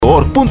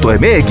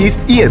divaShow.mx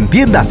y en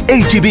tiendas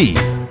H-E-B.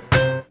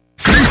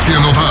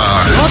 Cristian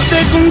Nodal. No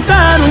te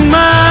contaron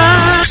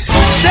más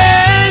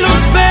de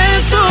los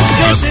besos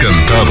que has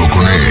cantado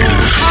con él.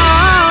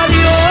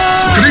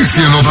 Adiós.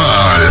 Cristian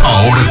Nodal,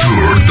 Ahora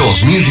Tour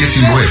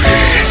 2019.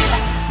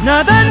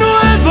 Nada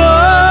nuevo.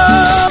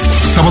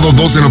 Sábado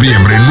 2 de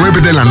noviembre,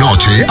 9 de la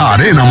noche,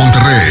 Arena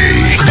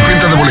Monterrey.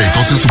 Venta de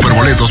boletos en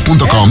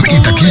superboletos.com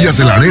y taquillas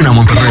de la Arena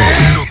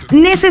Monterrey.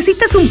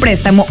 ¿Necesitas un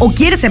préstamo o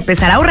quieres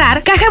empezar a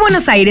ahorrar? Caja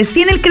Buenos Aires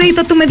tiene el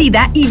crédito a tu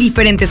medida y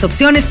diferentes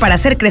opciones para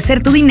hacer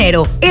crecer tu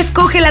dinero.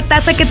 Escoge la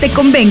tasa que te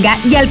convenga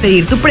y al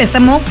pedir tu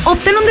préstamo,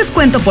 obtén un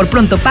descuento por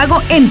pronto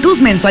pago en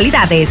tus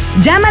mensualidades.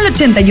 Llama al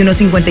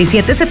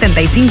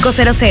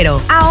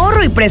 8157-7500.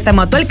 Ahorro y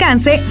préstamo a tu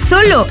alcance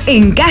solo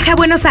en Caja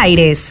Buenos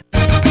Aires.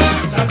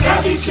 La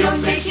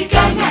tradición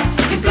mexicana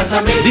en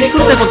Plaza México.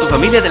 Disfruta con tu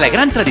familia de la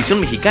gran tradición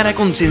mexicana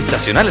con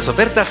sensacionales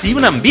ofertas y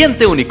un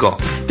ambiente único.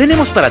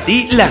 Tenemos para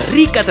ti la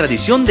rica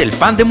tradición del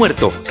pan de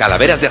muerto,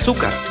 calaveras de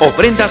azúcar,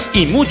 ofrendas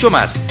y mucho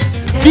más.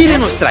 Vive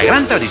nuestra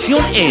gran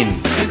tradición en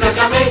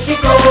Plaza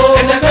México,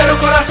 en el mero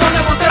corazón de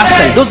Monterrey.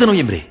 Hasta el 2 de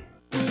noviembre.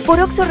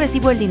 Por Oxxo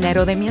recibo el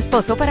dinero de mi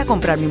esposo para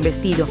comprarme un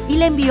vestido y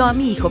le envío a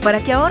mi hijo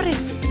para que ahorre.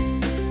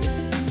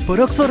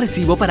 Por Oxxo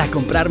recibo para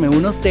comprarme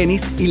unos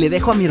tenis y le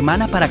dejo a mi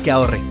hermana para que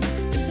ahorre.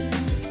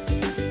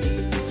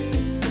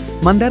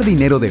 Mandar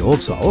dinero de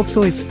Oxxo a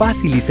Oxxo es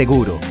fácil y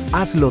seguro.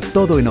 Hazlo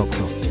todo en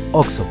Oxxo.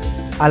 Oxxo,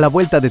 a la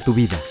vuelta de tu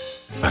vida.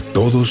 A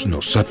todos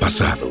nos ha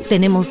pasado.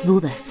 Tenemos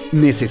dudas.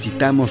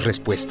 Necesitamos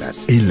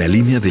respuestas. En la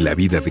línea de la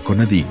vida de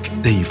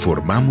Conadic te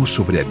informamos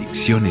sobre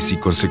adicciones y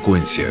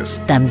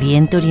consecuencias.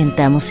 También te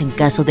orientamos en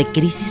caso de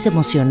crisis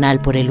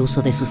emocional por el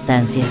uso de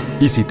sustancias.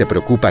 Y si te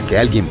preocupa que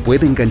alguien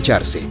pueda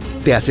engancharse,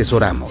 te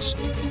asesoramos.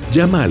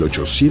 Llama al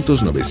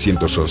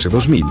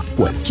 800-911-2000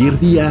 cualquier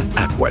día,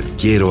 a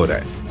cualquier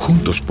hora.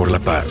 Juntos por la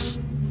paz.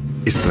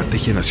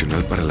 Estrategia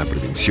Nacional para la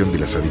Prevención de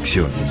las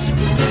Adicciones.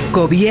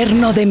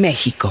 Gobierno de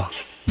México.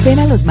 Ven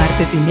a los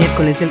martes y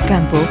miércoles del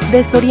campo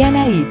de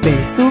Soriana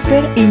Hiper,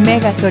 Super y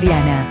Mega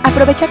Soriana.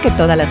 Aprovecha que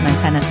todas las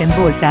manzanas en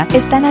bolsa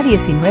están a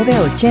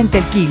 $19.80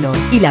 el kilo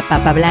y la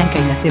papa blanca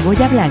y la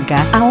cebolla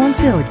blanca a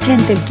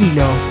 $11.80 el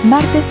kilo.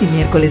 Martes y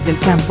miércoles del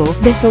campo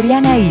de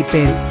Soriana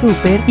Hiper,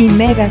 Super y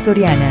Mega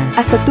Soriana.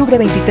 Hasta octubre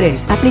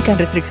 23. Aplican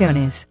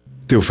restricciones.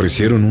 ¿Te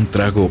ofrecieron un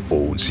trago o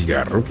un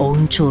cigarro? ¿O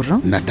un churro?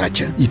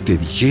 Natacha. Y te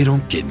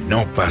dijeron que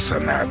no pasa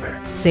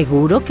nada.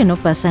 ¿Seguro que no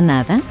pasa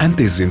nada?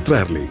 Antes de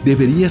entrarle,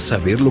 deberías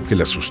saber lo que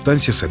las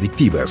sustancias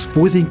adictivas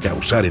pueden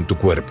causar en tu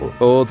cuerpo.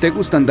 ¿O te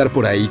gusta andar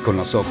por ahí con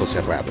los ojos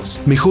cerrados?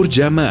 Mejor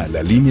llama a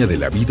la línea de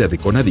la vida de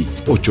Conadic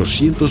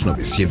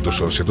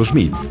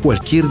 800-911-2000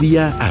 cualquier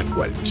día, a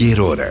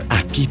cualquier hora.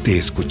 Aquí te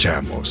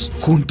escuchamos.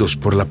 Juntos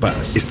por la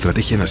paz.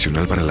 Estrategia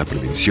Nacional para la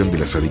Prevención de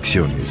las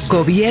Adicciones.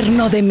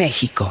 Gobierno de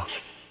México.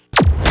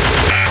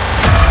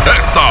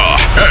 Esta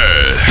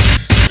es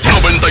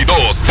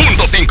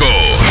 92.5.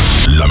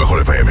 La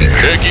mejor FM.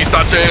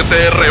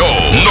 XHSRO.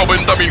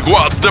 90.000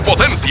 watts de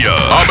potencia.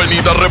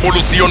 Avenida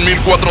Revolución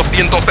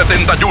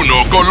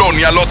 1471.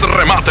 Colonia Los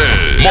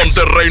Remates.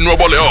 Monterrey,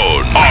 Nuevo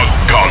León.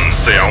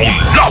 Alcance a un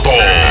lado.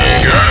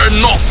 Que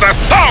nos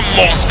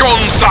estamos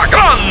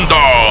consagrando.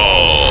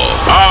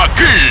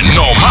 Aquí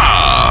no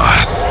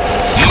más.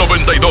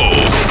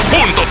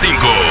 92.5.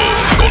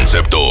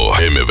 Concepto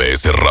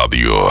MBS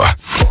Radio.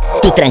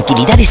 Tu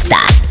tranquilidad está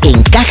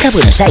en Caja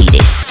Buenos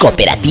Aires.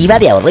 Cooperativa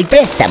de Ahorro y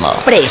Préstamo.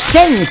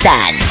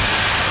 Presentan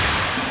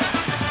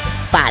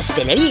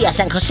Pastelería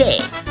San José.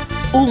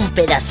 Un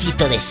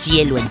pedacito de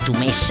cielo en tu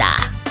mesa.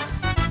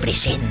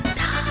 Presenta.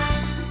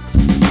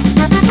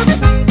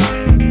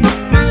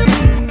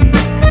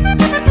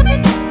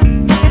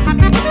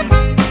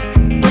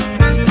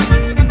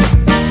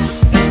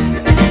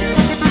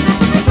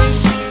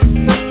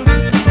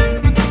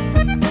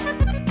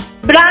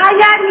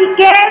 Brian y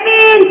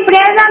Kevin,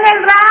 prendan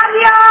el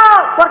radio,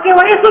 porque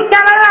voy a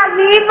escuchar a la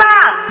Diva.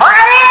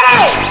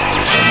 ¡Órale!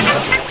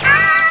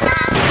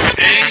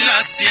 En la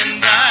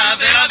hacienda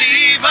de la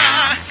Diva,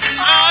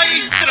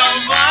 ahí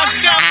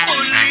trabaja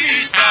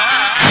Polita.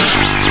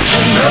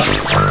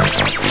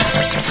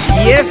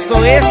 Y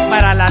esto es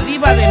para la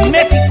Diva de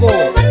México,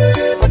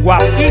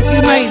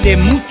 guapísima y de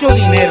mucho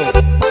dinero.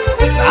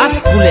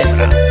 ¡Sas,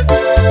 culebra!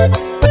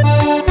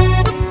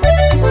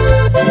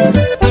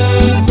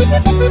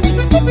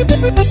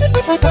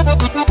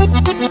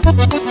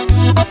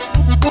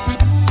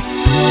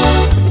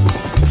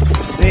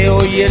 Se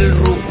oye el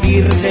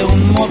rugir de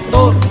un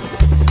motor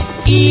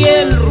y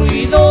el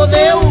ruido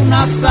de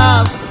unas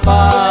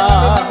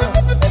aspas.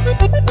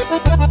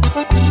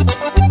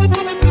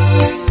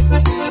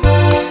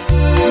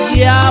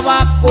 Ya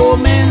va a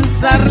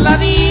comenzar la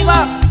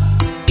Diva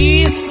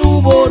y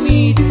su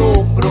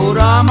bonito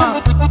programa.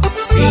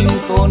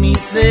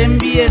 Sintonicen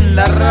bien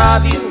la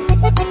radio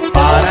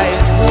para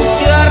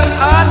escuchar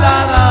a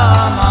la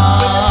dama.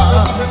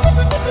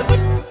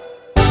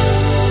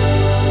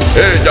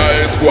 Ella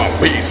es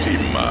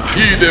guapísima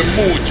y de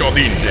mucho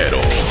dinero.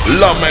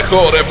 La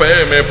mejor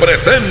FM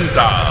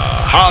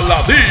presenta a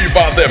la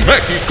Diva de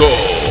México.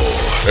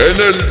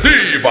 en el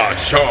Diva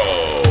Show.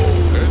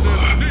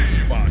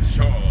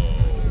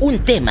 Un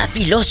tema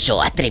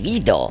filoso,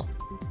 atrevido,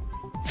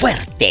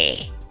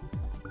 fuerte.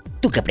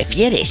 ¿Tú qué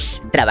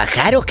prefieres?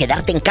 ¿Trabajar o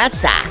quedarte en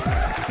casa?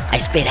 A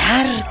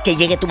esperar que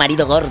llegue tu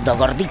marido gordo,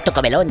 gordito,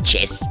 come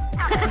lonches.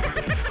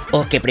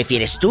 ¿O qué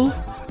prefieres tú?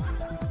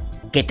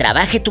 ¿Que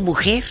trabaje tu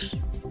mujer?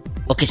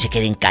 ¿O que se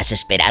quede en casa a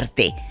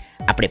esperarte,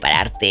 a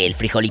prepararte el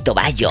frijolito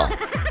bayo?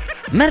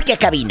 Marque a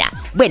cabina.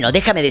 Bueno,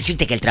 déjame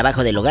decirte que el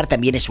trabajo del hogar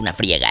también es una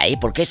friega,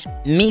 porque es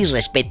mis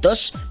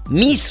respetos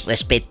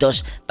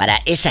para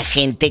esa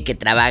gente que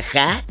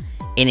trabaja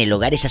en el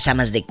hogar, esas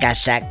amas de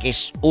casa, que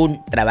es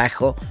un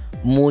trabajo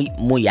muy,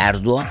 muy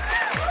arduo.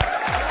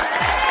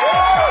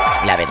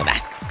 La verdad.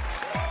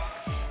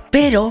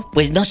 Pero,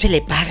 pues no se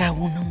le paga a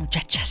uno,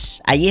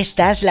 muchachas. Ahí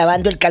estás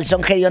lavando el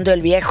calzón hediondo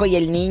del viejo y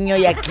el niño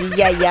y aquí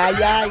y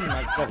allá.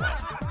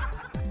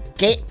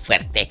 Qué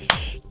fuerte.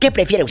 ¿Qué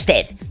prefiere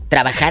usted?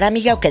 ¿Trabajar,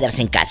 amiga, o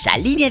quedarse en casa?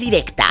 Línea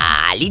directa.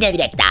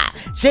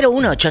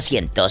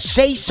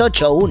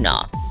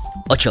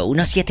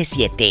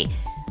 01800-681-8177.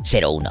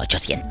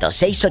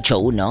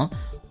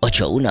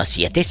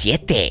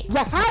 01800-681-8177.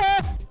 Ya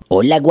sabes.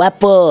 Hola,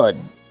 guapo.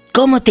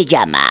 ¿Cómo te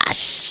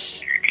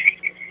llamas?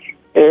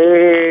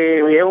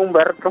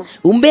 Humberto.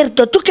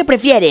 Humberto, ¿tú qué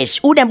prefieres?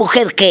 ¿Una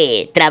mujer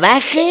que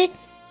trabaje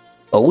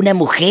o una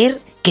mujer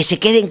que se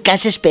quede en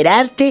casa a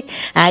esperarte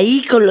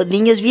ahí con los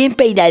niños bien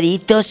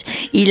peinaditos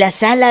y la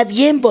sala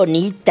bien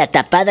bonita,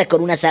 tapada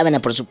con una sábana,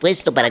 por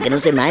supuesto, para que no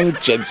se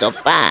manche el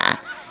sofá?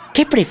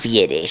 ¿Qué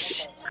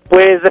prefieres?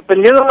 Pues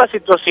dependiendo de la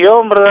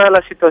situación, ¿verdad?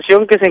 La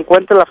situación que se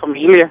encuentra la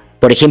familia.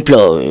 Por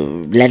ejemplo,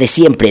 la de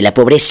siempre, la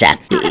pobreza.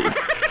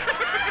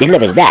 Es la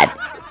verdad.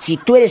 Si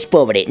tú eres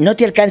pobre, no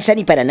te alcanza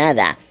ni para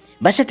nada.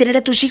 ¿Vas a tener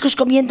a tus hijos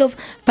comiendo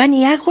pan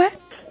y agua?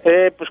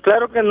 Pues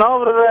claro que no,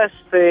 ¿verdad?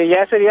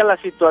 Ya sería la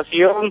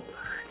situación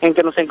en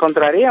que nos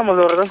encontraríamos,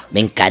 ¿verdad? Me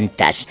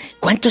encantas.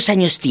 ¿Cuántos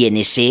años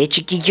tienes,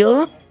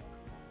 chiquillo?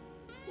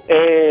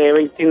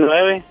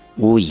 29.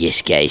 Uy,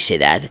 es que a esa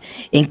edad...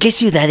 ¿En qué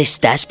ciudad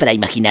estás para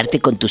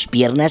imaginarte con tus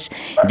piernas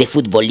de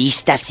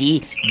futbolista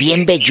así,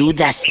 bien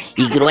velludas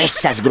y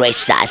gruesas?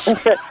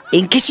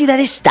 ¿En qué ciudad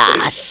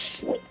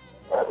estás?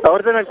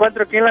 Ahorita me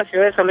encuentro aquí en la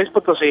ciudad de San Luis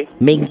Potosí.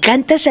 Me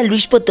encanta San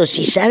Luis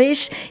Potosí,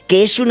 ¿sabes?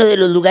 Que es uno de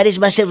los lugares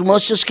más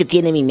hermosos que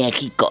tiene mi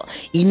México.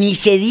 Y ni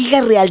se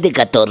diga Real de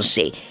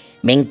 14.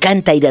 Me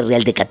encanta ir a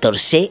Real de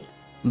 14.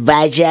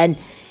 Vayan,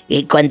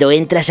 cuando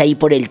entras ahí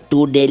por el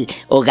túnel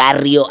o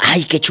Garrio.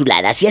 ¡Ay, qué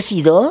chulada! ¿Sí has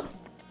ido?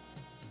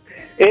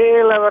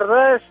 La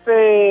verdad,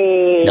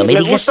 no me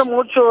digas... gusta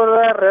mucho,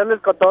 ¿verdad? Real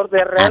del 14,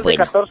 de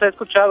 14 he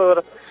escuchado,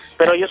 ¿verdad?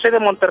 Pero yo soy de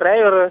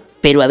Monterrey, ¿verdad?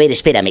 Pero a ver,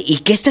 espérame, ¿y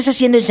qué estás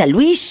haciendo en San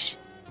Luis?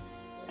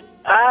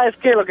 Es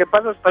que lo que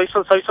pasa es que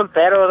soy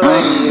soltero, ¿verdad?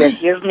 Y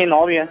aquí es mi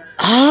novia.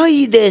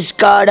 ¡Ay,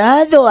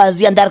 descarado! Has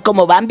de andar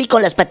como Bambi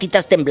con las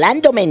patitas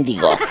temblando,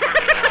 mendigo.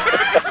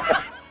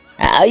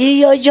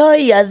 ¡Ay,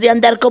 has de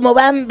andar como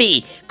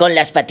Bambi con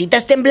las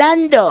patitas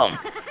temblando!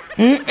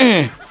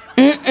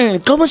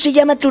 ¿Cómo se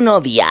llama tu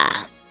novia?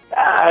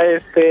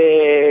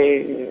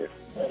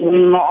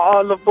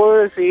 No lo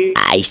puedo decir.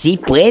 Ay, sí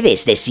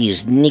puedes decir,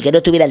 ni que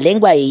no tuvieras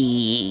lengua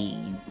y...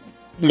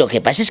 Lo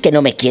que pasa es que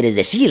no me quieres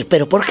decir,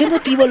 pero ¿por qué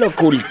motivo lo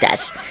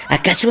ocultas?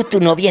 ¿Acaso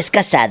tu novia es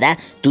casada?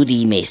 Tú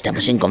dime,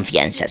 estamos en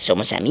confianza,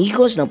 somos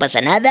amigos, no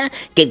pasa nada,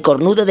 que el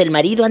cornudo del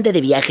marido ande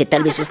de viaje,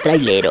 tal vez es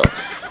trailero.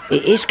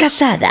 ¿Es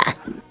casada?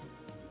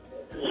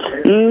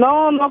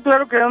 No,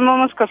 claro que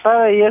no es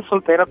casada, ella es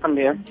soltera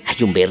también.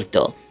 Ay,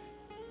 Humberto.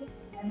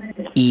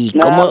 ¿Y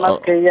nada cómo...? Más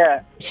que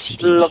ella, sí,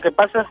 lo que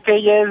pasa es que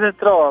ella es de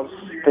otro...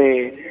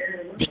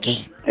 ¿De qué?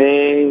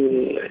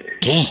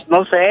 ¿Qué?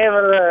 No sé,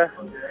 ¿verdad?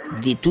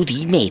 Tú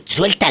dime,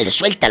 suéltalo,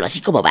 así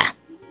como va.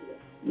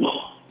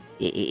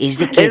 ¿Es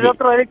de qué? Es de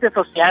otro élite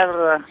social,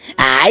 ¿verdad?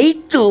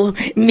 ¡Ay, tú!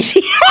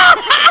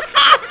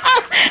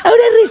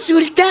 Ahora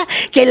resulta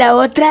que la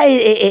otra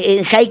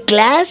en high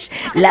class,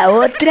 la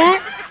otra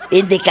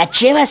en de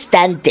caché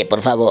bastante,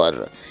 por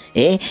favor.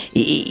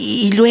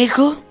 Y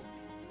luego...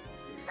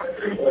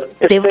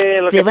 Te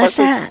vas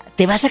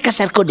a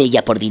casar con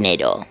ella por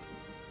dinero.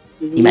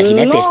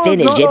 Imagínate,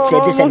 en el jet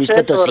set de San Luis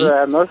Potosí.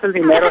 No es el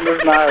dinero, no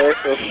es nada de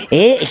eso.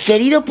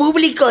 Querido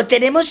público,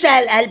 tenemos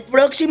al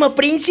próximo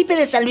príncipe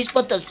de San Luis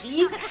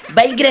Potosí.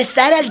 Va a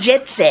ingresar al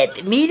jet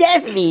set. Mira.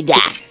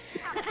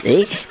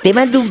 Te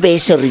mando un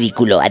beso,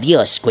 ridículo.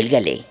 Adiós,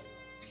 cuélgale.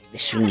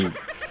 Es un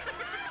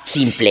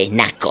simple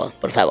naco,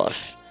 por favor.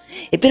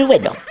 Pero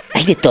bueno,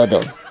 hay de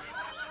todo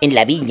en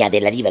la viña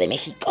de la Diva de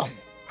México.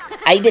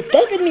 Hay de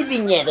todo en mis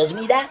viñedos,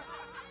 mira.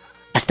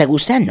 Hasta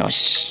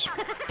gusanos.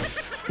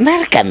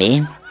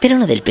 Márcame, pero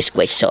no del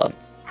pescuezo.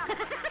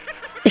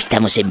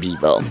 Estamos en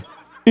vivo.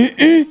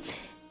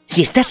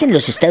 Si estás en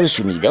los Estados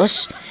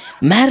Unidos,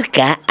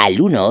 marca al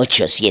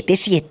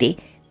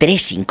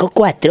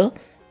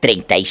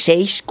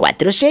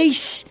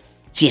 1877-354-3646.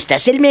 Si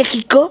estás en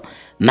México,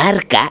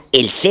 marca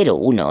el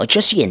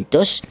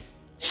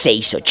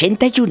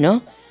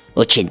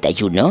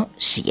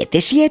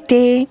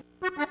 01800-681-8177.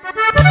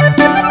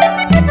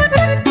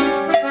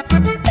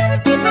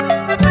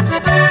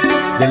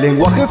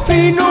 lenguaje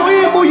fino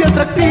y muy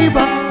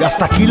atractiva. Y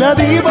hasta aquí la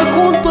diva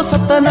junto a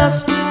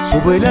Satanás.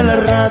 Súbele a la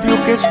radio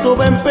que esto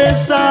va a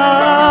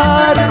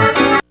empezar.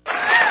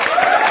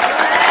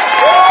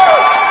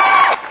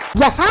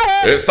 Ya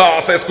sabes.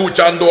 Estás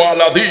escuchando a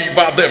la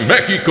Diva de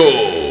México.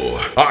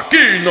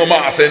 Aquí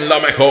nomás en La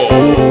Mejor.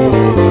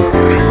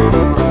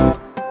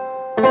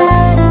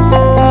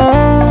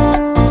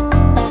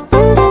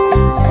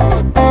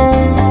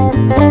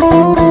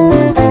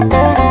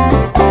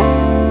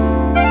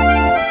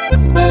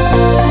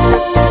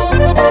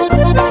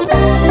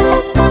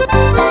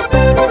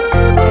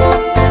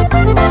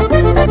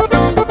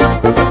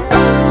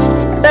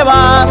 Te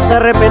vas a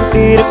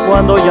arrepentir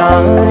cuando ya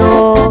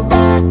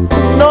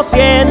no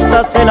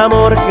sientas el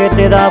amor que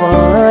te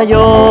daba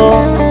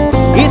yo.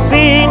 Y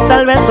sí,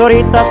 tal vez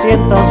ahorita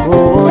sientas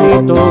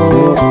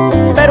bonito,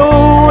 pero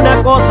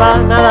una cosa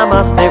nada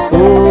más te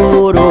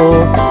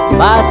juro,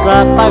 vas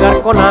a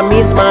pagar con la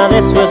misma, de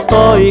eso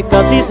estoy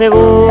casi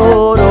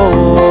seguro.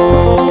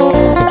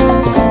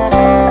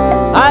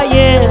 Ahí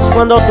es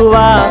cuando tú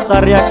vas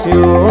a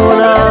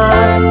reaccionar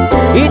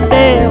y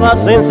te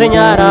vas a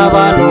enseñar a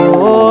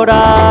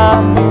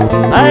valorar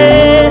a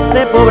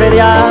este pobre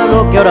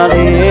diablo que ahora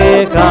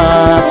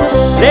dejas.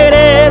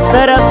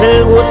 Regresarás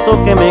el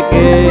gusto que me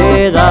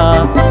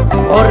queda,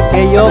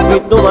 porque yo fui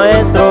tu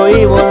maestro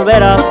y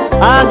volverás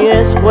a mi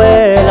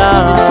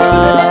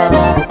escuela.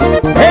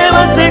 Te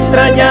vas a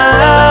extrañar,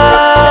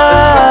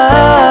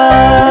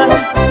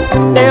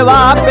 te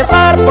va a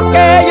pesar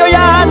porque yo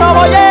ya no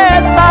voy a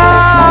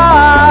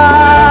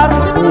estar,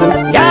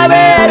 y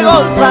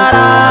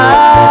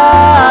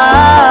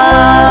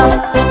avergonzarás,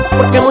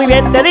 porque muy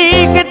bien te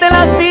dije te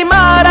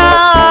lastimarán.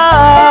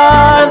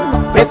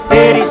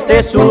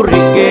 Preferiste su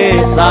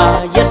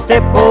riqueza y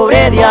este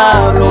pobre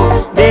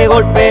diablo de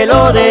golpe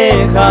lo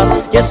dejas,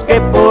 y es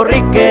que por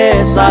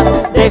riqueza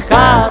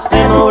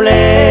dejaste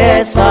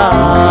nobleza.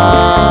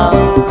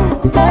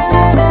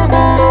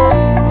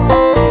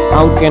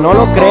 Aunque no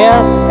lo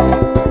creas,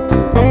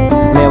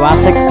 me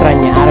vas a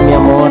extrañar, mi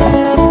amor.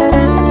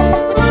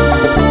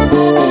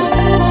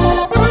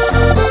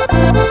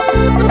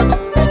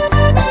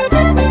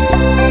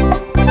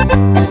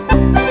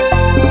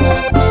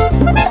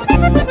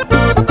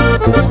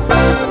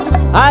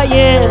 Ahí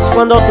es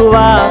cuando tú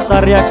vas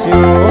a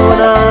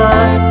reaccionar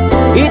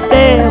y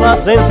te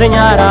vas a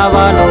enseñar a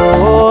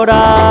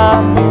valorar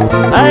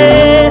a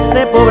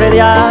este pobre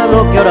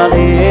diablo que ahora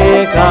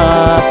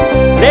dejas.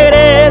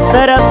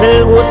 Regresarás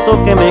el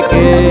gusto que me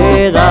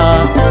queda,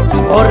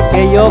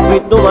 porque yo fui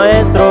tu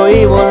maestro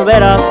y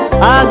volverás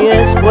a mi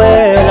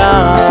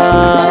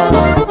escuela.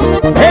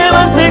 Te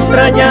vas a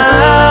extrañar,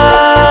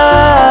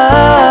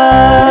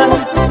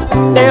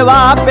 te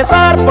va a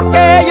pesar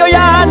porque yo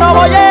ya no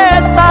voy a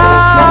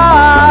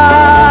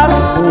estar,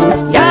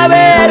 y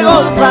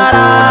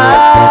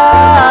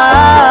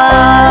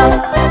avergonzarás,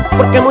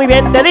 porque muy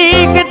bien te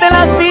dije te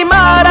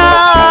lastimarán.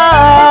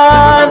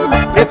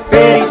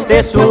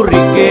 Preferiste su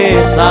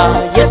riqueza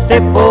y este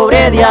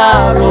pobre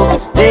diablo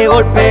de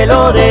golpe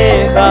lo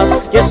dejas,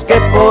 y es que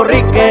por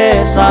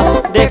riqueza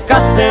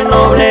dejaste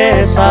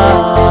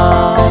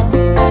nobleza.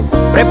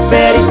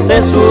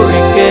 Preferiste su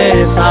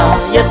riqueza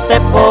y este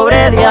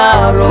pobre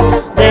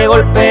diablo de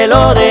golpe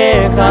lo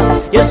dejas,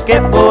 y es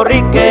que por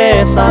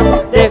riqueza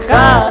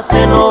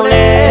dejaste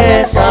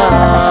nobleza.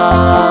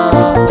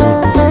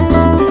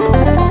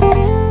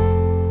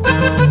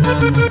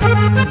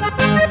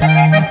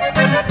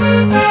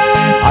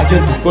 Allá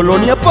en tu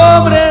colonia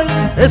pobre,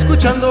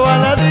 escuchando a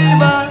la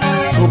diva,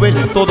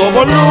 súbele todo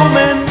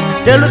volumen,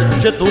 que lo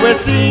escuche tu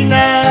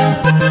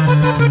vecina.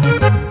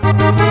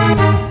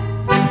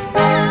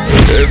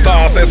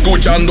 Estás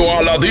escuchando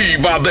a la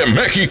Diva de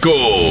México.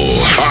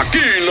 Aquí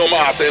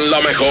nomás en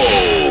La Mejor.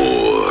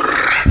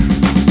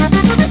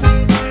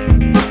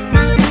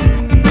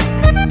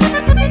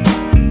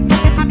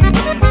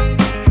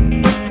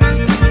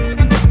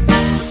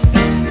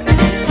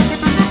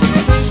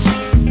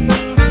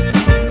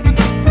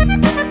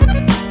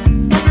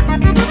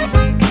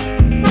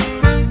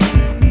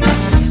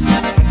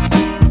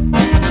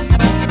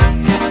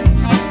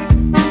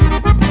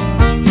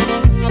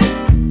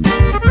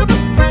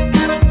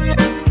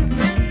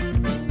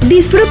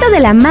 Disfruta de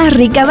la más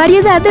rica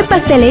variedad de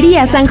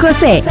pastelería San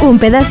José. Un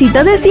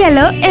pedacito de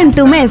cielo en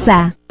tu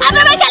mesa.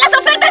 ¡Aprovecha las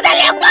ofertas de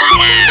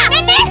locura!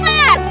 ¡En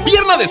Esmar!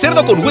 Pierna de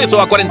cerdo con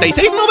hueso a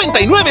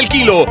 $46.99 el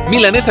kilo.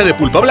 Milanesa de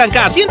pulpa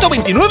blanca a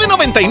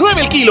 $129.99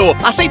 el kilo.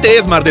 Aceite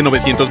Esmar de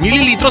 900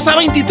 mililitros a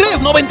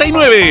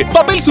 $23.99.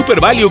 Papel Super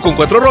Value con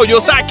 4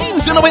 rollos a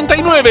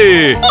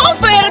 $15.99.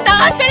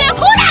 ¡Ofertas de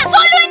locura!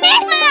 ¡Solo en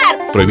Esmar!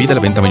 Prohibida la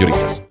venta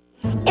mayoristas.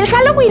 El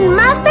Halloween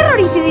más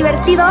terrorífico y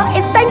divertido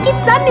está en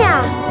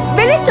Kidzania.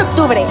 Ven este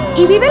octubre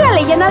y vive la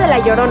leyenda de La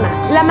Llorona,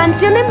 la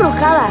mansión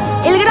embrujada,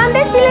 el gran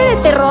desfile de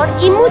terror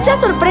y muchas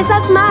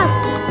sorpresas más.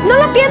 No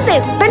lo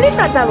pienses, ven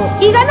disfrazado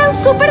y gana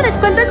un súper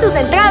descuento en tus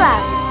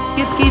entradas.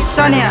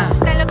 Kidzania.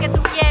 Sé lo que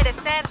tú quieres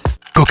ser.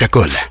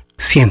 Coca-Cola,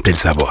 siente el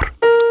sabor.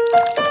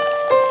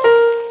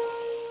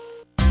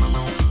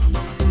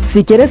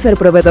 Si quieres ser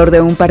proveedor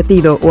de un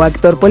partido o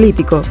actor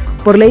político,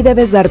 por ley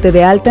debes darte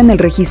de alta en el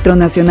Registro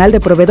Nacional de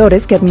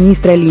Proveedores que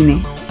administra el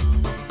INE.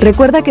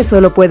 Recuerda que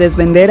solo puedes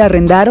vender,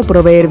 arrendar o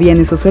proveer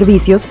bienes o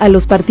servicios a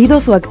los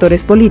partidos o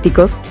actores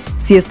políticos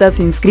si estás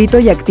inscrito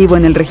y activo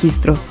en el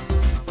registro.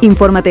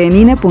 Infórmate en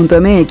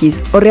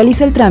INE.mx o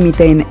realiza el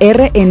trámite en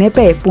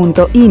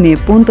rnp.ine.mx.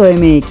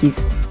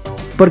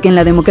 Porque en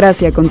la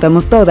democracia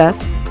contamos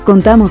todas,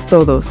 contamos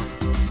todos.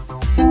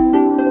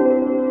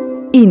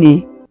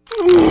 INE.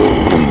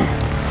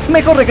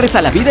 Mejor regresa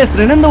a la vida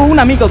estrenando un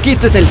amigo kit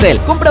de Telcel.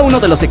 Compra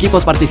uno de los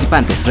equipos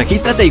participantes,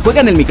 regístrate y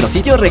juega en el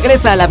micrositio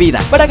Regresa a la Vida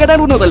para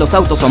ganar uno de los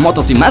autos o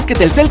motos y más que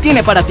Telcel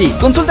tiene para ti.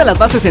 Consulta las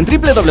bases en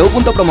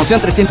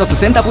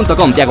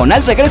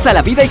www.promocion360.com/Regresa a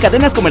la Vida y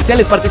cadenas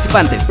comerciales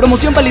participantes.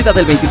 Promoción válida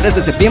del 23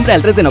 de septiembre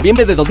al 3 de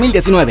noviembre de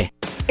 2019.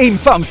 En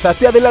FAMSA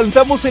te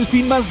adelantamos el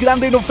fin más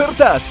grande en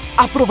ofertas.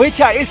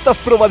 Aprovecha estas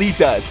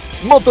probaditas.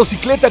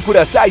 Motocicleta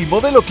Curaçao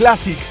modelo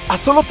Classic a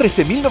solo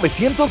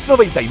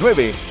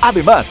 13,999.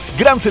 Además,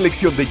 gran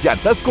selección de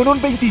llantas con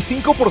un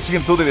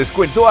 25% de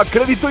descuento a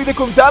crédito y de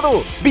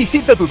contado.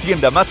 Visita tu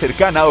tienda más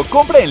cercana o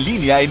compra en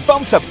línea en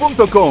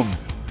famsa.com.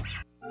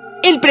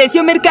 El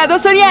precio Mercado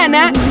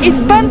Soriana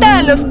espanta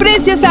a los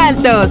precios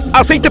altos.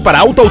 Aceite para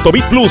auto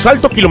Autobit Plus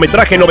alto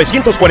kilometraje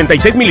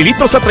 946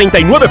 mililitros a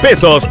 39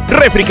 pesos.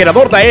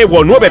 Refrigerador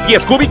Daewoo 9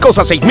 pies cúbicos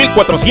a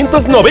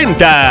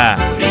 6,490.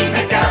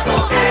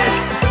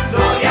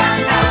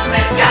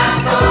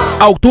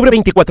 A octubre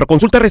 24,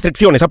 consulta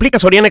restricciones, aplica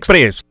Soriana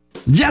Express.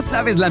 ¿Ya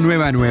sabes la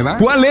nueva?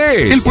 ¿Cuál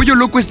es? El Pollo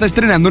Loco está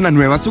estrenando una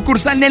nueva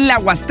sucursal en la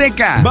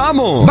Huasteca.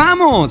 ¡Vamos!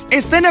 ¡Vamos!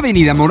 Está en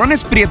Avenida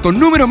Morones Prieto,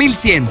 número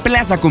 1100,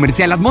 Plaza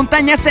Comercial Las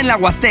Montañas en la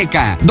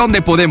Huasteca,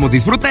 donde podemos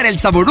disfrutar el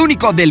sabor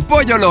único del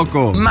Pollo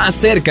Loco. Más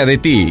cerca de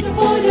ti.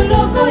 Pollo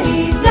Loco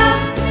y ya.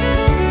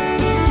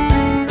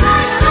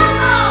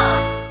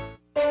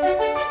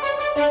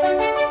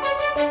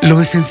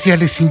 Lo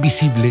esencial es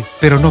invisible,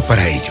 pero no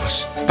para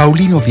ellos.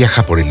 Paulino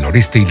viaja por el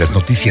noreste y las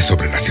noticias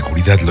sobre la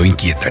seguridad lo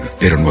inquietan,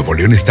 pero Nuevo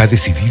León está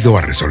decidido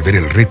a resolver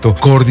el reto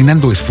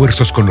coordinando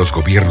esfuerzos con los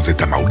gobiernos de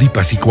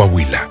Tamaulipas y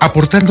Coahuila.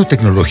 Aportando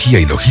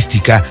tecnología y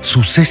logística, su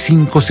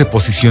C5 se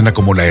posiciona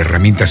como la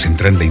herramienta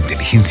central de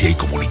inteligencia y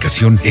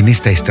comunicación en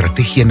esta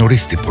estrategia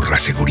noreste por la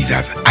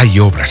seguridad. Hay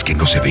obras que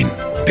no se ven,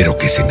 pero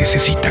que se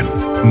necesitan.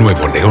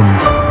 Nuevo León,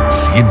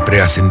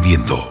 siempre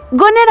ascendiendo.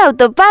 Goner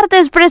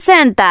Autopartes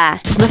presenta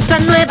nuestra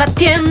nueva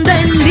tienda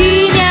en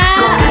línea.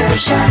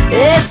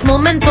 Es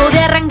momento de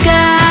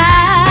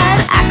arrancar.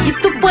 Aquí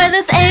tú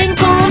puedes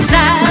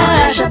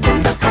encontrar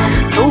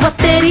tu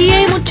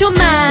batería y mucho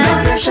más.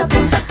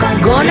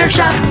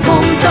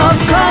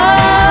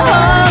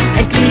 GonerShop.com,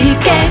 el clic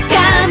que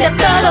cambia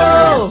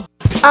todo.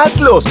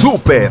 Hazlo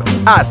súper,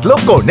 hazlo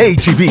con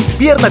H-E-B.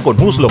 Pierna con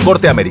muslo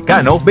corte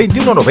americano,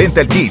 $21.90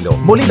 el kilo.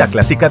 Molida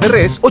clásica de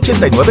res,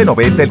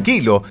 $89.90 el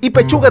kilo. Y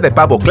pechuga de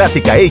pavo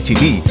clásica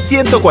H-E-B,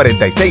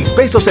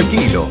 $146 el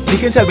kilo.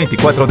 Fíjense al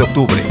 24 de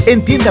octubre.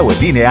 En tienda o en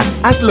línea,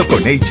 hazlo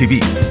con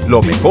H-E-B.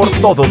 Lo mejor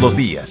todos los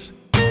días.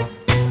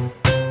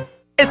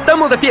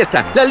 Estamos de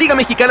fiesta. La Liga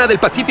Mexicana del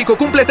Pacífico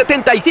cumple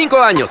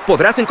 75 años.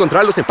 Podrás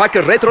encontrar los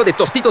empaques retro de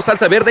Tostitos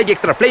Salsa Verde y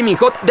Extra Flaming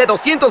Hot de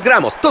 200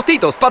 gramos.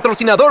 Tostitos,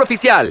 patrocinador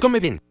oficial. Come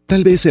bien.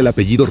 Tal vez el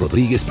apellido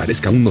Rodríguez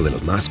parezca uno de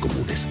los más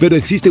comunes, pero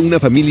existe una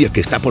familia que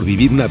está por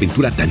vivir una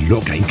aventura tan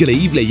loca,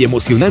 increíble y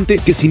emocionante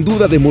que sin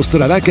duda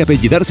demostrará que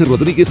apellidarse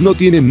Rodríguez no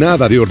tiene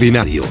nada de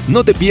ordinario.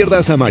 No te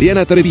pierdas a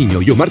Mariana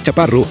Treviño y Omar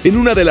Chaparro en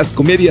una de las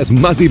comedias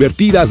más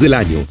divertidas del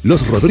año,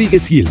 Los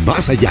Rodríguez y el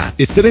Más Allá.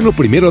 Estreno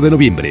 1 de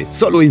noviembre,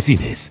 solo en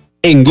cines.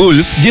 En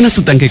Gulf, llenas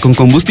tu tanque con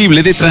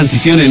combustible de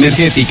transición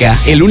energética,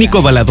 el único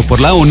avalado por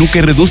la ONU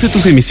que reduce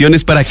tus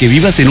emisiones para que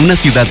vivas en una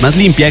ciudad más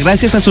limpia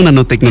gracias a su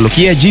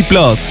nanotecnología G+.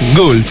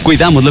 Gulf,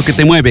 cuidamos lo que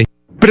te mueve.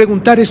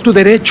 Preguntar es tu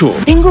derecho.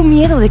 Tengo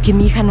miedo de que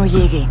mi hija no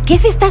llegue. ¿Qué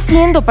se está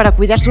haciendo para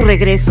cuidar su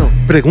regreso?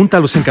 Pregunta a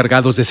los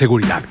encargados de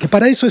seguridad, que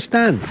para eso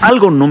están.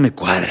 Algo no me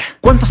cuadra.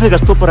 ¿Cuánto se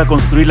gastó para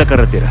construir la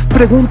carretera?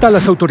 Pregunta a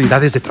las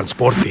autoridades de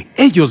transporte.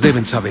 Ellos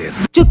deben saber.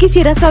 Yo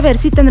quisiera saber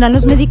si tendrán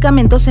los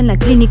medicamentos en la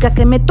clínica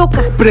que me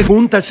toca.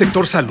 Pregunta al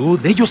sector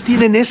salud. Ellos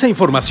tienen esa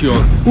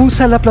información.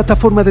 Usa la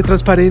plataforma de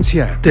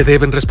transparencia. Te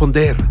deben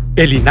responder.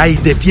 El INAI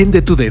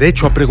defiende tu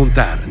derecho a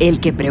preguntar. El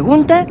que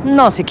pregunta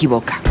no se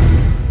equivoca.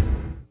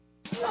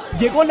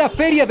 Llegó la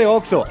feria de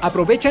OXXO.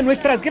 Aprovecha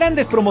nuestras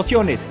grandes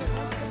promociones.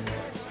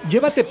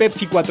 Llévate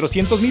Pepsi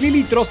 400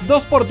 mililitros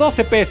 2 por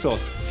 12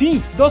 pesos.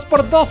 Sí, 2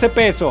 por 12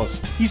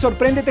 pesos. Y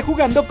sorpréndete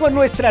jugando con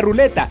nuestra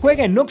ruleta.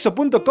 Juega en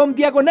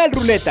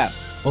oxxo.com/ruleta.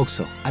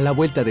 OXXO, a la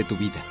vuelta de tu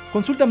vida.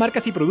 Consulta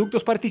marcas y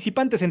productos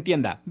participantes en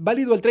tienda.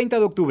 Válido el 30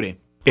 de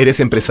octubre.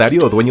 ¿Eres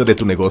empresario o dueño de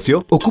tu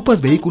negocio?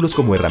 ¿Ocupas vehículos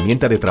como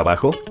herramienta de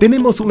trabajo?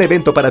 Tenemos un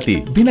evento para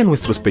ti. Ven a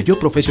nuestros Peugeot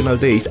Professional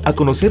Days a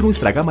conocer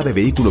nuestra gama de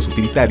vehículos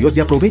utilitarios y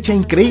aprovecha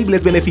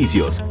increíbles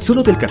beneficios.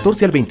 Solo del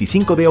 14 al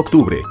 25 de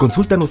octubre.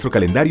 Consulta nuestro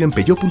calendario en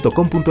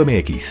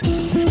peugeot.com.mx.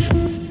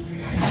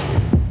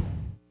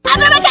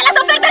 ¡Aprovecha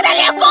las ofertas de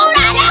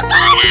locura!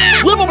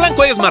 Huevo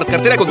blanco Smart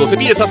cartera con 12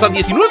 piezas a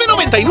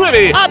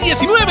 $19.99. ¡A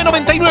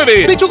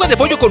 $19.99! Pechuga de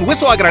pollo con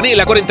hueso a granel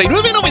a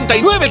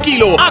 $49.99 el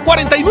kilo. ¡A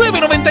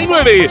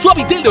 $49.99!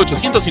 Suavitel de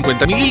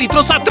 850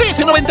 mililitros a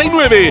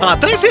 $13.99. ¡A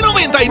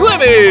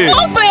 $13.99!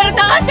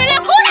 ¡Ofertas de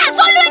locura!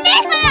 ¡Solo en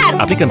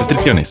Smart! Aplican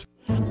restricciones.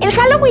 El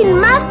Halloween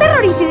más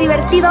terrorífico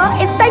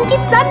está en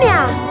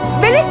Kitsania.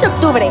 Ven este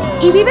octubre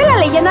y vive la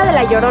leyenda de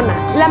la Llorona,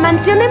 la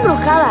mansión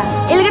embrujada,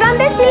 el gran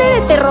desfile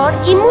de terror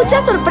y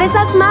muchas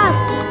sorpresas más.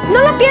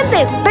 No lo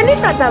pienses, ven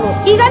disfrazado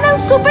y gana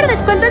un súper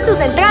descuento en tus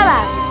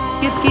entradas.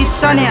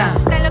 Kitsania.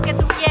 Sé lo que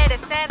tú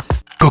quieres ser.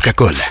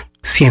 Coca-Cola,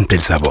 siente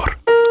el sabor.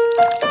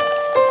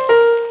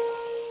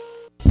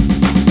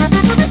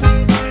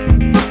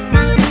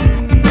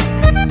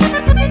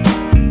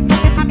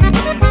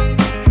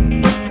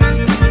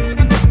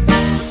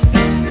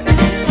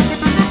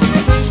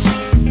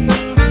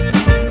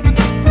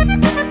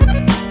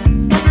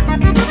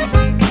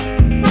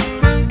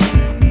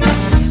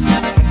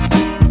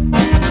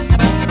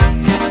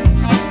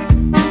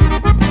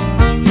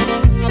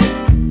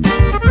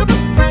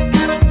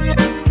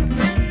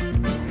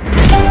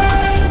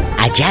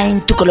 Allá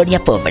en tu colonia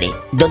pobre,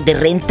 donde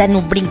rentan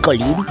un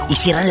brincolín y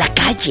cierran la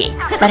calle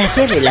para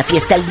hacerle la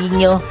fiesta al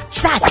niño,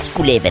 ¡sas,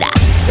 culebra!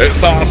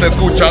 Estás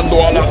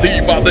escuchando a la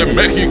Diva de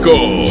México,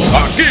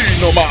 aquí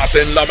nomás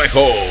en La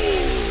Mejor.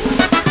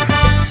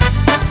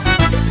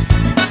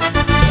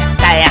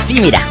 Así,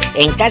 mira,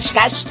 en cash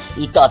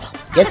y todo.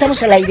 ¿Ya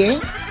estamos al aire?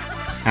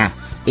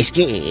 Es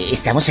que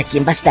estamos aquí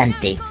en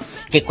bastante.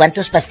 ¿Que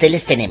cuántos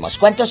pasteles tenemos?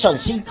 ¿Cuántos son?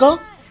 ¿5?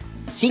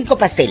 5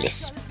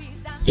 pasteles.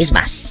 Es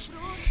más,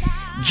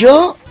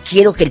 yo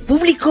quiero que el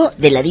público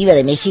de la Diva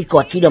de México,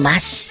 aquí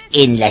nomás,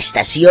 en la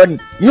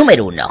estación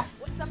número 1,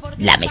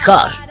 La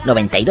Mejor,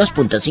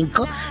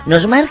 92.5,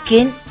 nos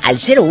marquen al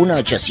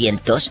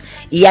 01800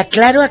 y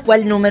aclaro a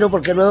cuál número,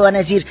 porque luego van a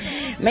decir,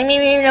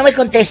 no me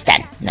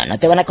contestan. No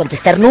te van a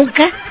contestar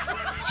nunca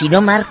si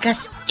no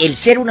marcas el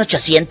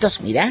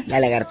 01800. Mira,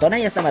 la lagartona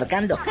ya está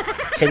marcando.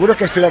 Seguro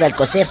que es Flor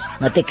Alcocer,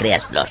 no te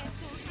creas, Flor.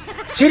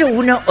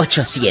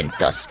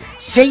 01800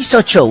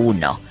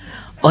 681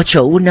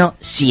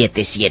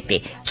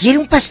 8177. ¿Quiere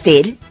un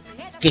pastel?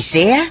 Que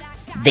sea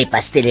de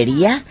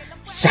Pastelería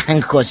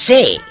San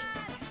José.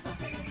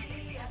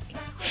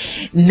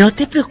 No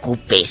te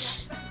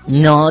preocupes,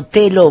 no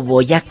te lo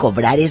voy a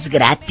cobrar, es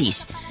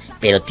gratis.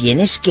 Pero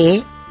tienes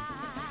que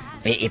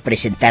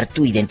presentar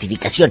tu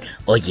identificación.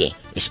 Oye,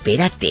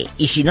 espérate,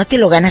 y si no te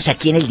lo ganas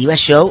aquí en el Diva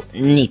Show,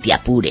 ni te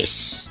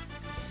apures.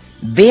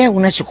 Ve a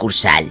una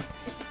sucursal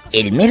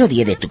el mero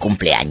día de tu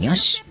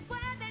cumpleaños.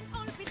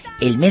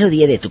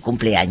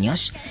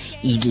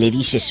 Y le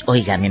dices,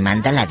 oiga, me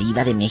manda la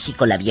Diva de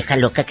México, la vieja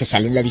loca que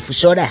sale en la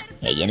difusora,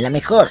 ella en La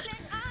Mejor.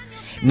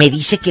 Me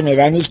dice que me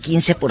dan el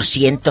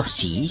 15%.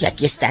 Sí,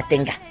 aquí está,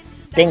 tenga.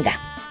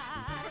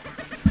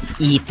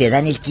 Y te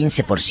dan el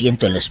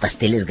 15% en los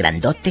pasteles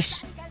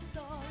grandotes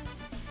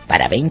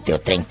para 20 o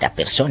 30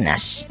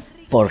 personas,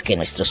 porque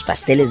nuestros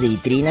pasteles de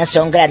vitrina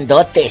son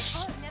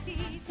grandotes.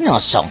 No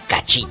son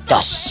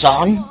cachitos,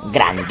 son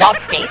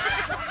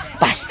grandotes.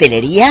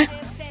 Pastelería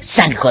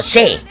San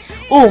José,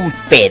 un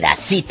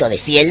pedacito de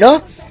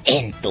cielo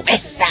en tu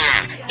mesa,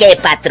 que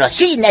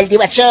patrocina el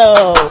Diva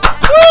Show.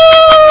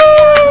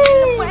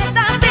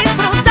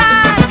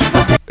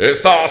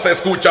 Estás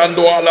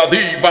escuchando a la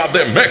Diva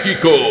de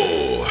México,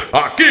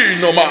 aquí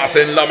nomás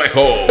en La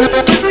Mejor.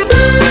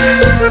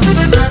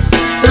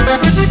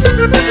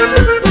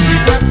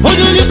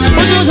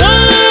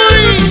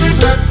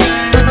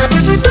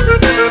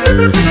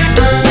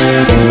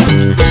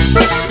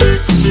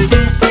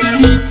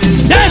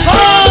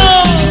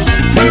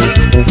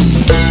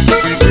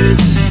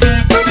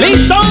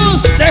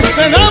 ¡Listos!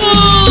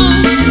 ¡Despegamos!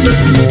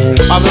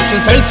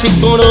 Abróchense el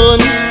cinturón,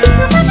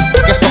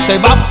 que esto se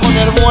va a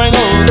poner bueno.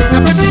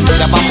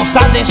 Ya vamos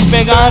a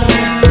despegar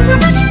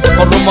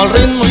por rumbo al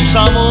ritmo y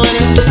sabor.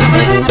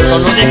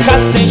 Solo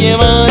déjate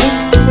llevar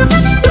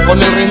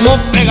con el ritmo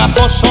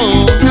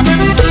pegajoso.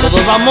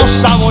 Todos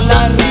vamos a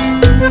volar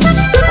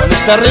con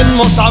este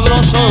ritmo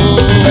sabroso.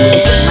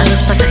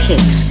 Estimados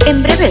pasajeros,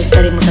 en breve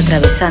estaremos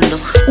atravesando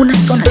una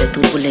zona de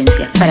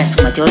turbulencia. Para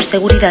su mayor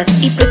seguridad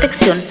y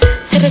protección,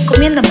 se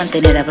recomienda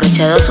mantener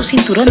abrochado su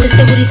cinturón de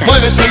seguridad.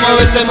 Muévete,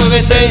 muévete,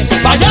 muévete,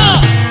 pa'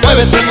 allá.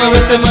 Muévete,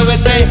 muévete,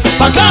 muévete,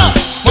 pa' acá.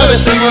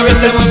 Muévete,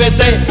 muévete,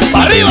 muévete,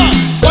 pa' arriba.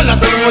 Con la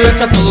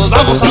turbulencia todos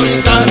vamos a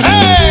brincar.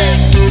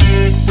 ¡Hey!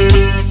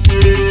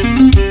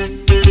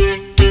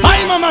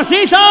 ¡Ay,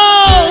 mamacita!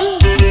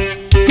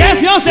 ¡Qué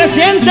feo se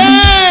siente!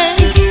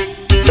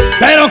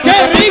 ¡Pero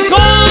qué rico!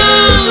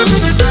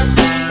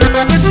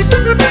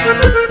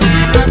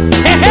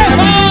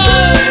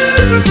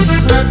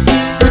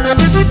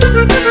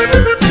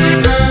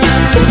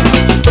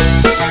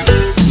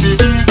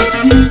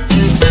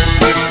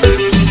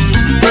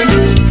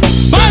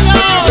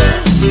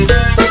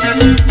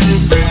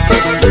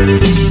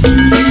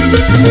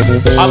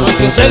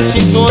 Abróchense el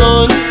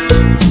cinturón,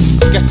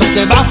 que esto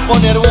se va a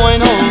poner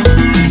bueno.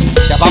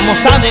 Ya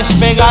vamos a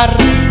despegar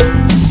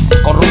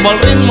con rumbo al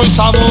ritmo y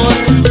sabor.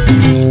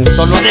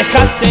 Solo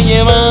déjate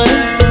llevar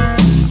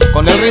con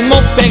con el ritmo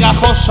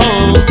pegajoso.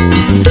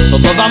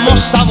 Todos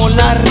vamos a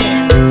volar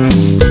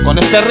con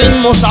este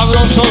ritmo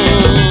sabroso.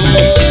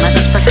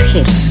 Estimados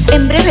pasajeros,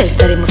 en breve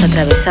estaremos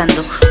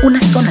atravesando una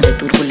zona de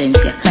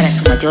turbulencia. Para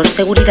su mayor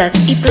seguridad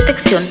y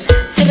protección,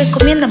 se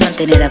recomienda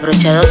mantener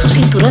abrochado su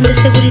cinturón de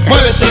seguridad.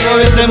 Muévete,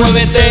 muévete,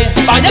 muévete,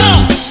 pa'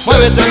 allá.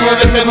 Muévete,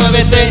 muévete,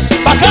 muévete,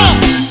 pa' acá.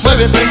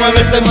 Muévete,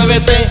 muévete,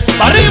 muévete,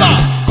 pa' arriba.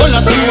 Con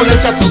la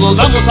turbulencia todos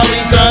vamos a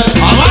brincar.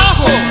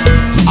 Abajo,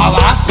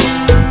 abajo,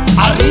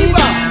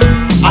 arriba,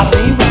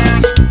 arriba,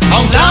 a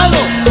un lado,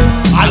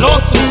 al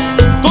otro.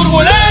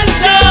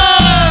 ¡Turbulencia!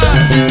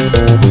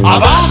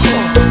 Abajo,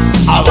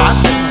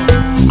 abajo,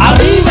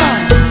 arriba,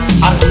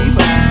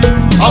 arriba,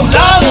 a un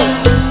lado,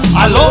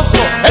 al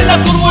otro. ¡Es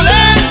la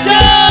turbulencia!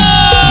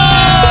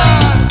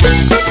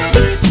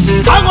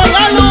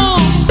 ¡Aguardalo!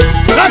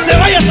 ¡No te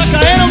vayas a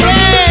caer, hombre!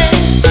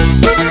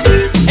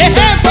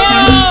 ¡Ejemplo!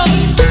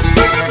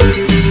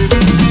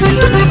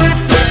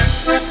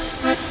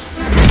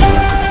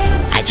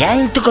 Allá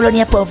en tu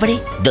colonia pobre,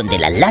 donde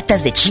las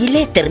latas de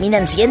chile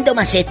terminan siendo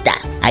maceta,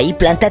 ahí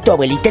planta tu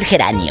abuelita el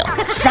geranio.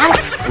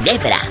 ¡Sas,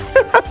 culebra!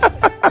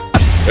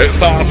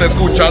 Estás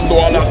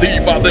escuchando a la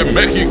Diva de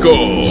México,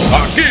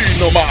 aquí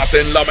nomás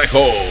en La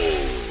Mejor.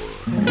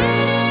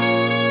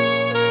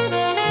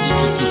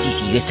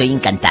 Sí, yo estoy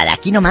encantada.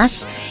 Aquí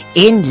nomás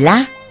en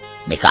La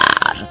Mejor.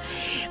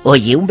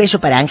 Oye, un beso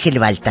para Ángel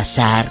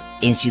Baltasar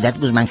en Ciudad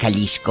Guzmán,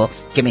 Jalisco,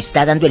 que me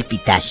está dando el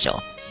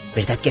pitazo.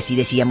 ¿Verdad que así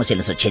decíamos en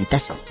los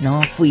 80s?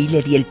 No, fui y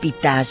le di el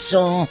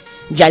pitazo.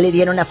 Ya le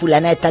dieron a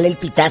fulana de tal el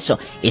pitazo.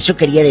 Eso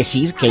quería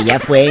decir que ya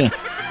fue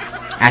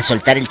a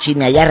soltar el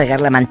chisme allá, a regar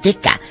la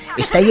manteca.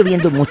 Está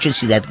lloviendo mucho en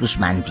Ciudad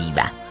Guzmán,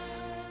 Diva.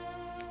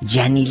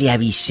 Ya ni le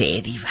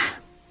avisé, Diva.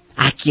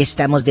 Aquí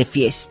estamos de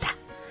fiesta.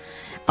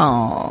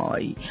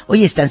 Ay,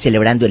 hoy están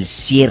celebrando el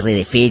cierre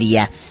de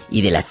feria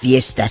y de las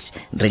fiestas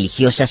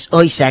religiosas.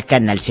 Hoy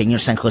sacan al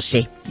Señor San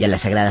José y a la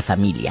Sagrada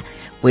Familia.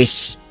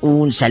 Pues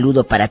un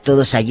saludo para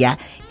todos allá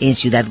en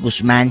Ciudad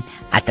Guzmán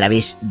a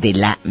través de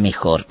La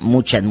Mejor.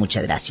 Muchas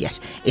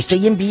gracias.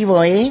 Estoy en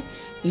vivo,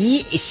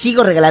 y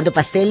sigo regalando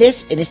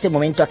pasteles. En este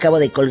momento acabo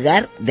de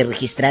colgar, de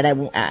registrar a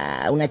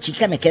una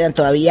chica. Me quedan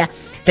todavía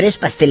 3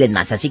 pasteles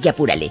más, así que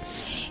apúrale.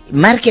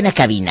 Marquen a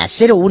cabina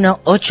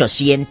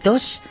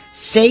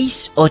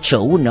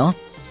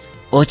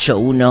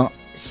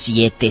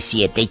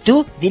 01800-681-8177. ¿Y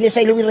tú? Diles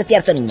I love you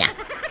Retiarto, niña.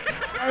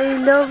 I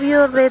love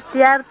you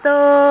Retiarto.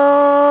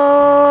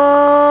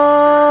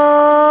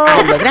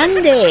 ¡A lo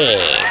grande!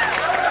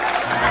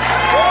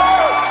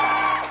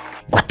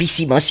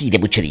 Guapísimos y de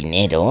mucho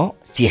dinero.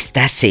 Si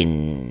estás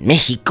en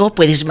México,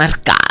 puedes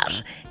marcar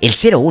el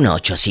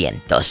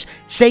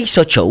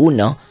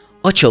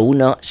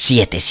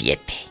 01800-681-8177.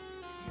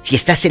 Si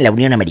estás en la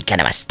Unión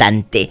Americana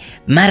bastante,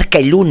 marca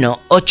el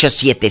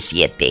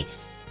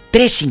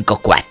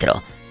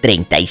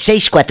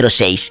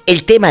 1-877-354-3646.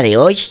 El tema de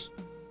hoy: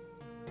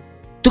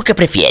 ¿tú qué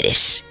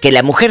prefieres? ¿Que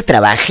la mujer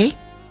trabaje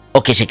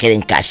o que se quede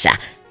en casa?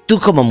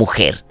 Tú como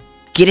mujer,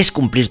 ¿quieres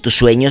cumplir tus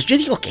sueños? Yo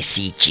digo que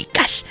sí,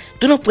 chicas.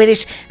 Tú no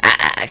puedes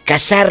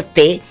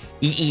casarte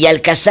y al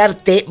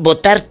casarte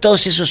botar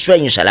todos esos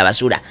sueños a la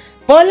basura.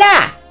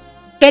 ¡Hola!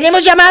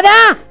 ¿Tenemos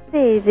llamada?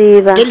 Sí,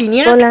 Diva. ¿Qué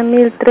línea? Hola,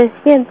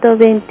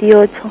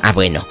 1328. Ah,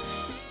 bueno.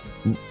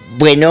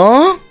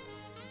 ¿Bueno?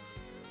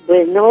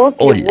 Bueno,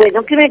 qué Hola.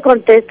 bueno que me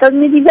contestas,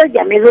 mi Diva.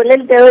 Ya me duele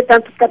el dedo de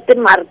tanto estarte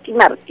marque.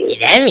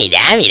 Mira.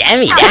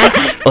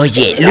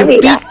 Oye,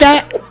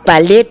 Lupita,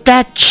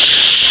 paleta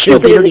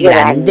chupiruri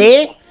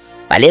grande.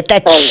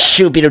 Paleta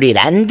chupiruri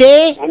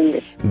grande.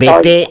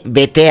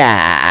 Vete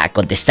a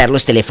contestar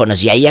los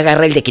teléfonos y ahí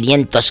agarra el de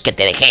 500 que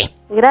te dejé.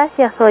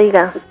 Gracias,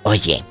 oiga.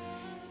 Oye,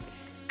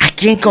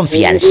 aquí en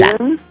confianza,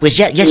 pues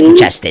ya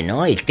escuchaste,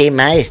 ¿no? El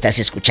tema, estás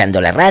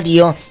escuchando la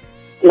radio.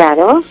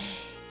 Claro.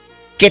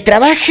 ¿Que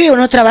trabaje o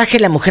no trabaje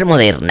la mujer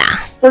moderna?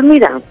 Pues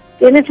mira,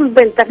 tiene sus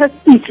ventajas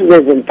y sus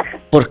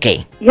desventajas. ¿Por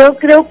qué? Yo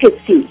creo que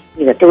sí.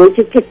 Mira, te voy a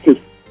decir que sí.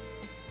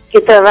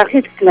 Que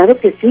trabajes, claro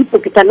que sí,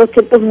 porque están los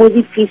tiempos muy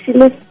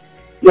difíciles.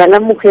 Ya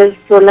la mujer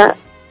sola,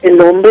 el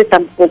hombre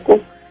tampoco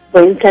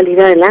pueden salir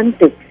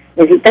adelante.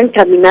 Necesitan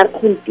caminar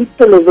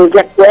juntitos los dos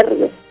de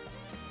acuerdo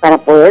para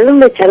poder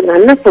echar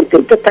ganas, porque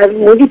ahorita está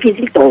muy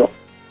difícil todo.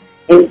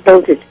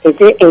 Entonces,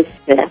 ese es,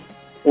 ¿verdad?,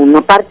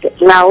 una parte.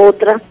 La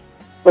otra,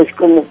 pues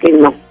como que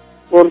no.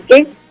 ¿Por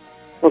qué?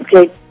 Porque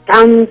hay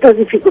tantas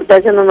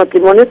dificultades en los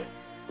matrimonios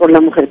por la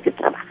mujer que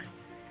trabaja.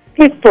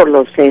 Que por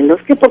los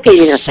celos, que porque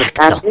llega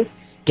tarde.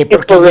 Que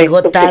porque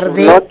llegó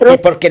tarde, que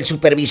porque el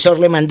supervisor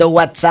le mandó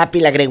WhatsApp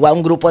y le agregó a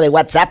un grupo de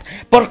WhatsApp.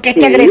 ¿Por qué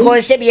te agregó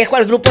ese viejo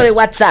al grupo de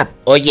WhatsApp?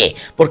 Oye,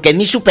 porque es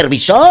mi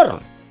supervisor.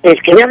 Es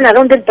que me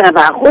hablaron del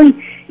trabajo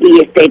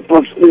y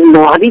pues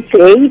no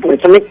avisé y por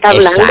eso me está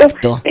hablando.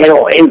 Exacto.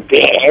 Pero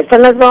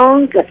empiezan las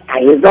broncas,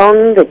 ahí es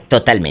donde.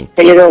 Totalmente.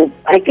 Pero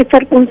hay que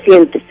estar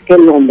conscientes,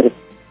 el hombre,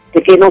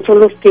 de que no son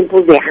los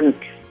tiempos de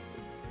antes.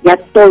 Ya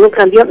todo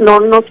cambió, no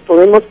nos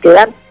podemos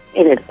quedar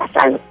en el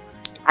pasado.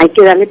 Hay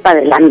que darle para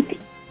adelante.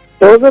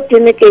 Todo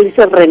tiene que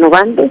irse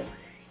renovando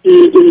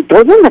y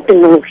todo, la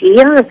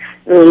tecnología,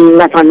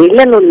 la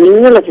familia, los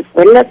niños, las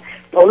escuelas,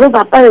 todo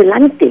va para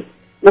adelante.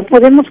 No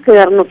podemos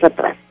quedarnos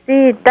atrás.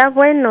 Sí, está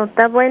bueno,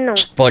 está bueno.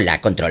 Pola,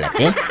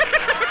 contrólate.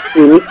 Sí,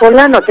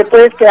 Pola, no te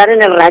puedes quedar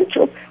en el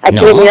rancho. Hay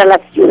que venir a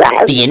la ciudad.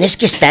 Tienes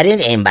que estar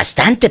en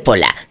bastante,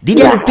 Pola.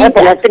 Dile a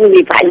Lupita.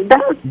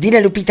 Dile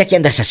a Lupita qué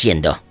andas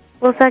haciendo.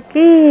 Pues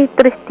aquí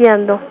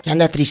tristeando. ¿Qué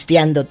anda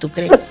tristeando, tú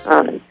crees?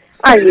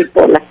 Ay, mi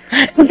Pola.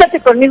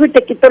 Júntate conmigo y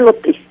te quito lo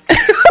triste.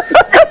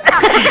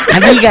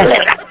 Amigas,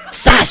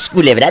 ¡sas,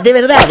 culebra! De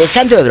verdad,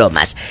 dejando de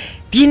bromas.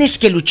 Tienes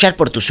que luchar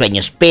por tus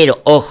sueños,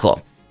 pero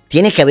ojo,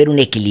 tiene que haber un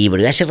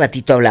equilibrio. Hace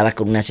ratito hablaba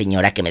con una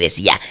señora que me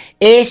decía,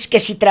 es que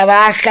si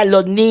trabajan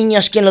los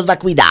niños, ¿quién los va a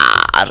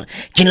cuidar?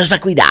 ¿Quién los va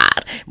a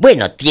cuidar?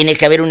 Bueno, tiene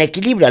que haber un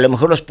equilibrio. A lo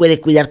mejor los puede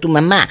cuidar tu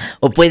mamá,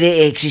 o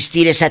puede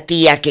existir esa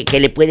tía que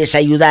le puedes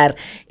ayudar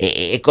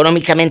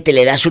económicamente,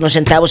 le das unos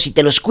centavos y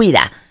te los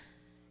cuida.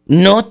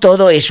 No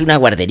todo es una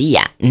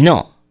guardería,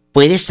 no.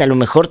 Puedes a lo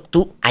mejor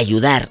tú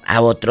ayudar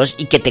a otros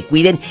y que te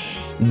cuiden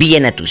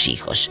bien a tus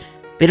hijos.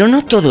 Pero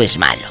no todo es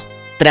malo.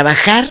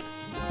 Trabajar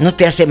no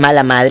te hace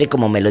mala madre,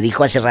 como me lo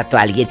dijo hace rato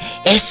alguien.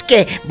 Es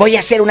que voy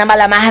a ser una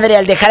mala madre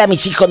al dejar a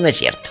mis hijos. No es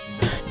cierto.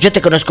 Yo te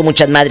conozco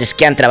muchas madres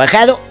que han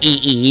trabajado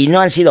y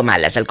no han sido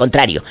malas. Al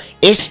contrario,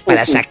 es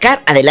para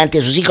sacar adelante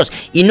a sus hijos.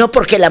 Y no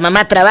porque la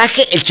mamá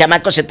trabaje, el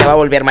chamaco se te va a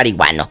volver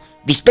marihuano.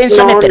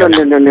 Dispénsame, pero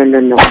no.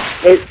 No.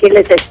 Es que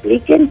les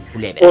expliquen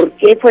por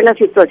qué fue la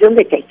situación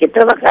de que hay que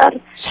trabajar.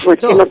 No es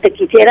que no te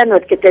quisiera, no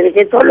es que te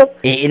dejes solo.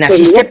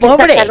 Naciste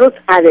pobre.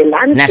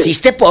 Adelante.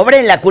 Naciste pobre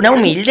en la cuna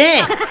humilde.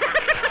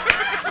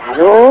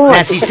 Claro.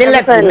 Naciste en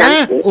la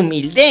cuna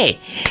humilde.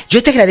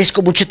 Yo te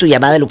agradezco mucho tu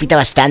llamada, Lupita,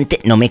 bastante.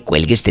 No me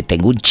cuelgues, te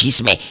tengo un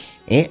chisme.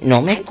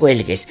 No me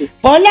cuelgues.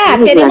 Hola,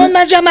 ¿tenemos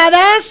más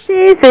llamadas? Sí,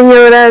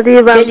 señora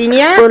Diva. ¿Qué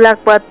línea? Hola,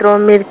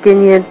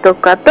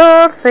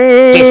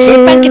 4514. Que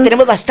sepan que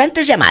tenemos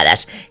bastantes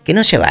llamadas. Que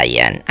no se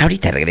vayan.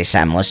 Ahorita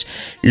regresamos.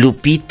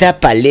 Lupita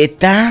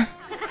Paleta.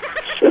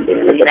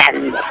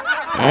 Grande.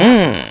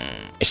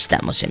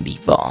 Estamos en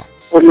vivo.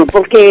 Pues no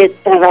porque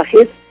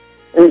trabajes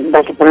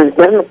vas a poner el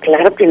cuerno,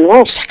 claro que no.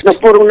 Exacto. No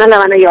por una la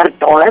van a llevar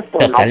todas,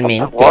 pues.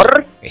 Totalmente. No, por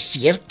favor. Es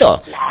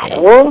cierto.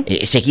 Claro.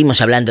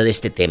 Seguimos hablando de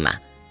este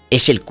tema.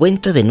 Es el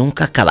cuento de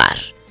nunca acabar.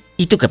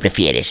 ¿Y tú qué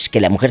prefieres?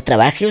 ¿Que la mujer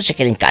trabaje o se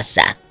quede en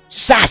casa?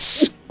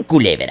 ¡Sas,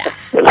 culebra!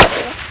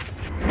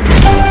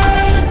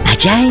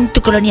 Allá en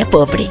tu colonia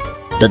pobre,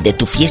 donde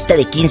tu fiesta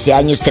de 15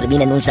 años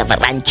termina en un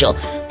zafarrancho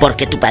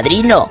porque tu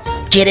padrino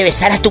quiere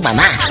besar a tu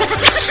mamá.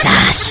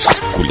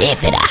 ¡Sas,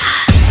 culebra!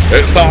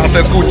 Estás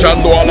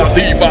escuchando a la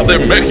Diva de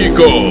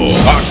México,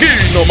 aquí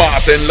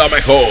nomás en La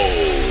Mejor.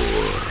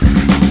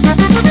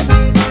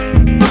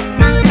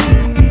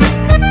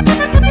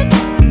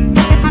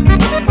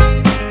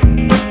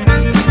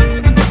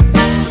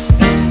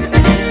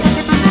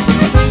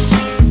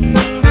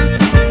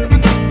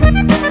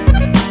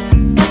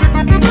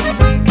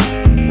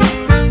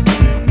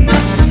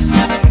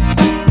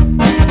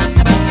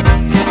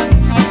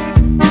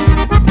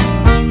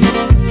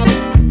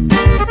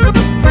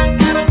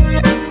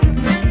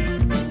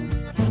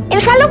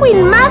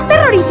 Más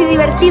terrorífico y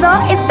divertido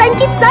está en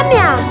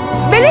Kitsania.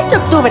 Ven este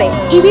octubre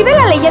y vive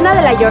la leyenda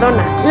de la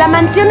Llorona, la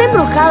mansión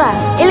embrujada,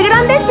 el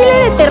gran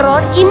desfile de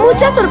terror y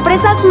muchas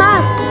sorpresas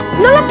más.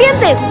 No lo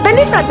pienses, ven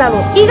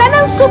disfrazado y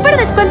gana un súper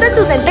descuento en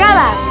tus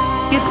entradas.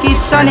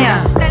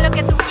 Kitsania. Sé lo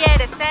que tú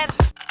quieres ser.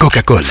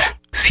 Coca-Cola,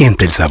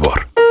 siente el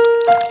sabor.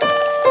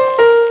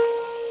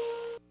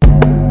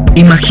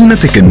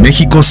 Imagínate que en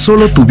México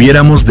solo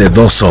tuviéramos de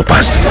dos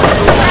sopas.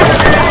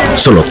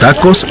 Solo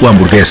tacos o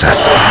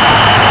hamburguesas.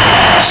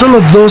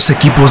 Solo dos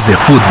equipos de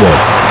fútbol.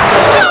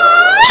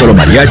 Solo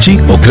mariachi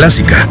o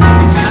clásica.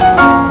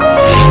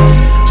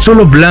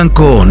 Solo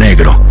blanco o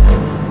negro.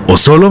 O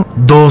solo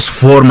dos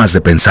formas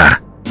de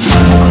pensar.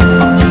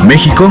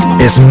 México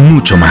es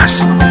mucho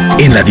más.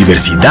 En la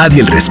diversidad y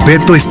el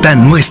respeto está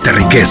nuestra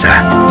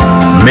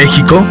riqueza.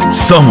 México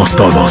somos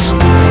todos.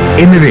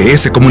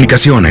 MBS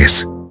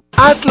Comunicaciones.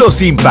 Hazlo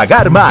sin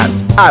pagar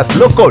más.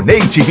 Hazlo con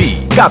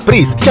H-E-B.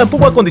 Caprice,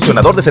 shampoo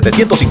acondicionador de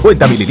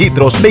 750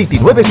 mililitros,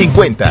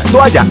 $29.50.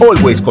 Toalla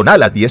Always con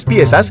alas 10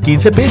 piezas,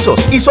 $15.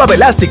 Y Suave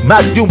Elastic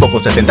Max Jumbo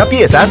con 60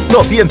 piezas,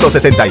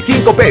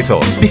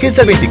 $265.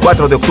 Fíjense el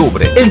 24 de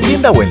octubre. En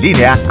tienda o en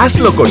línea,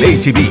 hazlo con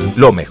H-E-B.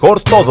 Lo mejor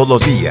todos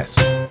los días.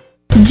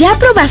 ¿Ya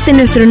probaste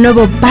nuestro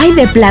nuevo pie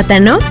de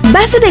plátano?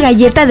 Base de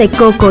galleta de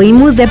coco y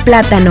mousse de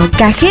plátano,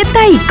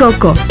 cajeta y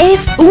coco.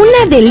 Es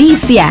una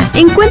delicia.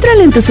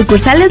 Encuéntralo en tus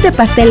sucursales de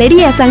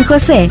Pastelería San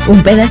José.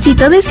 Un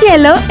pedacito de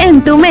cielo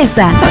en tu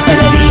mesa.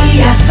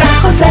 Pastelería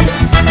San José.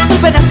 Un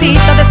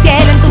pedacito de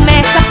cielo en tu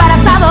mesa para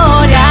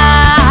saborear.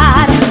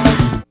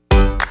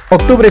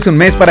 Octubre es un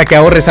mes para que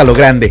ahorres a lo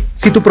grande.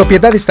 Si tu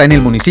propiedad está en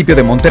el municipio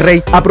de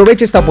Monterrey,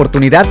 aprovecha esta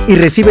oportunidad y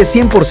recibe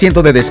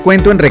 100% de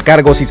descuento en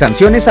recargos y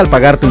sanciones al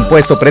pagar tu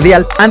impuesto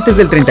predial antes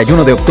del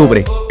 31 de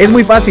octubre. Es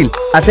muy fácil.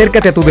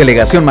 Acércate a tu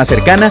delegación más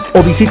cercana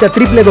o visita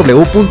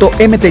www.mty.gov.mx.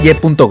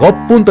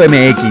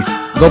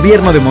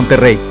 Gobierno de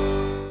Monterrey.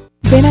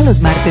 Ven a los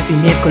martes y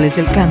miércoles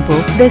del campo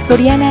de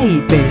Soriana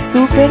Hiper,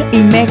 Super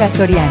y Mega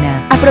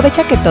Soriana.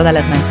 Aprovecha que todas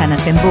las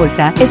manzanas en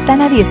bolsa están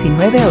a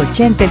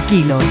 $19.80 el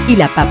kilo y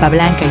la papa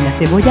blanca y la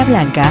cebolla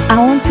blanca a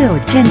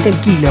 $11.80 el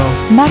kilo.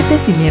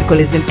 Martes y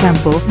miércoles del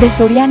campo de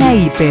Soriana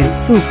Hiper,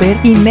 Super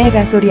y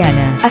Mega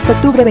Soriana. Hasta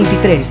octubre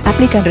 23.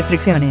 Aplican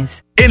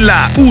restricciones. En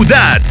la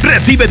UDAT,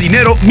 recibe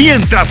dinero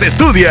mientras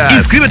estudias.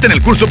 Inscríbete en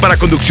el curso para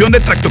conducción de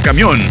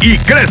tractocamión y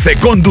crece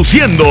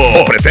conduciendo.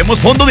 Ofrecemos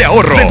fondo de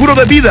ahorro, seguro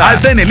de vida,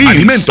 alta en el IMSS,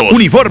 alimentos,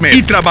 uniformes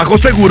y trabajo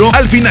seguro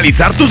al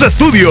finalizar tus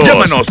estudios.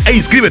 Llámanos e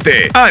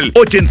inscríbete al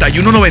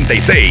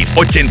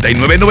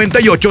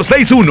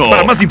 8196-899861.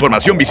 Para más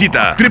información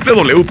visita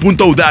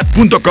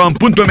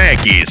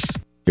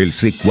www.udat.com.mx. El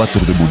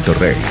C4 de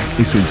Monterrey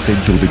es el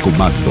centro de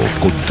comando,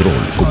 control,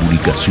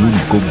 comunicación y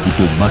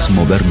cómputo más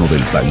moderno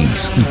del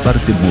país y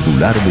parte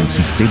modular del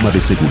sistema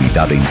de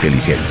seguridad e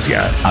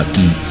inteligencia.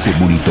 Aquí se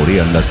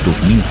monitorean las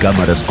 2.000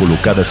 cámaras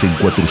colocadas en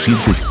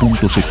 400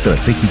 puntos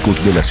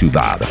estratégicos de la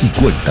ciudad y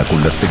cuenta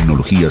con las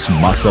tecnologías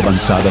más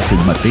avanzadas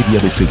en materia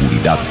de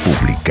seguridad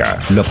pública.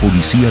 La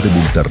policía de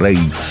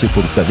Monterrey se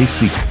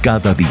fortalece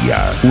cada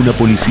día. Una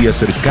policía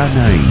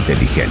cercana e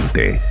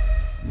inteligente.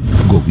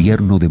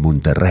 Gobierno de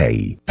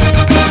Monterrey.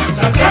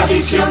 La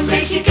tradición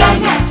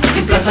mexicana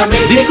en Plaza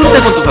México. Disfruta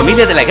con tu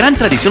familia de la gran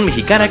tradición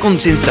mexicana con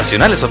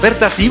sensacionales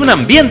ofertas y un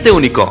ambiente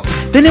único.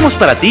 Tenemos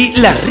para ti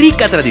la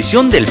rica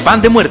tradición del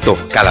pan de muerto,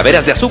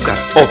 calaveras de azúcar,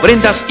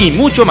 ofrendas y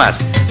mucho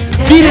más.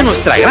 Vive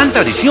nuestra gran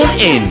tradición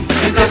en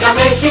Plaza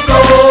México,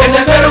 en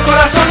el mero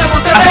corazón de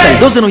Monterrey. Hasta el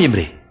 2 de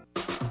noviembre.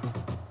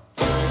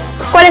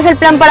 ¿Cuál es el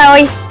plan para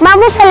hoy?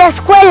 Vamos a la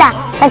escuela,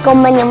 te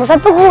acompañamos a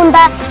tu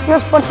junta,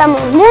 nos portamos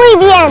muy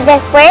bien.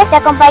 Después te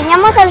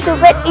acompañamos al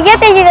súper y yo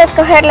te ayudo a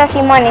escoger los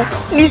limones.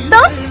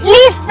 ¿Listos?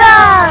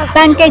 ¡Listos!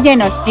 Tanque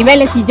lleno,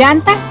 niveles y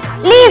llantas.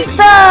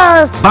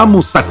 ¡Listos!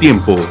 Vamos a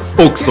tiempo,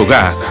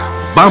 Oxogas.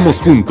 Vamos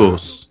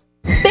juntos.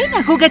 Ven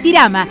a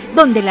Juguetirama,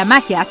 donde la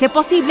magia hace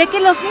posible que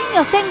los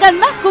niños tengan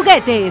más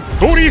juguetes.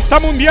 Turista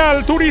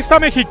mundial, turista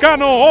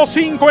mexicano o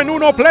 5 en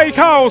 1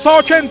 Playhouse a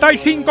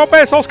 85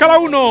 pesos cada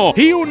uno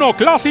y uno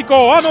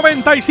clásico a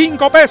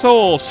 95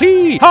 pesos.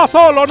 Sí, a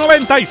solo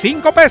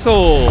 95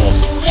 pesos.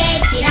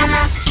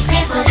 Juguetirama,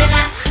 de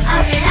bodega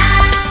aurrera.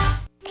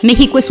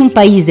 México es un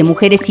país de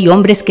mujeres y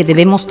hombres que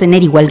debemos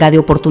tener igualdad de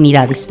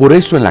oportunidades. Por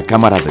eso en la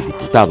Cámara de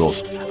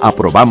Diputados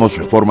aprobamos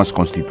reformas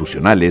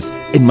constitucionales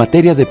en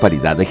materia de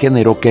paridad de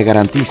género que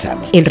garantizan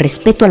el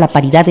respeto a la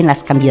paridad en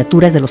las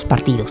candidaturas de los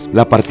partidos,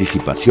 la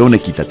participación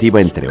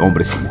equitativa entre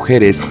hombres y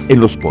mujeres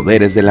en los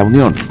poderes de la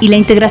Unión y la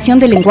integración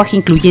del lenguaje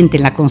incluyente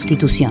en la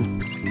Constitución.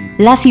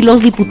 Las y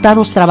los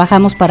diputados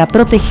trabajamos para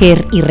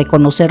proteger y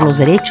reconocer los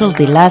derechos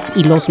de las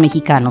y los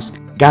mexicanos.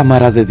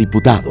 Cámara de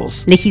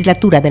Diputados.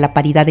 Legislatura de la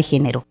Paridad de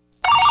Género.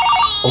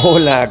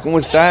 Hola, ¿cómo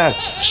estás?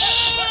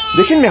 Shh,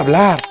 déjenme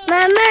hablar.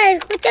 Mamá,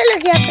 escucha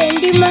lo que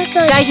aprendimos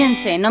hoy.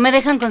 Cállense, no me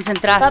dejan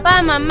concentrar.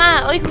 Papá,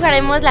 mamá, hoy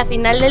jugaremos la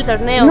final del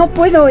torneo. No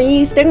puedo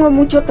ir, tengo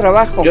mucho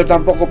trabajo. Yo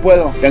tampoco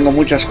puedo, tengo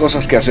muchas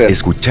cosas que hacer.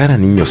 Escuchar a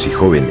niños y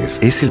jóvenes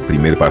es el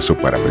primer paso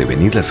para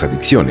prevenir las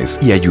adicciones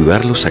y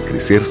ayudarlos a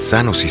crecer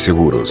sanos y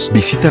seguros.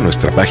 Visita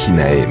nuestra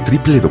página en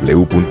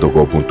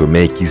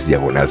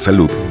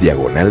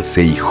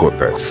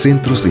www.gov.mx/salud/CIJ,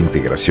 Centros de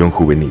Integración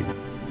Juvenil.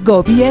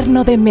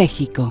 Gobierno de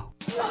México.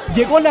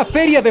 Llegó la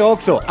feria de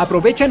OXXO.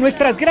 Aprovecha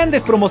nuestras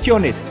grandes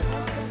promociones.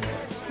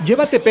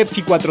 Llévate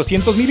Pepsi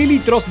 400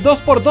 mililitros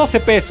 2 por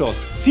 12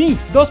 pesos. Sí,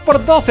 2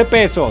 por 12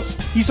 pesos.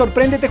 Y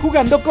sorpréndete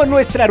jugando con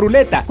nuestra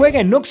ruleta. Juega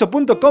en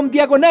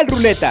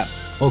oxxo.com/ruleta.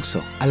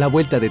 OXXO, a la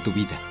vuelta de tu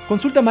vida.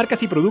 Consulta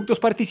marcas y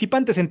productos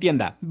participantes en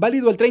tienda.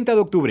 Válido el 30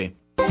 de octubre.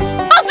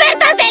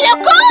 ¡Ofertas de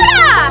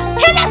locura!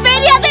 ¡En la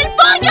Feria del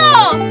Pollo!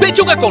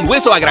 Pechuga con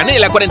hueso a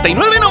granel a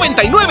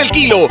 $49.99 el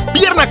kilo.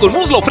 Pierna con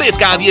muslo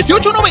fresca a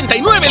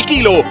 $18.99 el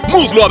kilo.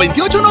 Muslo a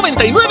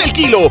 $28.99 el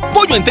kilo.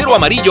 Pollo entero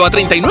amarillo a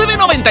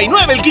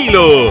 $39.99 el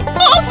kilo.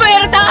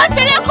 ¡Ofertas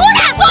de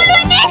locura! ¡Solo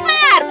en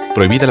Esmart!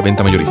 Prohibida la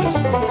venta a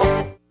mayoristas.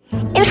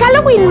 El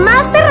Halloween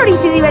más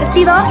terrorífico y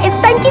divertido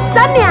está en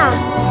Kitsania.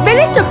 Ven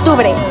este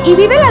octubre y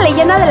vive la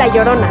leyenda de La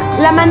Llorona,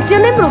 la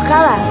mansión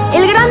embrujada,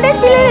 el gran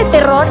desfile de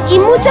terror y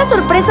muchas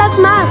sorpresas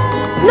más.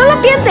 No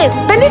lo pienses,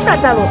 ven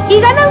disfrazado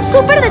y gana un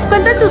súper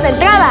descuento en tus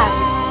entradas.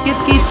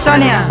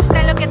 Kitsania.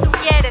 Sé lo que tú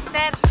quieres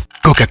ser.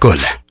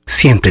 Coca-Cola,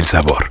 siente el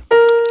sabor.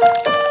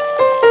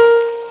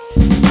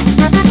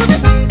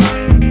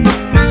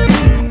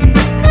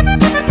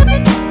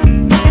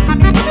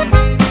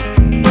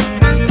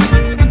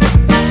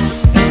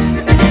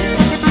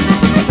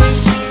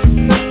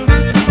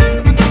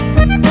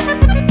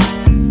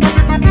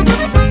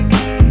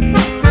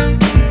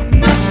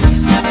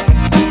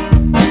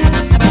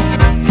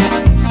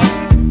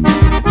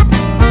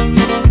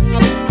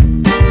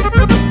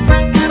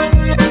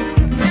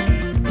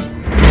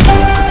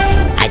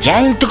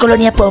 Allá en tu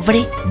colonia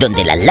pobre,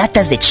 donde las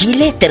latas de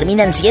chile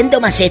terminan siendo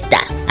maceta,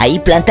 ahí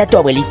planta tu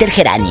abuelita el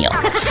geranio.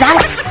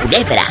 ¡Sas,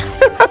 culebra!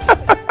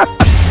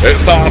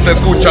 Estás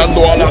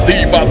escuchando a la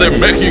Diva de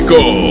México,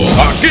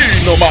 aquí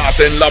nomás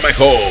en La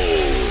Mejor.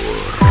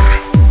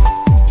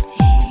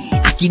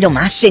 Aquí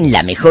nomás en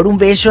La Mejor. Un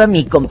beso a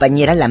mi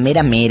compañera La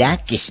Mera Mera,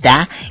 que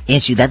está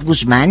en Ciudad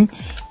Guzmán,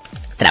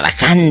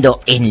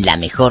 trabajando en La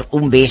Mejor.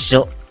 Un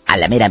beso a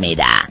La Mera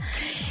Mera.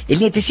 El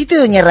nietecito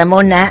de doña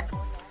Ramona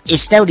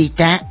está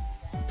ahorita,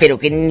 pero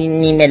que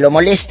ni me lo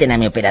molesten a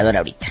mi operador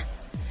ahorita.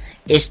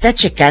 Está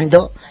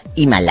checando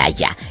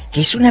Himalaya, que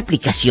es una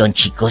aplicación,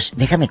 chicos,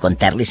 déjame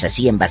contarles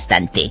así en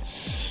bastante.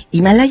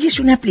 Himalaya es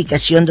una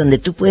aplicación donde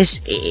tú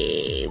puedes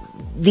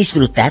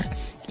disfrutar,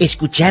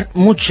 escuchar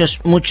muchos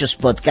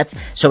podcasts,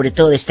 sobre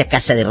todo de esta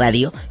casa de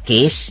radio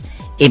que es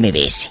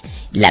MBS,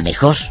 La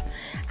Mejor.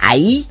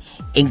 Ahí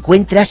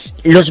encuentras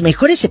los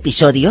mejores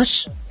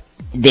episodios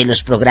de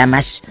los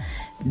programas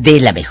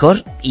de La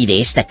Mejor y de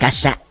esta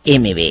casa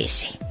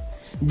MBS.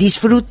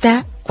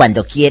 Disfruta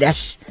cuando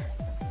quieras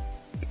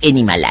en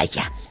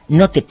Himalaya.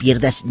 No te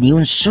pierdas ni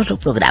un solo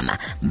programa.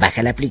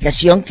 Baja la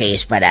aplicación que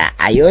es para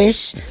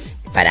iOS,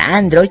 para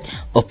Android,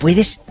 o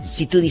puedes,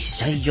 si tú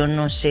dices, ay, yo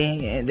no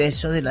sé de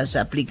eso de las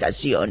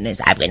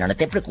aplicaciones. Ah, bueno, no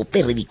te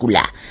preocupes,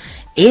 ridícula.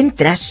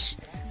 Entras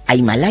a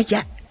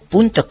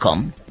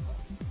himalaya.com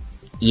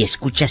y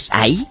escuchas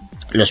ahí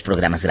los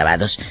programas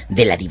grabados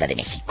de la Diva de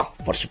México,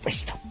 por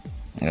supuesto.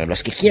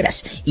 Los que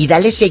quieras. Y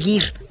dale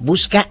seguir,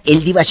 busca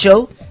el Diva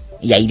Show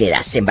y ahí le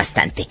das en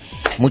bastante.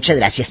 Muchas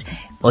gracias.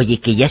 Oye,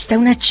 que ya está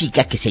una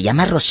chica que se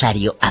llama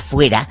Rosario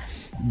afuera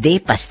de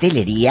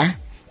Pastelería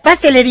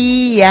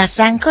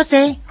San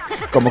José.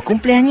 Como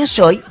cumpleaños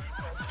hoy,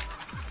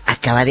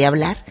 acaba de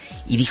hablar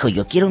y dijo,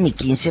 yo quiero mi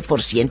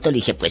 15%. Le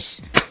dije,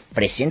 pues,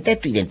 presenta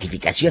tu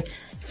identificación.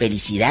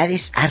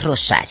 Felicidades a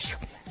Rosario,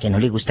 que no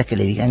le gusta que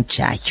le digan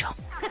Chayo.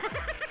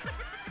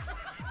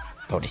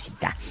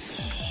 Pobrecita.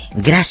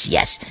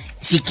 Gracias.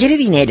 Si quiere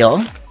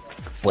dinero,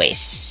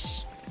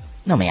 pues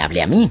no me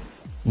hable a mí.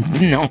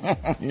 No,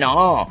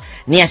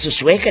 ni a su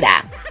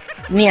suegra,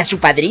 ni a su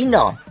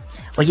padrino.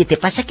 Oye, ¿te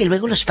pasa que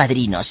luego los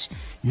padrinos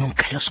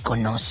nunca los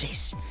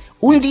conoces?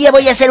 Un día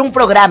voy a hacer un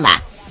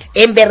programa.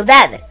 En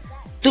verdad,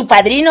 ¿tu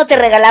padrino te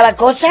regalaba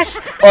cosas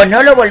o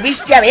no lo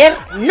volviste a ver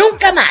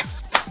nunca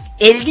más?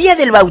 El día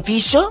del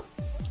bautizo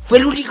fue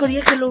el único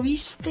día que lo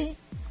viste.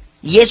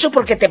 Y eso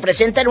porque te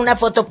presentan una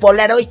foto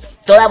Polaroid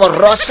toda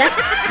borrosa.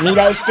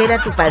 Mira, este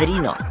era tu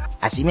padrino.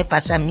 Así me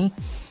pasa a mí.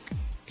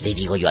 Le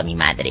digo yo a mi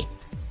madre,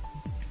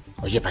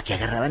 oye, ¿para qué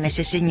agarraban a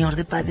ese señor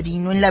de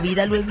padrino? En la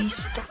vida lo he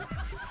visto.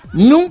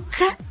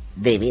 Nunca,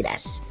 de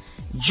veras.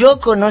 Yo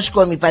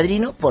conozco a mi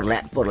padrino por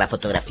la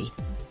fotografía.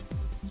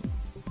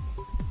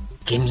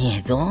 ¡Qué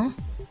miedo!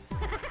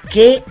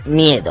 ¡Qué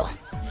miedo!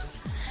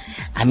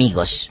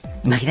 Amigos,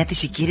 imagínate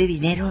si quiere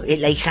dinero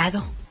el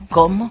ahijado.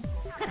 ¿Cómo?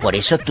 Por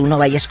eso tú no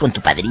vayas con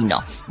tu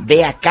padrino.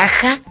 Ve a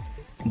Caja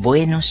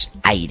Buenos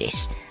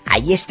Aires.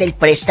 Ahí está el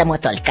préstamo a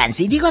tu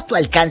alcance. Y digo a tu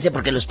alcance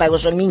porque los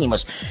pagos son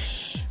mínimos.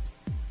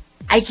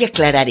 Hay que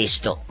aclarar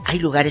esto. Hay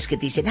lugares que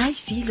te dicen, ay,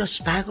 sí, los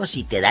pagos,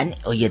 y te dan,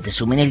 oye, te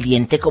sumen el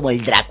diente como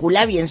el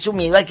Drácula, bien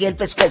sumido aquí el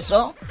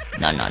pescuezo.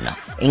 No.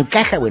 En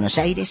Caja Buenos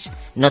Aires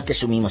no te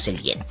sumimos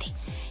el diente.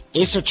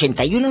 Es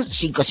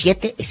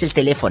 8157, es el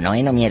teléfono,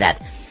 no mi edad.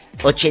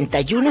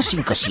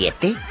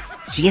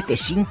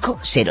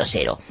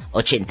 8157-7500.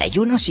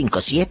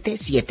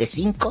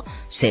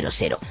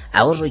 8157-7500.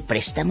 Ahorro y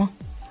préstamo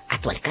a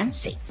tu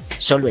alcance.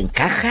 Solo en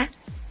Caja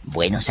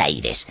Buenos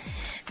Aires.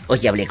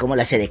 Oye, hablé como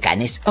las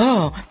edecanes.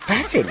 Oh,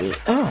 pásele.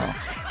 Oh,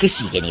 ¿qué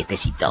sigue,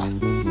 nietecito?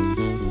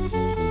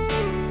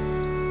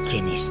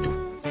 ¿Quién es tú?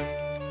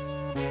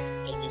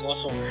 El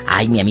mimoso.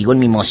 Ay, mi amigo el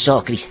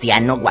mimoso,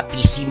 cristiano,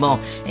 guapísimo,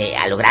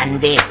 a lo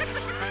grande.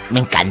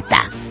 Me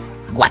encanta.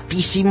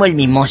 Guapísimo el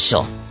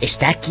mimoso.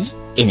 Está aquí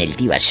en el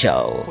Diva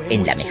Show,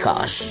 en La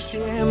Mejor.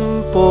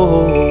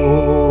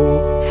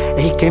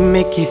 El que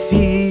me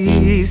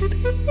quisiste,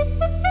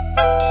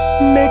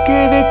 me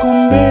quedé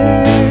con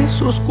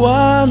besos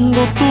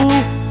cuando tú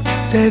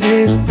te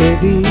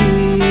despediste.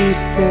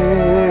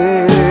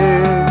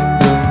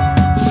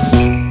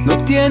 No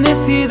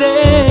tienes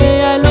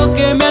idea lo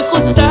que me ha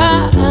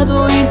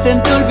costado.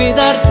 Intenté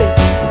olvidarte,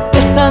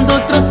 besando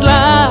otros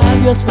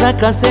labios,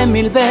 fracasé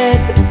 1000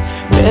 veces,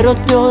 pero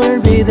te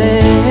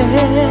olvidé.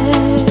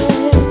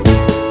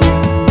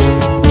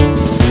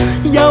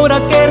 Y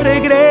ahora que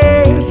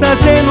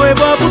regresas de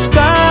nuevo a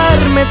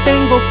buscarme,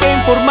 tengo que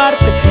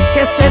informarte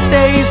que se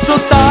te hizo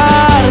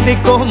tarde. Y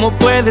como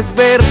puedes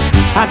ver,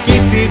 aquí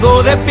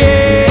sigo de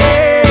pie.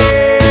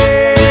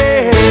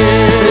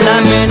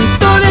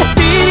 Lamento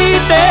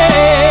decirte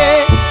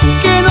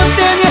que no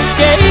tenías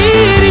que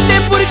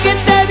irte, porque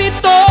te di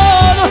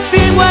todo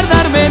sin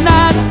guardarme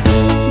nada.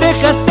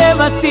 Dejaste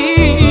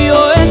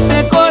vacío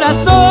este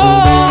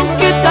corazón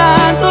que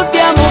tanto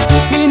te amo,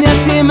 y ni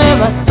así me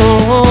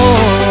bastó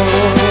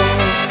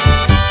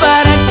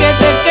para que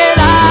te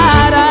quedaras.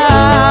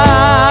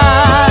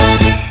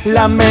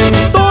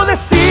 Lamento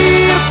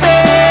decirte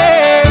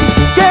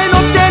que no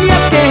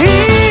tenías que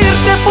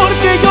irte,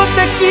 porque yo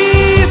te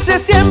quise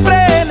siempre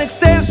en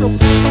exceso,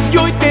 y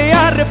hoy te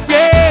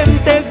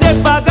arrepientes de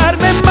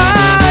pagarme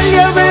mal y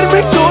haberme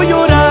hecho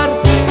llorar.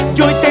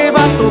 Y hoy te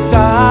va a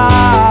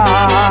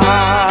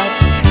tocar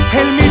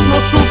el mismo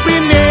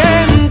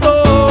sufrimiento,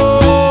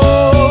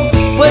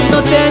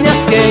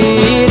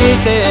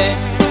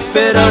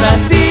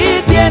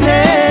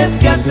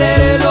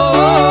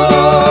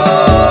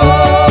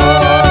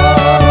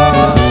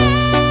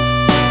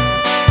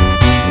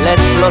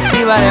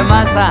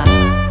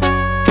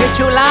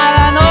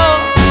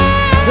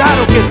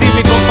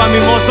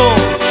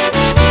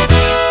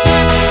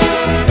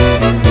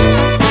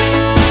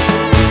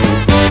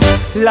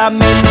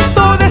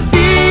 Lamento decirte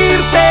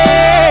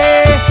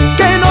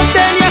que no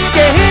tenías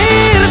que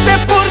irte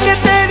porque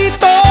te di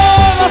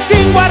todo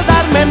sin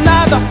guardarme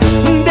nada.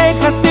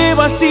 Dejaste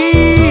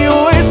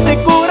vacío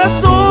este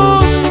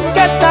corazón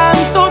que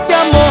tanto te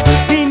amó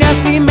y ni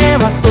así me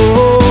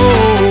bastó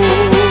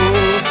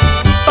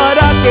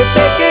para que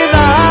te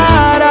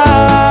quedaras.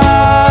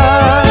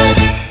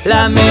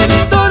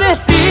 Lamento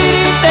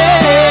decirte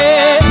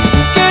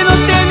que no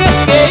tenías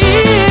que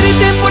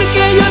irte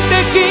porque yo te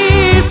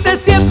quise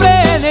siempre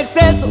en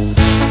exceso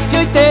y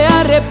hoy te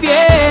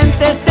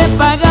arrepientes de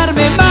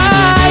pagarme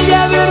mal y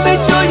haberme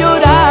hecho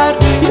llorar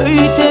y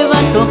hoy te va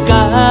a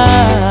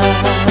tocar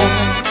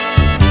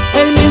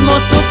el mismo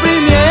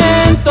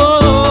sufrimiento,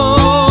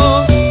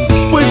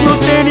 pues no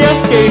tenías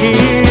que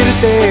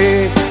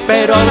irte,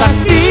 pero ahora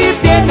sí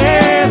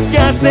tienes que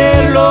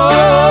hacerlo.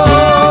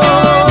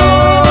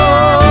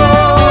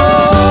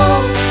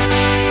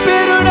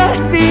 Pero ahora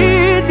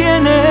sí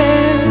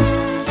tienes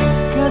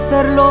que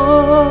hacerlo.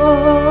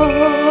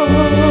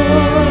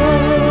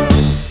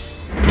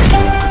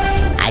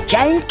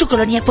 Allá en tu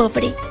colonia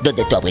pobre,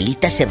 donde tu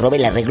abuelita se robe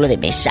el arreglo de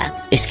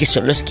mesa, es que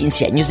son los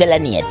 15 años de la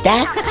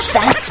nieta.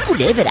 ¡Sas,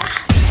 culebra!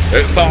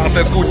 Estás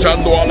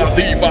escuchando a la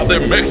Diva de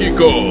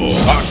México,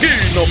 aquí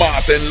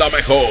nomás en La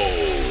Mejor.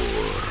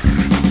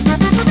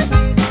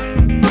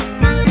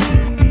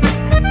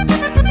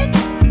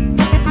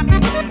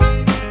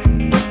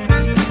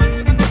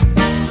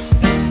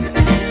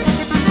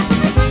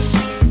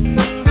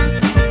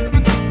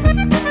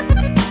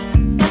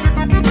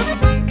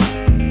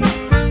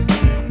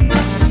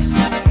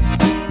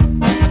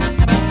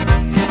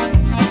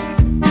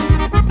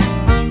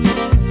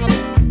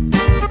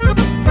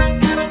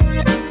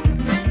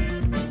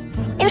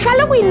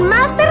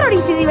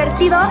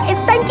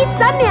 Está en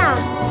Kitsania.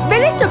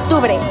 Ven este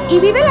octubre y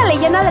vive la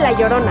leyenda de la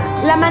Llorona,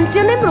 la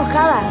mansión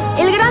embrujada,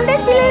 el gran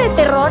desfile de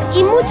terror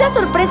y muchas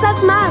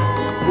sorpresas más.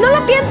 No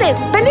lo pienses,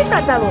 ven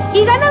disfrazado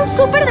y gana un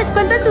súper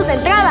descuento en tus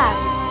entradas.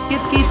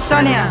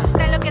 Kitsania.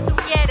 Sé lo que tú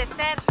quieres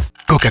ser.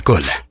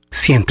 Coca-Cola,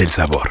 siente el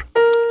sabor.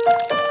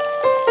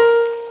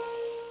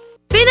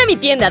 Ven a mi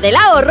tienda del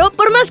ahorro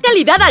por más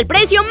calidad al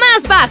precio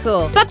más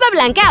bajo. Papa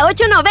blanca a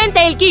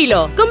 $8.90 el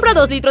kilo. Compra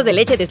 2 litros de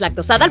leche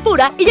deslactosada al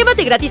pura y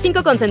llévate gratis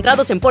 5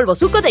 concentrados en polvo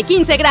Zuco de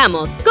 15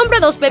 gramos. Compra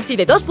 2 Pepsi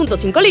de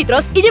 2.5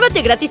 litros y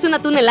llévate gratis un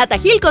atún en lata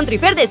Gil con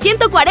Trifer de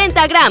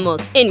 140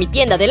 gramos. En mi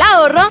tienda del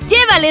ahorro,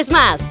 llévales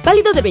más.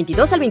 Válido del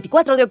 22 al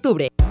 24 de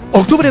octubre.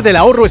 Octubre del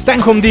ahorro está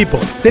en Home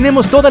Depot.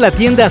 Tenemos toda la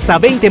tienda hasta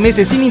 20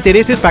 meses sin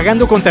intereses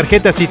pagando con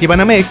tarjetas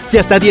Citibanamex y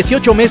hasta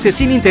 18 meses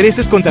sin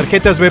intereses con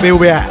tarjetas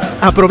BBVA.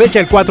 Aprovecha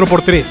el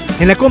 4x3.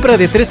 En la compra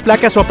de 3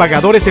 placas o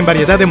apagadores en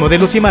variedad de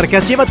modelos y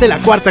marcas, llévate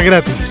la cuarta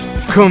gratis.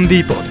 Home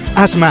Depot.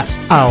 Haz más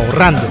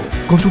ahorrando.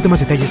 Consulta más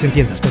detalles en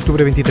tiendas hasta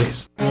octubre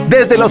 23.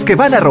 Desde los que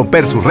van a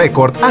romper su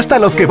récord hasta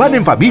los que van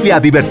en familia a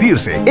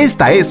divertirse,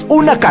 esta es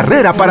una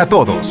carrera para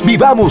todos.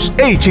 Vivamos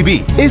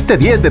H-E-B. Este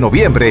 10 de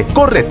noviembre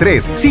corre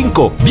 3,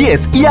 5,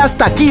 10 y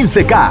hasta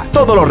 15K.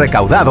 Todo lo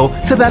recaudado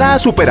se dará a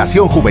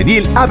Superación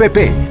Juvenil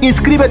ABP.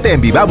 Inscríbete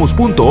en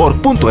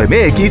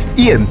vivamos.org.mx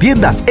y en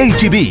tiendas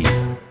H-E-B.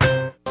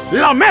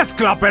 La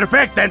mezcla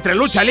perfecta entre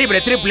lucha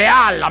libre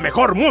AAA, la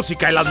mejor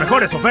música y las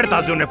mejores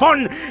ofertas de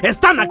Unefón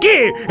están aquí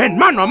en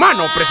Mano a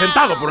Mano,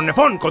 presentado por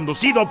Unefón,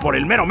 conducido por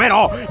el mero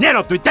mero,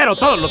 lleno tuitero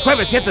todos los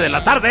jueves 7 de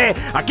la tarde,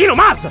 aquí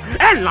nomás,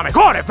 en La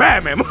Mejor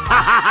FM.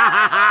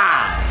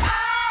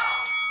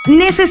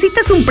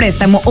 ¿Necesitas un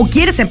préstamo o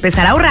quieres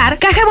empezar a ahorrar?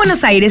 Caja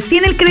Buenos Aires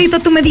tiene el crédito a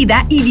tu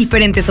medida y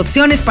diferentes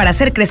opciones para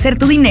hacer crecer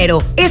tu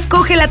dinero.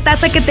 Escoge la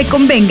tasa que te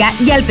convenga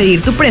y al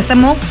pedir tu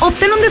préstamo,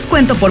 obtén un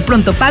descuento por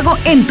pronto pago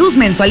en tus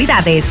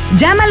mensualidades.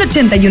 Llama al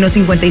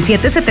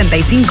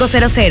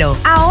 8157-7500.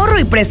 Ahorro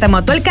y préstamo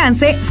a tu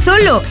alcance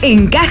solo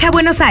en Caja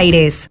Buenos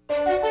Aires.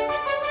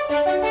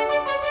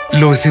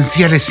 Lo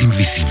esencial es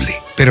invisible,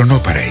 pero no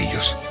para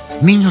ellos.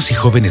 Niños y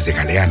jóvenes de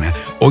Galeana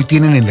hoy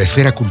tienen en la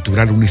esfera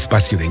cultural un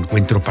espacio de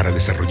encuentro para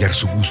desarrollar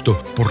su gusto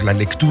por la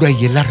lectura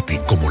y el arte,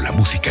 como la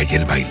música y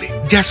el baile.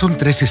 Ya son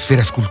 3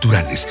 esferas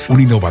culturales, un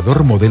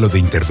innovador modelo de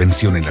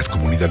intervención en las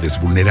comunidades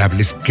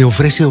vulnerables que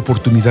ofrece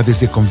oportunidades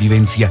de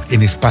convivencia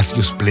en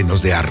espacios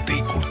plenos de arte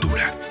y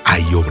cultura.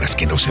 Hay obras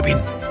que no se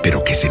ven,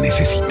 pero que se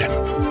necesitan.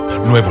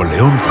 Nuevo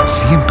León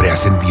siempre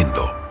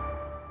ascendiendo.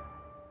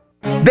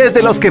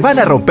 Desde los que van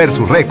a romper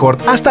su récord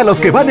hasta los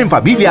que van en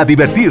familia a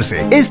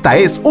divertirse, esta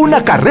es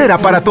una carrera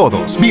para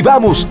todos.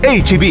 Vivamos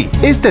H-E-B.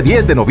 Este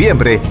 10 de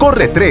noviembre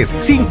corre 3,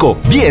 5,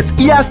 10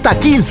 y hasta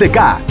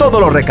 15K. Todo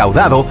lo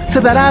recaudado se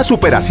dará a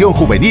Superación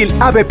Juvenil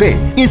ABP.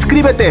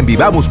 Inscríbete en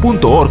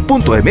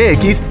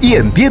vivamos.org.mx y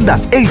en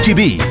tiendas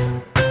H-E-B.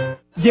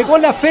 Llegó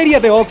la feria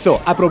de OXXO.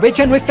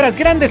 Aprovecha nuestras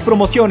grandes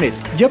promociones.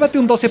 Llévate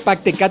un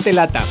 12-pack Tecate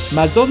Lata,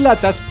 más 2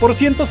 latas por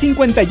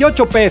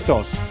 158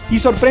 pesos. Y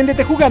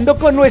sorpréndete jugando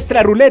con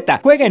nuestra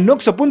ruleta. Juega en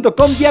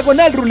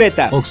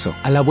oxxo.com/ruleta. OXXO,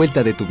 a la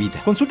vuelta de tu vida.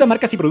 Consulta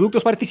marcas y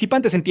productos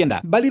participantes en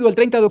tienda. Válido el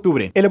 30 de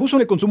octubre. El abuso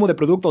en el consumo de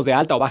productos de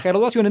alta o baja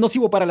graduación es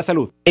nocivo para la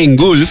salud. En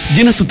Gulf,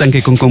 llenas tu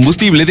tanque con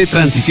combustible de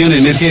transición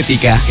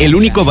energética. El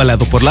único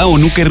avalado por la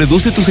ONU que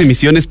reduce tus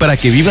emisiones para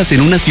que vivas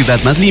en una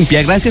ciudad más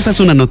limpia gracias a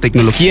su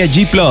nanotecnología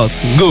G+.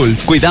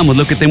 Gulf, cuidamos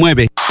lo que te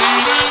mueve.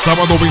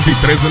 Sábado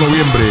 23 de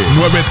noviembre,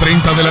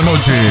 9:30 de la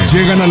noche.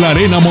 Llegan a la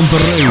Arena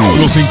Monterrey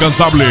los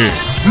incansables,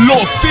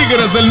 los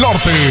Tigres del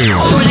Norte.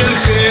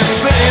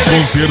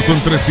 Concierto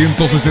en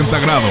 360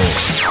 grados.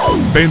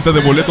 Venta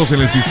de boletos en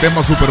el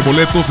sistema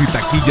Superboletos y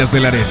taquillas de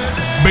la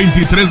Arena.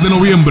 23 de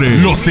noviembre,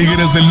 los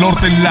Tigres del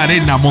Norte en la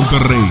Arena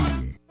Monterrey.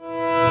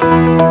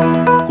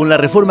 Con la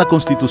reforma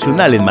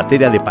constitucional en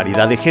materia de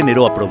paridad de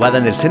género aprobada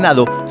en el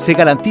Senado, se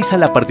garantiza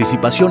la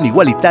participación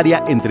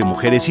igualitaria entre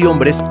mujeres y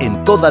hombres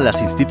en todas las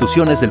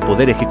instituciones del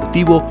Poder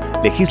Ejecutivo,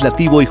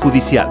 Legislativo y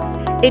Judicial.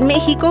 En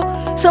México,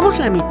 somos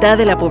la mitad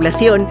de la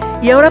población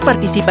y ahora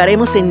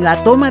participaremos en la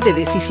toma de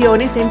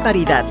decisiones en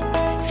paridad.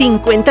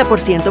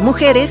 50%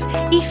 mujeres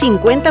y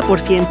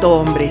 50%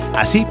 hombres.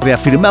 Así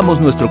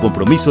reafirmamos nuestro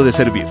compromiso de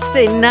servir.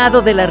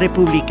 Senado de la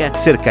República.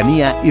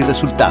 Cercanía y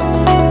resultados.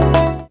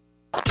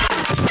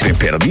 ¿Te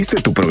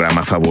perdiste tu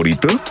programa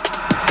favorito?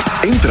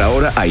 Entra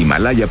ahora a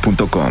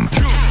Himalaya.com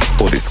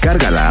o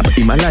descarga la app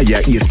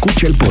Himalaya y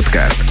escucha el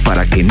podcast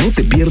para que no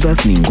te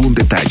pierdas ningún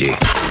detalle.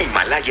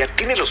 Himalaya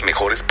tiene los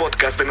mejores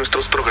podcasts de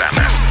nuestros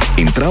programas.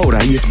 Entra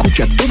ahora y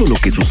escucha todo lo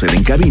que sucede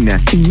en cabina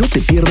y no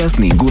te pierdas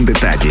ningún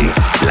detalle.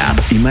 La app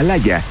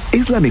Himalaya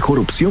es la mejor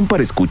opción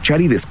para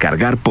escuchar y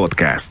descargar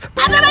podcast.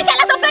 ¡Aprovecha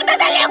las ofertas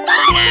de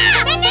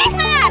locura! ¡En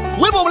Esmart!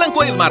 Huevo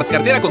blanco Esmart,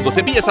 cartera con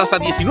 12 piezas a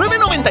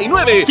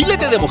 $19.99.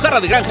 Filete de mojarra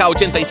de granja a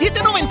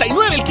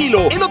 $87.99 el kilo.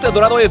 Elote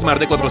dorado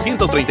Esmart de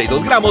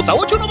 432 gramos a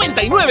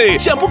 $8.99.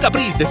 Shampoo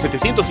Caprice de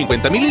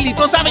 750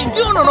 mililitros a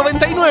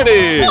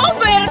 $21.99.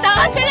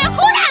 ¡Ofertas de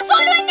locura!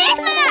 ¡Solo en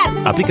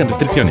Esmart! Aplican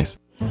restricciones.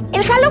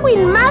 El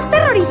Halloween más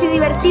terrorífico y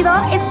divertido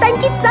está en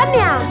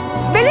Kidzania.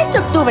 Ven este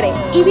octubre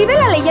y vive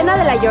la leyenda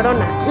de la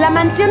Llorona, la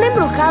mansión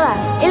embrujada,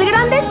 el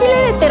gran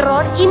desfile de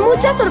terror y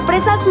muchas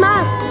sorpresas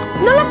más.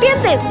 No lo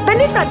pienses, ven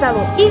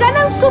disfrazado y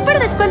gana un súper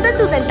descuento en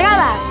tus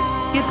entradas.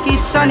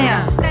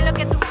 Kidzania. Sé lo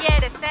que tú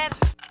quieres ser.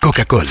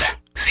 Coca-Cola,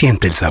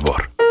 siente el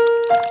sabor.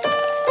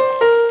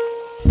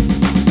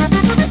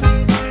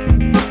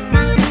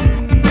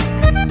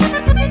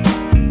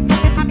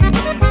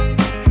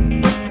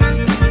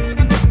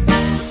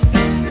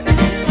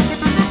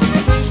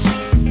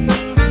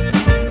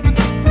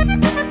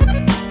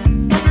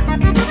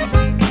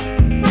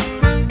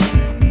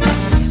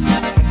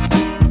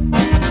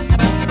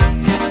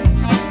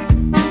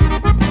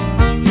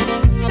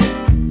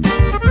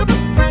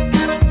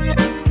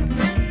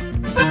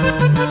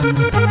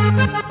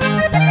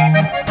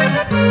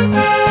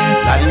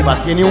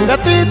 Tiene un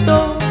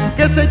gatito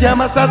que se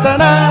llama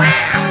Satanás,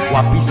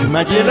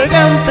 guapísima y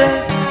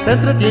elegante, te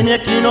entretiene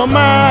aquí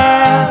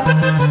nomás.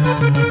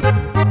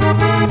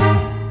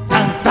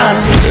 Tan,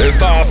 tan.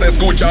 Estás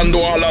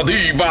escuchando a la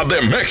Diva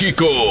de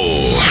México,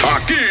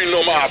 aquí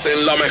nomás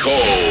en La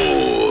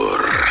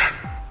Mejor.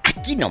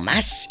 Aquí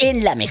nomás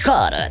en La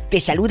Mejor.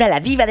 Te saluda la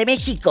Diva de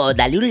México.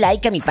 Dale un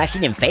like a mi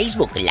página en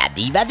Facebook, La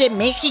Diva de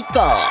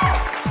México.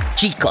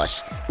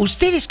 Chicos,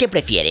 ¿ustedes qué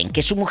prefieren?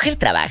 ¿Que su mujer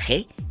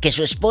trabaje? ¿Que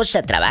su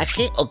esposa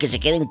trabaje? ¿O que se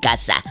quede en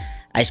casa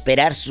a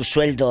esperar su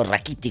sueldo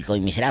raquítico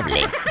y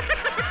miserable?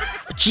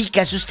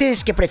 Chicas,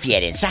 ¿ustedes qué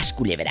prefieren? ¡Sas,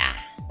 culebra!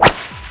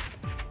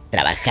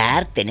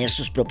 ¿Trabajar? ¿Tener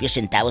sus propios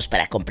centavos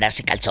para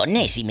comprarse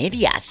calzones y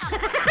medias?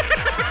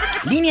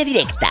 Línea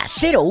directa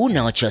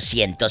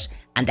 01800.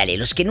 Ándale,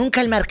 los que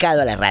nunca han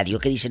marcado a la radio,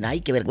 que dicen,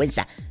 ay, qué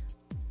vergüenza.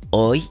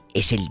 Hoy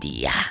es el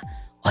día.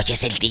 Hoy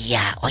es el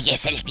día. Hoy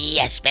es el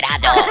día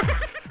esperado.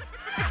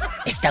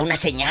 Está una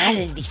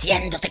señal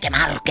diciéndote que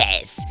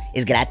marques.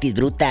 Es gratis,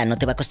 bruta, no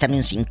te va a costar ni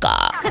un 5.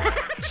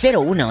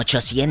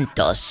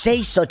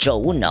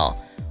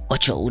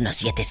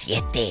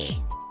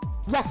 01800-681-8177.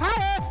 Ya sabes.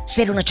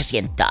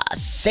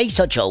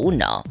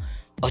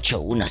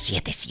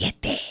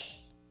 01800-681-8177.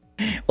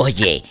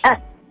 Oye,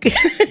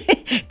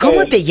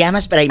 ¿cómo te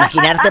llamas para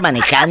imaginarte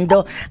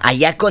manejando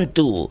allá con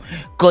tu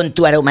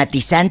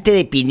aromatizante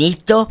de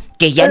pinito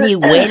que ya ni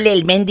huele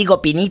el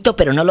mendigo pinito,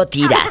 pero no lo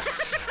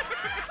tiras?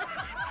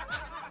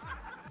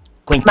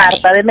 Cuéntame.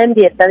 Marta de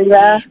Mendieta,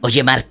 Diva.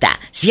 Oye, Marta,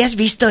 ¿sí has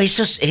visto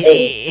esos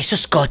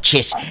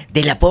coches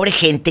de la pobre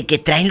gente que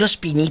traen los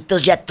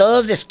pinitos ya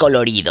todos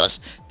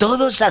descoloridos,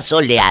 todos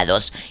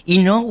asoleados y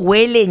no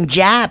huelen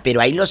ya,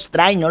 pero ahí los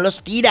traen, no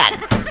los tiran?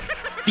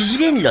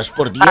 Tírenlos,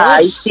 por Dios.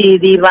 Ay, sí,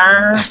 Diva.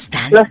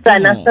 Bastante. Los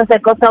traen hasta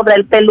secos sobre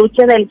el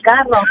peluche del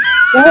carro.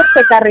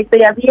 Este carrito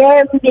ya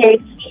bien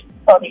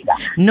viejito, Diva.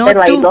 No,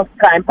 pero ahí tú. los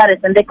traen,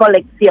 parecen de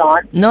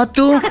colección. No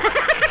tú.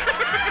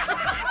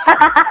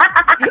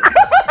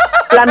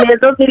 La mía es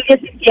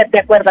 2017,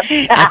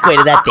 acuérdate.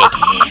 Acuérdate.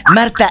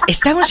 Marta,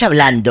 estamos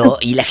hablando,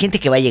 y la gente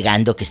que va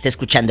llegando, que está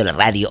escuchando la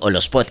radio o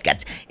los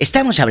podcasts,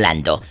 estamos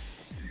hablando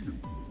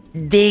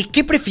de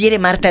qué prefiere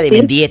Marta de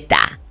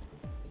Mendieta.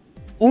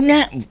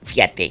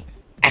 Fíjate,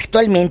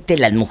 actualmente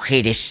las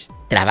mujeres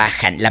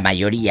trabajan, la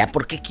mayoría,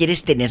 porque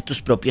quieres tener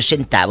tus propios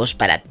centavos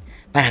para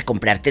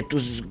comprarte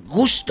tus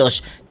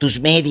gustos, tus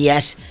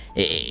medias,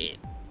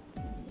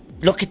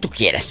 lo que tú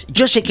quieras.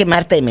 Yo sé que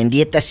Marta de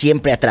Mendieta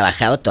siempre ha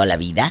trabajado toda la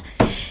vida.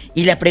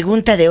 Y la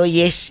pregunta de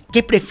hoy es,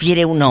 ¿qué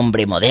prefiere un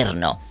hombre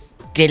moderno?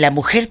 ¿Que la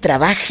mujer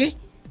trabaje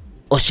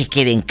o se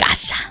quede en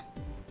casa?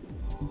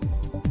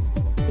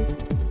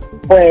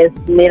 Pues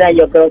mira,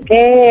 yo creo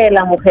que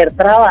la mujer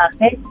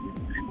trabaje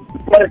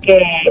porque,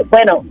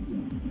 bueno,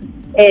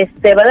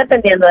 va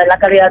dependiendo de la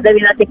calidad de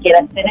vida que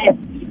quieras tener.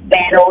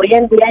 Pero hoy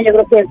en día yo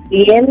creo que es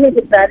bien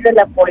necesario el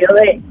apoyo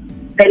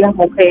de la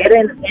mujer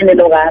en el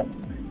hogar.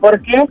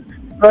 ¿Por qué?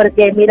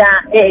 Porque mira,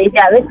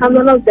 ya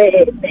dejándonos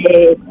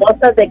de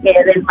cosas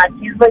del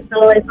machismo y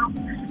todo eso,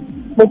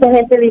 mucha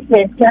gente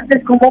dice, es que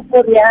antes cómo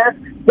podía,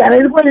 ya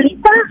ves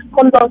abuelita,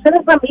 con 12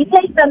 de familia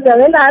y salió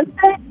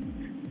adelante,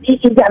 y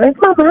ya ves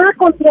mamá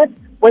con 10,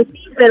 pues sí,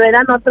 pero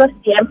eran otros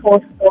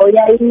tiempos. Hoy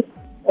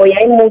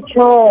hay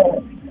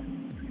mucho,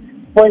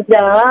 pues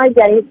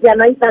ya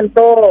no hay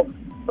tanto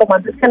como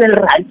antes que en el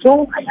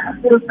rancho, allá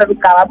nos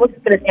educábamos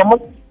y crecíamos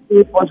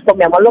y pues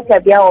comíamos lo que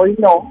había. Hoy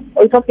no.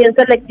 Hoy son bien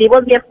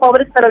selectivos, bien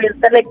pobres, pero bien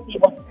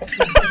selectivos.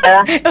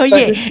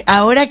 Oye, entonces,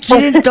 ahora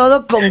quieren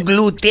todo con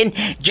gluten.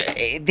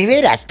 De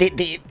veras,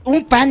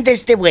 un pan de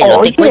este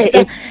vuelo te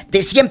cuesta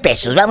de 100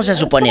 pesos, vamos a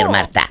suponer,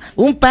 Marta.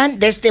 Un pan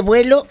de este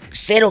vuelo,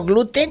 0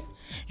 gluten.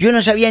 Yo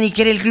no sabía ni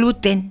qué era el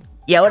gluten.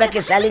 Y ahora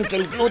que salen que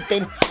el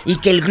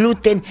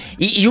gluten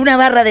y una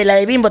barra de la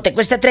de Bimbo te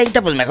cuesta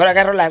 30, pues mejor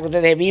agarro la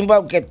de Bimbo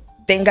aunque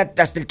tenga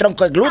hasta el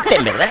tronco de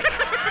gluten, ¿verdad?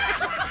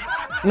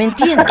 ¿Me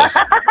entiendes?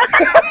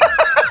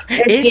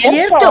 Es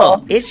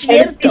cierto.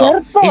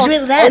 Es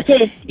verdad.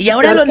 Oye, y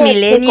ahora los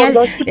millennials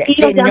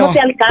ya no te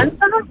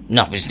alcanza.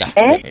 No, pues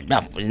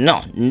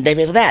no, de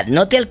verdad,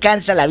 no te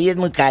alcanza, la vida es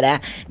muy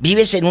cara.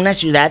 Vives en una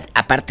ciudad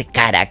aparte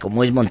cara,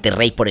 como es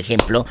Monterrey, por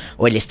ejemplo,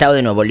 o el estado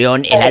de Nuevo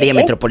León, el área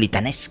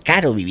metropolitana. Es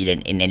caro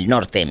vivir en el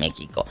norte de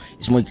México.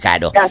 Es muy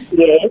caro. Así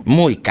es.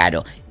 Muy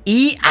caro.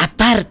 Y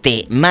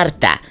aparte,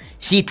 Marta,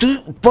 si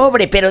tú,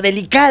 pobre pero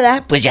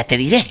delicada, pues ya te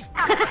diré.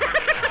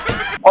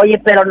 Oye,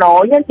 pero no,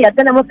 hoy en día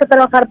tenemos que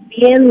trabajar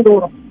bien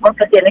duro,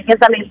 porque tiene que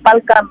salir para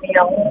el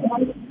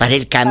camión. Para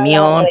el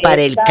camión,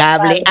 para el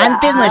cable.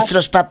 Antes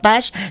nuestros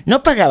papás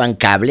no pagaban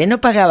cable,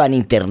 no pagaban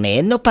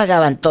internet, no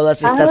pagaban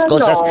todas estas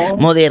cosas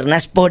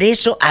modernas. Por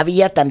eso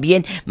había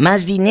también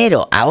más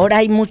dinero. Ahora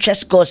hay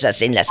muchas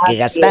cosas en las que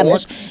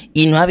gastamos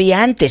y no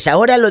había antes.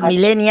 Ahora los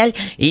millennials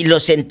y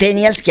los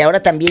centennials, que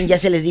ahora también ya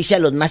se les dice a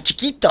los más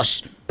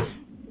chiquitos.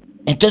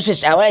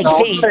 Entonces ahora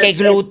sí, que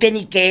gluten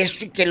y que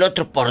esto y que el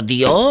otro, por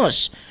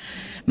Dios.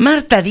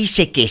 Marta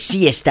dice que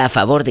sí está a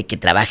favor de que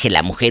trabaje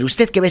la mujer.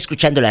 Usted que va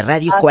escuchando la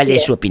radio, ¿cuál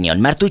es su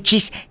opinión?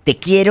 Martuchis, te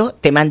quiero,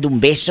 te mando un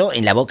beso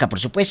en la boca, por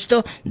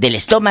supuesto, del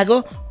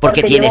estómago,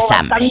 porque tienes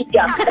hambre.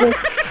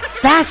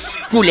 ¡Sas!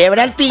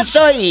 Culebra al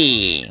piso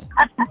y...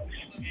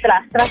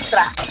 Tras.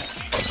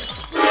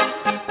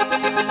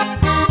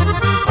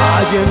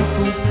 Allá en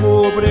tu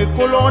pobre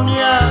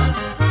colonia,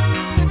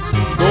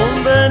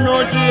 donde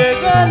no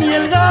llega ni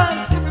el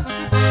gas,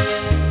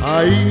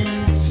 ahí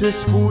se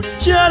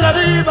escucha a la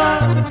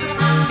diva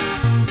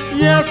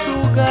y a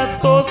su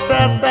gato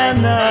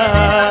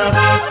Satanás.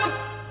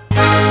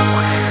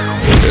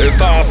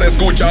 Estás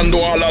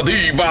escuchando a la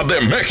Diva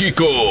de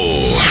México,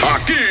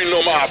 aquí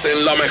nomás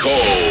en La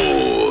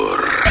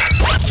Mejor.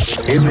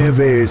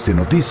 MBS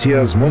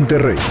Noticias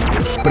Monterrey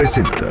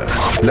presenta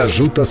Las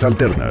Rutas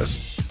Alternas.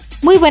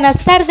 Muy buenas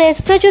tardes,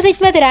 soy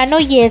Judith Medrano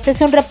y este es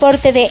un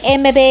reporte de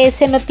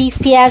MBS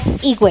Noticias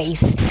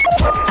e-Ways.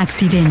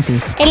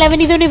 Accidentes. En la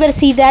avenida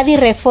Universidad y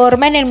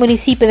Reforma, en el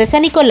municipio de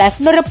San Nicolás,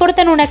 nos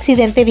reportan un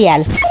accidente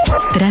vial.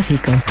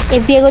 Tráfico.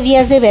 En Diego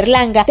Díaz de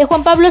Berlanga, de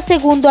Juan Pablo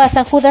II a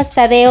San Judas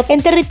Tadeo,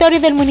 en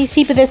territorio del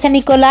municipio de San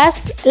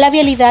Nicolás, la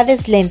vialidad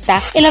es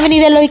lenta. En la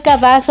avenida Eloy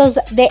Cavazos,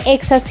 de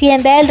ex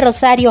Hacienda El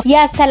Rosario y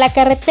hasta la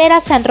carretera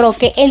San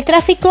Roque, el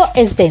tráfico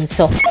es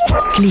denso.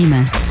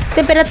 Clima.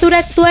 Temperatura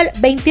actual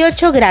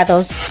 28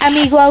 grados.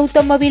 Amigo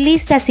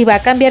automovilista, si va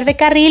a cambiar de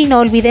carril, no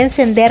olvide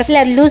encender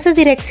las luces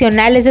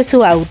direccionales de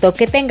su auto.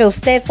 Que tenga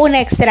usted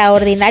una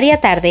extraordinaria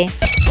tarde.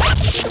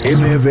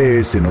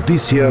 MBS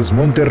Noticias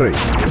Monterrey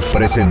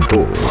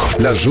presentó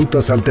Las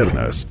Rutas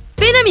Alternas.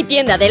 Ven a mi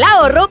tienda del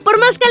ahorro por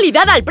más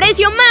calidad al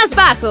precio más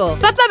bajo.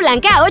 Papa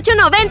blanca a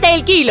 $8.90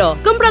 el kilo.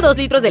 Compra 2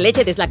 litros de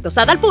leche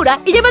deslactosada al pura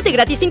y llévate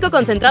gratis 5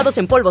 concentrados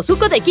en polvo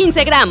Suco de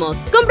 15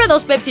 gramos. Compra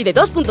 2 Pepsi de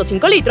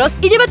 2.5 litros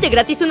y llévate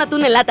gratis un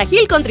atún en lata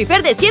Gil con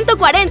Trifer de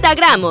 140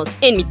 gramos.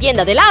 En mi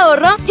tienda del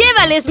ahorro,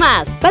 llévales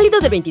más. Válido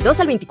del 22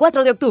 al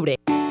 24 de octubre.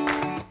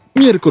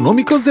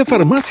 Mierconómicos de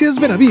Farmacias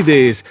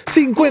Benavides.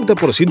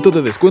 50%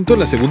 de descuento en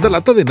la segunda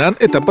lata de NAN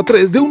etapa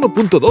 3 de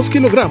 1.2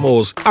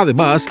 kilogramos.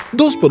 Además,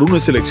 2x1 en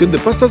selección de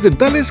pastas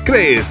dentales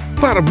Crest.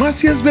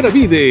 Farmacias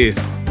Benavides.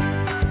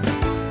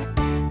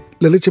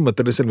 La leche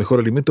materna es el mejor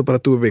alimento para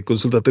tu bebé.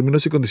 Consulta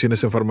términos y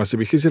condiciones en farmacia.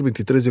 Vigencia el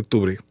 23 de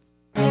octubre.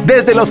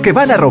 Desde los que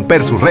van a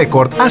romper su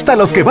récord hasta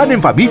los que van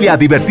en familia a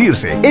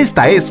divertirse,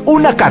 esta es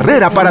una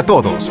carrera para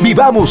todos.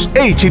 Vivamos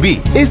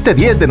H-E-B. Este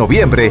 10 de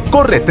noviembre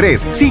corre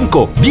 3,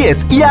 5,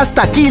 10 y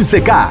hasta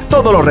 15K.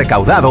 Todo lo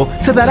recaudado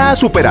se dará a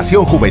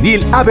Superación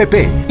Juvenil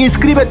ABP.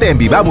 Inscríbete en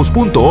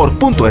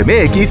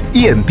vivamos.org.mx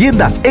y en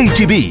tiendas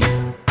H-E-B.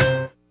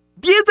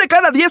 10 de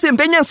cada 10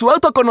 empeñan su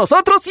auto con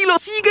nosotros y lo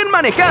siguen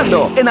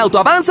manejando. En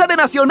Autoavanza de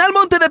Nacional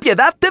Monte de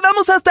Piedad te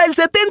damos hasta el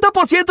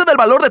 70% del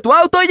valor de tu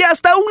auto y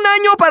hasta un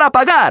año para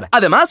pagar.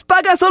 Además,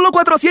 paga solo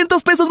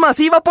 400 pesos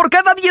masiva por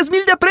cada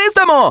 10,000 de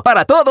préstamo.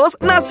 Para todos,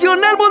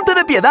 Nacional Monte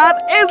de Piedad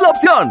es la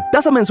opción.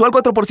 Tasa mensual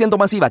 4%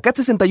 masiva, CAT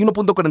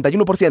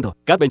 61.41%.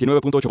 CAT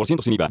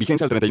 29.8% sin IVA.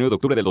 Vigencia el 31 de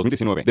octubre del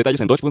 2019.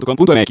 Detalles en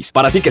dodge.com.mx.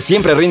 Para ti que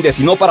siempre rindes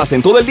y no paras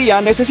en todo el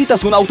día,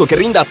 necesitas un auto que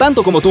rinda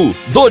tanto como tú.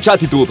 Dodge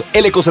Attitude,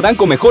 el ecocedán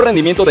con mejor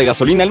rendimiento de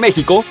gasolina en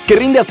México, que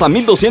rinde hasta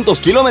 1,200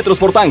 kilómetros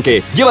por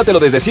tanque. Llévatelo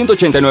desde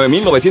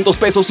 189,900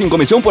 pesos sin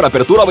comisión por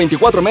apertura o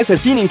 24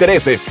 meses sin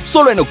intereses.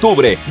 Solo en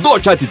octubre.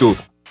 Dodge Attitude.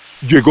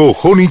 Llegó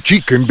Honey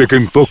Chicken de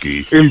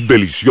Kentucky, el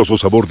delicioso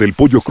sabor del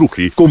pollo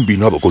cruji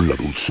combinado con la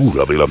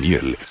dulzura de la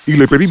miel. Y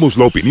le pedimos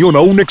la opinión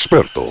a un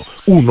experto,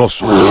 un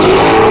oso.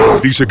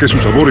 Dice que su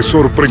sabor es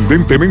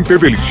sorprendentemente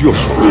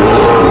delicioso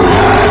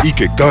y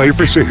que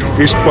KFC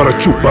es para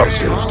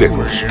chuparse los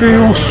dedos. ¡Qué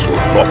oso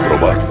no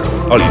probarla!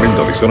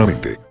 Aliméntate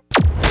sanamente.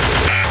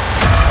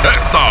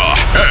 Esta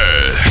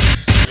es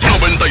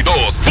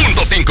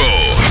 92.5.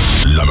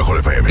 La mejor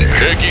FM.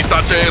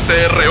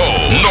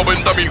 XHSRO.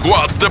 90,000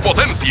 watts de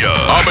potencia.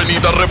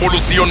 Avenida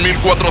Revolución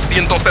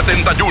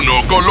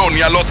 1471.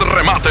 Colonia Los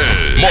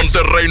Remates.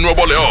 Monterrey,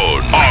 Nuevo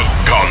León.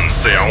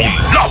 Alcance a un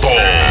lado.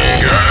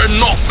 Que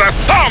nos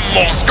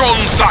estamos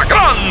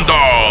consagrando.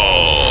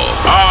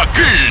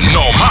 Aquí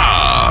no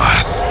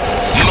más.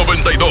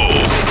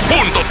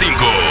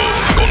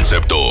 92.5.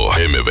 Concepto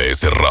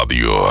MBS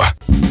Radio.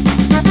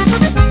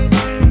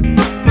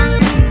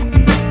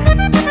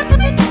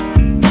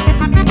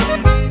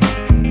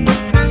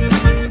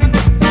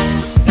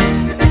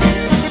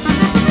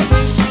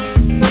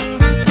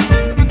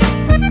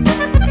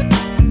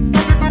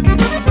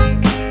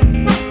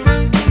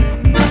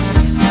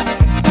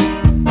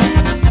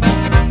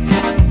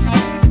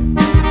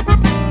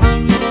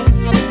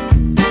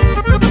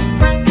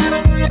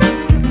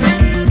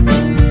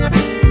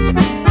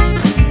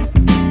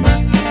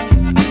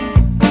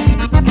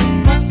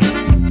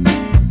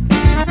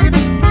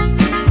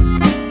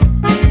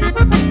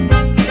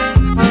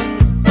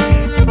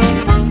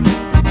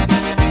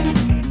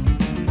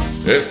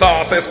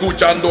 Estás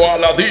escuchando a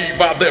la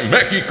Diva de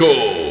México.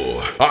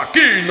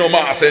 Aquí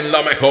nomás en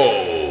La Mejor.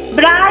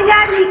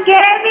 Brian y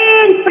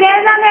Kevin,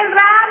 prendan el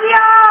radio,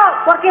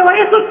 porque voy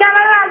a escuchar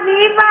a la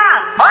Diva.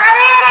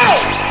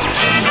 ¡Órale!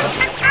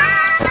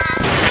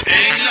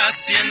 En la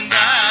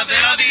hacienda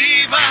de la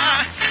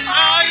Diva,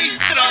 ahí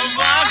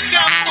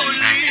trabaja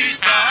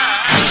Polita.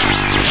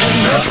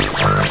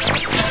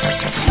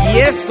 Y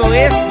esto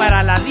es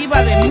para la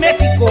Diva de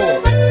México,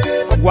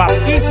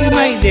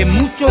 guapísima y de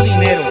mucho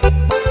dinero.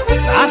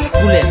 ¡Sas,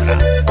 culebra!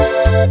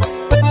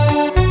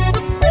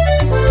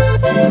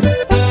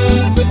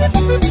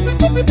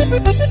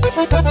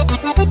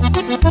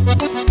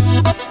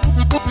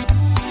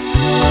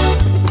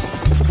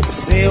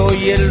 Se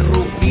oye el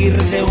rugir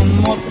de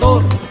un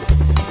motor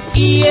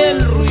y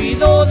el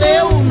ruido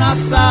de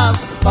unas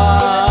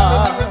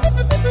aspas.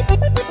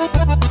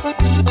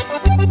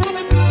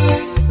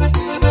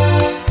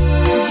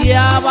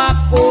 Ya va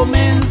a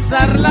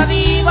comenzar la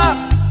Diva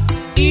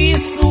y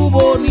su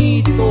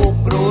bonito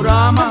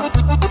programa.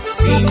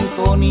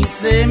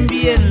 Sintonicen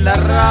bien la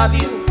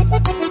radio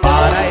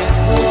para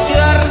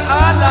escuchar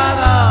a la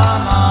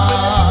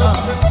dama.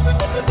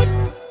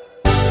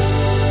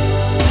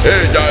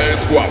 Ella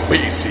es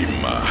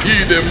guapísima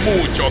y de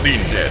mucho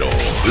dinero.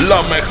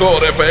 La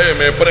Mejor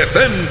FM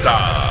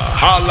presenta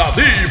a la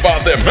Diva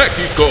de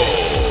México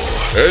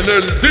en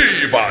el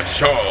Diva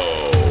Show.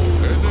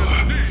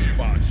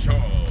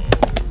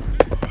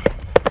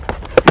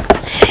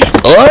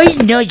 Hoy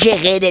no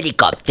llegué en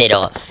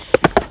helicóptero.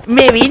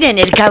 Me vine en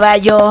el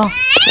caballo.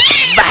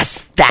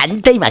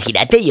 Bastante,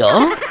 imagínate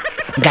yo.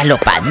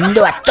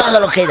 Galopando a todo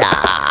lo que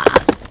da.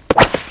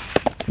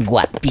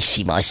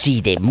 Guapísimos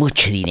y de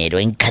mucho dinero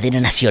en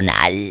cadena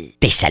nacional.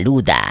 Te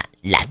saluda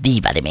la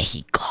Diva de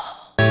México.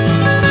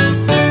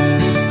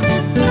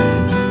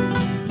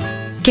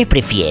 ¿Qué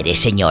prefiere,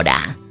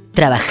 señora?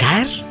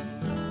 ¿Trabajar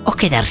o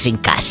quedarse en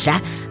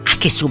casa a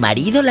que su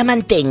marido la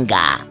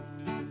mantenga?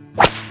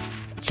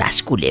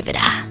 ¿Sas,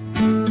 culebra?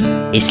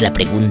 Es la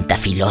pregunta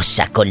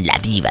filosa con la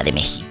Diva de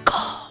México.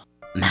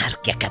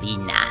 Marque a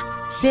cabina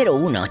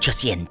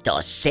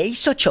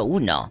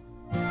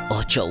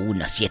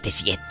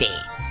 01800-681-8177.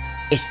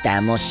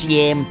 Estamos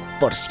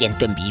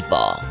 100% en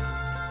vivo.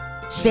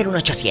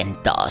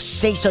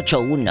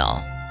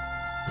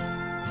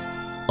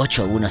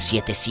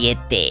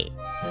 01800-681-8177.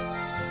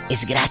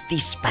 Es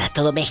gratis para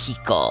todo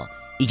México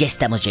Y ya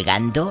estamos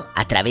llegando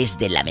a través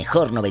de la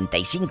mejor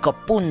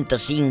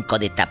 95.5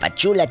 de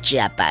Tapachula,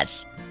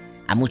 Chiapas,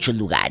 a muchos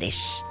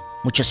lugares,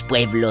 muchos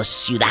pueblos,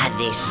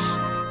 ciudades,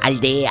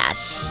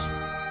 aldeas,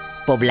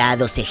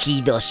 poblados,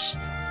 ejidos.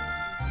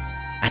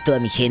 A toda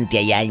mi gente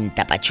allá en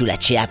Tapachula,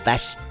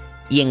 Chiapas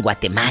y en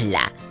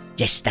Guatemala.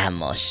 Ya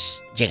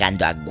estamos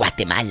llegando a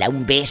Guatemala.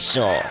 Un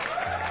beso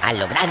a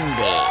lo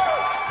grande.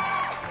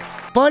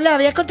 Pola,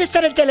 voy a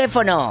contestar el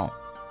teléfono.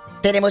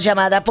 ¿Tenemos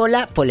llamada,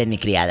 Pola? Pola es mi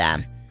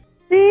criada.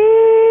 Sí,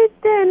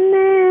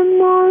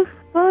 tenemos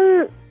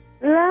por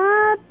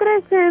la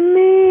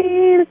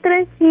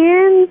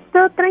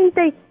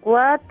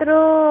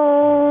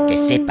 13.334. Que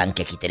sepan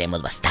que aquí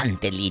tenemos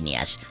bastantes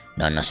líneas.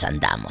 No nos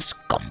andamos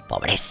con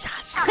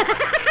pobrezas.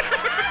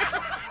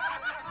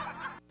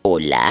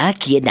 Hola,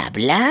 ¿quién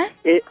habla?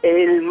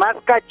 El más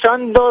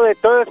cachondo de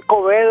todo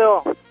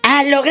Escobedo.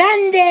 ¡A lo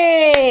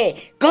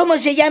grande! ¿Cómo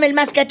se llama el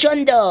más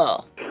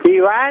cachondo?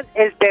 Iván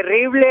el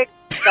Terrible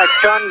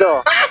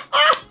Cachondo.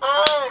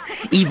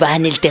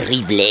 Iván el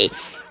Terrible,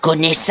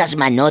 con esas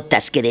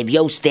manotas que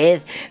debió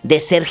usted de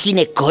ser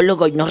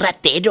ginecólogo y no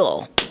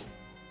ratero.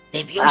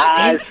 Debió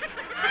usted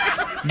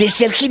de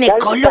ser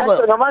ginecólogo.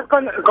 Calzo, nomás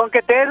con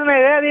que te des una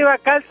idea, Diva,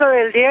 calzo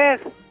del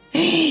 10.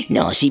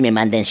 No, si me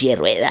manda en silla de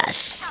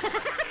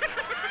ruedas.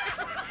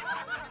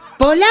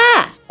 ¡Hola!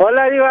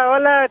 Hola, Diva,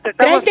 hola, te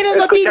estamos tráete los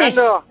escuchando. botines.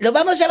 Los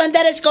vamos a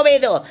mandar a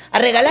Escobedo a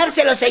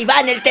regalárselos a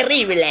Iván el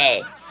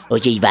Terrible.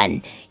 Oye,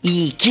 Iván,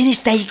 ¿y quién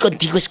está ahí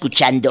contigo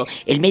escuchando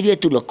en medio de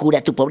tu locura,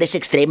 tu pobreza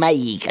extrema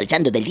y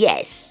calzando del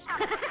 10?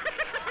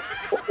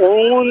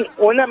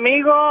 Un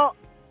amigo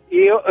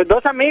y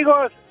dos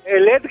amigos,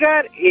 el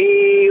Edgar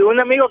y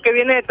un amigo que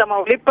viene de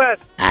Tamaulipas.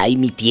 Ay,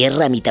 mi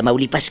tierra, mi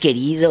Tamaulipas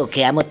querido,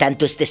 que amo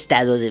tanto este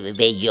estado de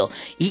bello.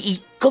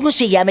 ¿Y cómo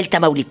se llama el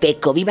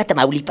tamaulipeco? ¡Viva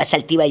Tamaulipas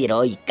altiva y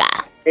heroica!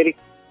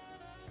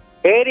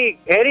 Eric,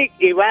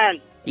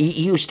 Iván.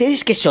 ¿Y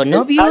ustedes qué son,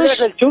 novios?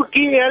 Alex el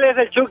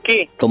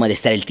Chucky. ¿Cómo ha de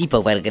estar el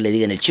tipo para que le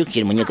digan el Chucky,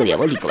 el muñeco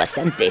diabólico,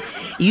 bastante?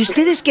 ¿Y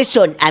ustedes qué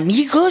son?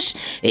 ¿Amigos?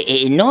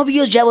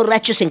 ¿Novios ya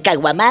borrachos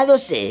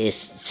encaguamados?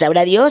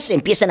 ¿Sabrá Dios?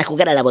 Empiezan a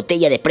jugar a la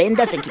botella de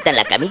prendas, se quitan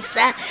la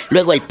camisa,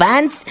 luego el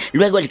pants,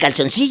 luego el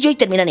calzoncillo y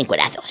terminan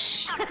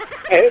encuerados.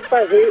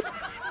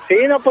 Sí,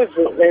 no, pues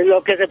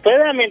lo que se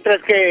pueda,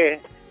 mientras que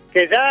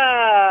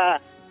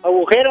sea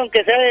agujero,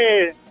 aunque sea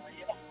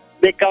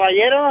de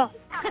caballero.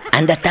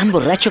 Anda tan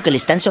borracho que le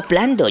están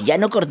soplando, ya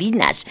no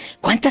coordinas.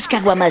 ¿Cuántas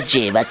caguamas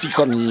llevas,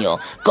 hijo mío?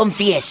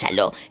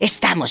 Confiésalo,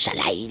 estamos al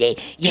aire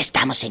y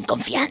estamos en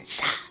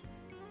confianza.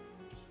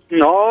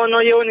 No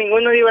llevo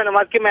ninguno, Diva,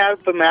 nomás que me da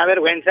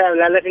vergüenza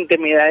hablar las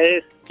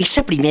intimidades.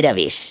 Esa primera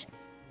vez,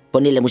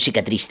 ponle la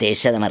música triste,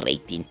 esa da más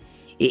rating.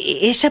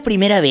 Esa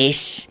primera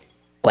vez,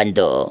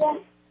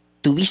 cuando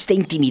tuviste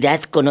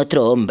intimidad con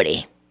otro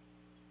hombre,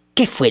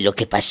 ¿qué fue lo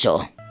que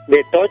pasó?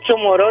 De tocho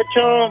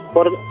morocho,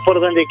 por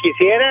donde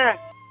quisiera.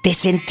 ¿Te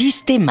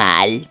sentiste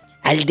mal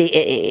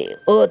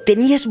o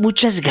tenías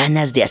muchas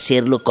ganas de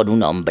hacerlo con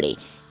un hombre?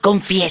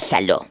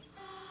 Confiésalo.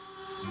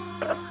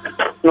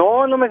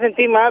 No me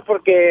sentí mal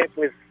porque,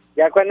 pues,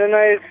 ya cuando uno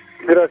es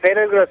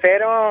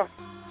grosero.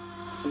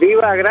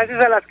 Diva,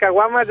 gracias a las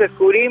caguamas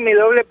descubrí mi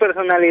doble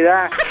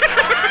personalidad.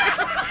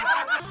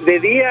 De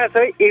día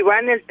soy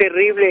Iván el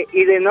Terrible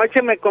y de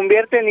noche me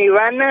convierto en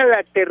Ivana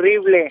la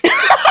Terrible.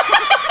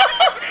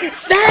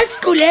 ¡Sas,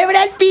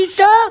 culebra al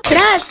piso!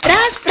 ¡Tras,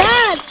 tras,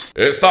 tras!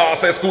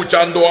 Estás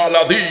escuchando a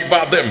la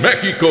Diva de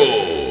México.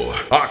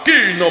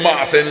 Aquí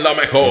nomás en La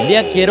Mejor. Un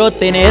día quiero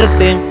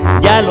tenerte,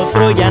 ya al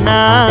otro ya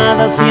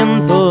nada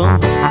siento.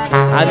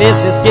 A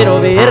veces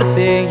quiero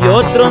verte y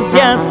otros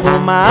días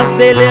más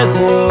de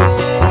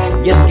lejos.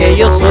 Y es que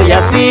yo soy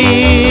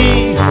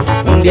así,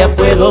 un día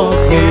puedo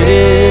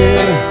querer,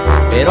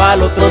 pero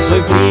al otro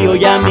soy frío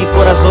y a mi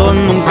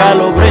corazón nunca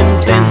logro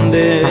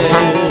entender.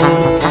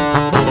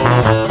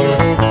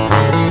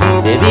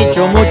 Te he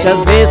dicho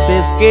muchas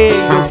veces que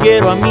yo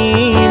quiero a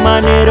mi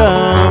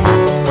manera,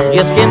 y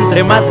es que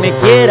entre más me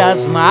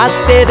quieras, más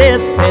te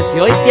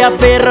desprecio y te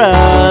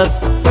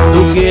aferras.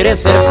 Tú quieres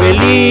ser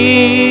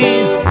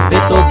feliz, te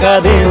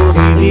toca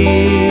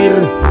decidir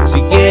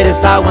si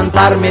quieres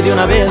aguantarme de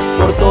una vez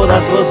por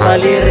todas o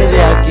salir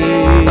de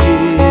aquí.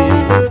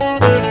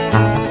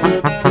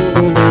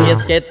 Y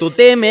es que tú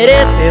te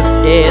mereces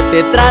que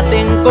te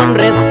traten con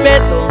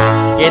respeto,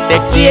 que te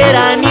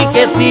quieran y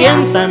que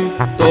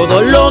sientan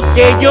todo lo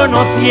que yo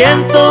no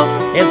siento.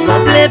 Es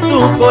noble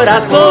tu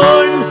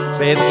corazón,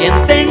 se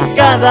siente en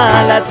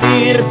cada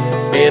latir,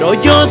 pero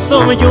yo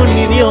soy un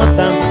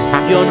idiota,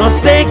 yo no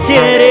sé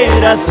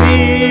querer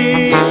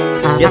así.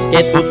 Y es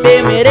que tú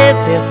te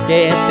mereces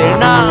que te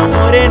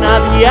enamoren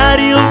a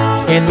diario,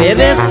 que te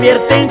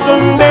despierten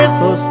con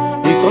besos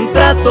y con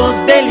tratos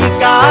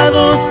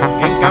delicados.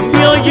 En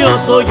cambio yo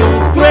soy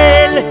un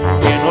cruel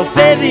que no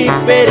sé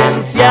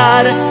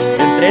diferenciar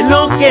entre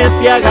lo que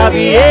te haga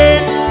bien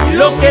y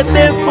lo que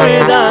te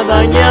pueda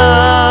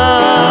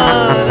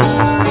dañar.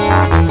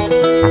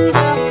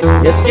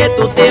 Y es que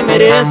tú te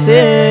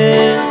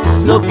mereces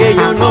lo que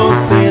yo no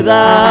sé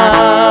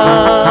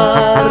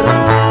dar.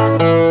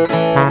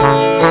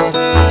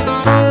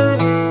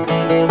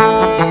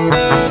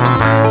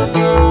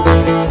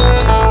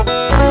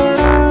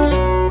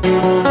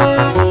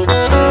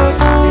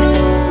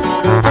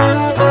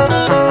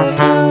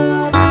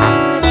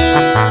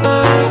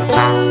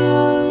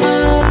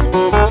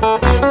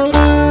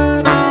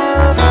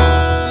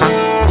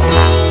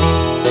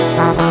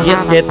 Y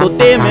es que tú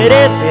te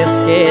mereces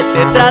que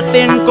te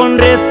traten con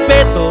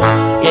respeto,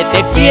 que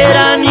te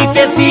quieran y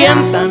que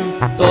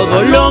sientan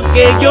todo lo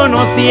que yo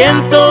no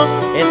siento.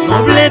 Es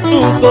noble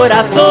tu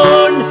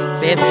corazón,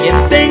 se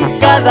siente en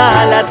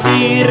cada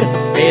latir,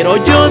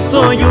 pero yo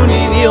soy un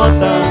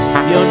idiota,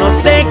 yo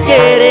no sé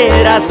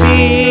querer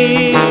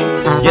así.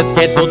 Y es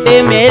que tú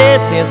te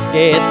mereces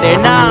que te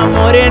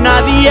enamoren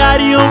a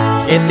diario,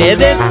 que te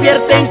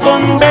despierten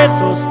con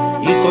besos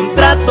y con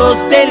tratos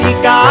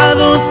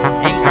delicados.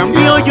 En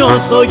cambio yo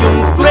soy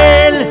un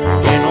cruel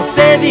que no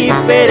sé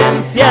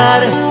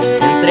diferenciar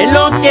entre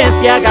lo que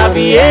te haga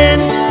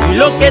bien y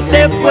lo que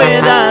te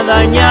pueda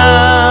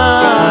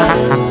dañar.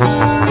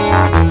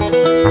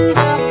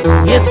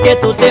 Y es que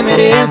tú te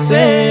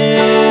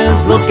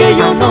mereces lo que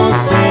yo no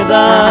sé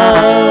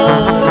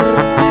dar.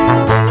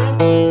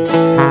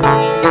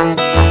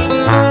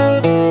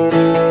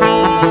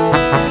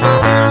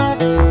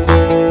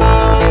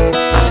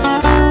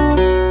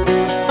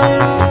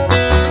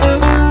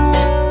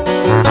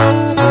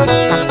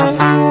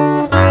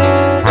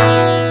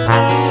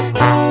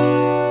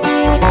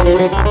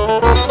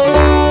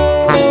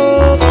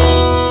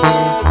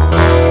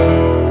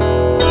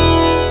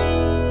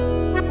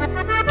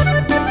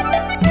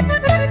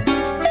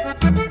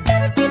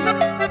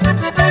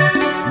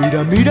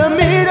 Mira,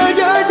 mira,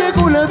 ya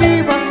llegó la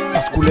diva.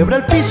 Sas culebra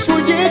al piso,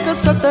 llega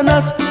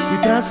Satanás. Y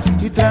tras,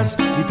 y tras,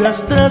 y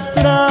tras, tras,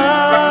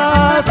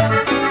 tras.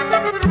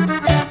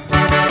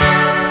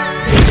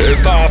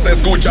 Estás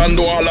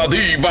escuchando a la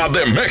Diva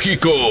de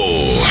México,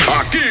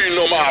 aquí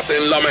nomás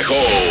en La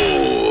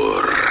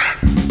Mejor.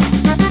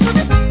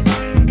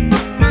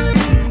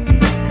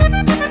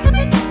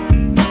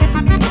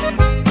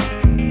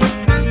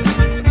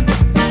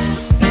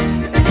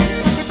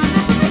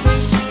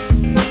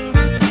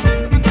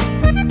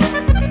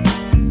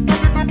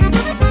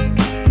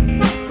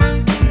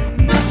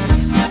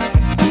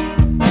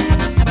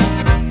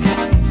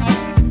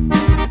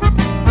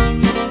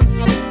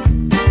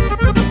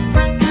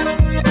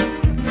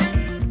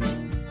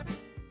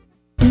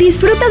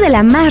 Disfruta de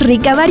la más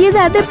rica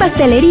variedad de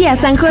pastelería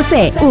San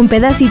José. Un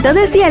pedacito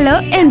de cielo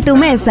en tu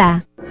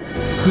mesa.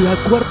 La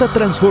cuarta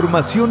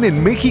transformación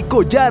en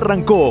México ya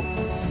arrancó.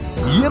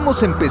 Y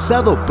hemos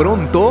empezado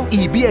pronto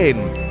y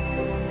bien.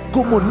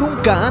 Como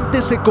nunca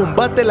antes se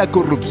combate la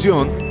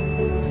corrupción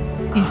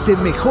y se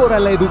mejora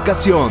la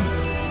educación.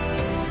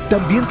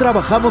 También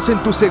trabajamos en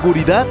tu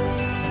seguridad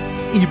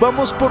y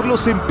vamos por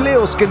los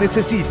empleos que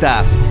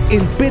necesitas. En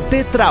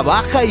PT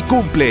trabaja y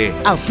cumple.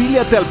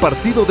 Afíliate al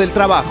Partido del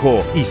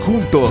Trabajo y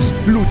juntos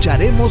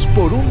lucharemos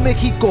por un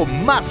México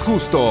más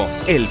justo.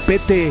 El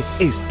PT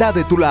está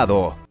de tu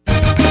lado.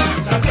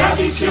 La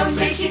tradición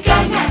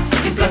mexicana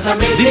en Plaza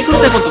México.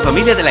 Disfruta con tu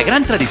familia de la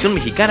gran tradición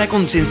mexicana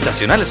con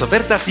sensacionales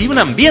ofertas y un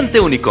ambiente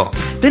único.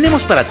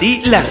 Tenemos para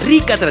ti la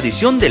rica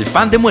tradición del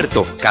pan de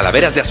muerto,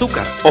 calaveras de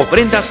azúcar,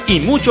 ofrendas y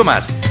mucho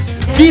más.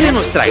 Vive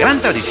nuestra gran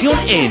tradición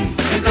en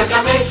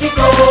Plaza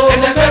México,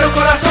 en el mero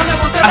corazón de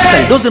Monterrey. Hasta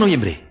el 2 de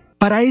noviembre.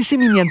 Para ese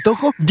mini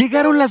antojo,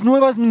 llegaron las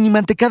nuevas mini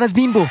mantecadas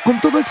Bimbo, con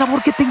todo el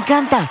sabor que te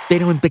encanta,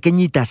 pero en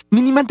pequeñitas.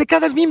 Mini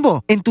mantecadas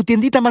Bimbo, en tu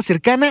tiendita más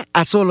cercana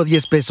a solo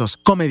 10 pesos.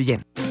 Come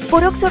bien.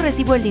 Por Oxxo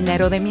recibo el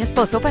dinero de mi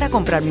esposo para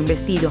comprarme un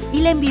vestido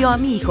y le envío a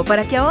mi hijo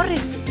para que ahorre.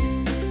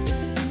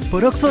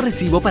 Por Oxxo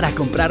recibo para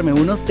comprarme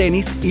unos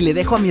tenis y le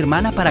dejo a mi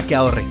hermana para que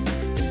ahorre.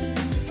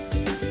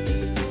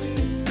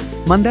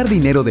 Mandar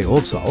dinero de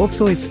Oxxo a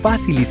Oxxo es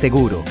fácil y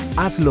seguro.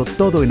 Hazlo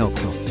todo en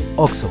Oxxo.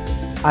 Oxxo,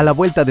 a la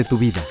vuelta de tu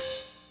vida.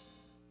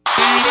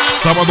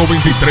 Sábado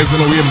 23 de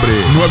noviembre,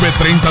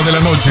 9:30 de la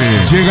noche.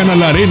 Llegan a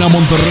la Arena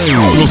Monterrey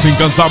los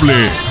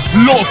incansables,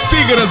 los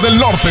Tigres del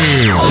Norte.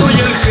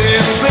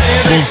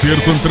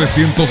 Concierto en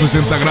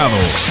 360 grados.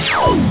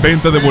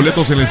 Venta de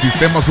boletos en el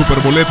sistema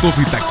Superboletos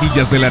y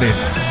taquillas de la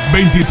Arena.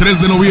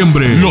 23 de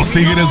noviembre, los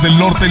Tigres del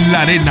Norte en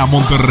la Arena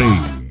Monterrey.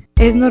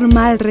 Es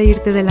normal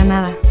reírte de la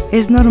nada.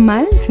 Es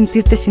normal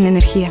sentirte sin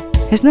energía.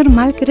 Es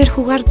normal querer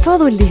jugar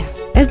todo el día.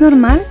 Es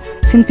normal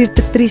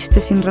sentirte triste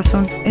sin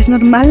razón. Es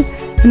normal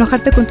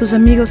enojarte con tus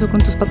amigos o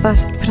con tus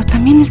papás. Pero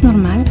también es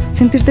normal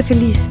sentirte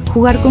feliz,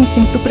 jugar con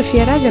quien tú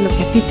prefieras y a lo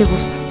que a ti te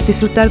gusta.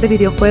 Disfrutar de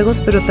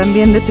videojuegos, pero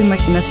también de tu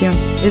imaginación.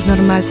 Es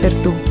normal ser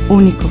tú,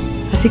 único.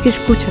 Así que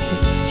escúchate,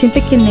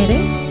 siente quién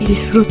eres y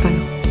disfrútalo.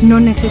 No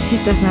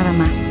necesitas nada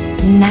más.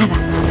 Nada.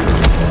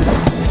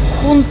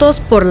 Juntos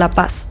por la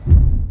paz.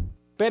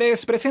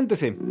 Pérez,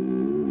 preséntese.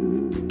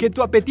 Que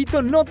tu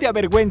apetito no te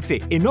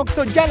avergüence. En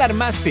Oxxo ya la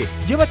armaste.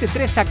 Llévate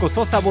 3 tacos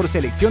o sabor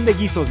selección de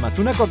guisos más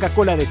una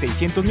Coca-Cola de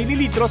 600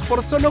 mililitros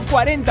por solo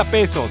 40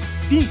 pesos.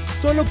 Sí,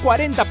 solo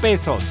 40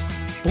 pesos.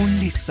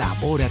 Ponle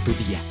sabor a tu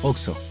día.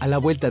 Oxxo, a la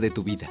vuelta de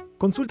tu vida.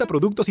 Consulta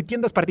productos y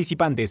tiendas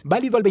participantes.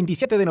 Válido al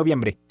 27 de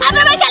noviembre.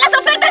 ¡Aprovecha las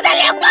ofertas de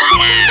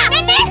locura!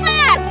 ¡En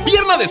Esmar!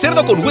 Pierna de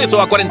cerdo con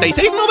hueso a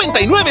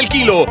 $46.99 el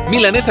kilo.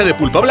 Milanesa de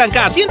pulpa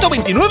blanca a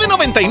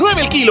 $129.99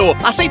 el kilo.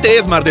 Aceite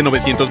Esmar de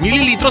 900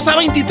 mililitros a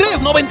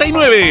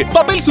 $23.99.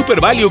 Papel Super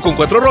Value con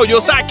 4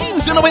 rollos a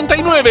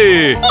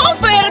 $15.99.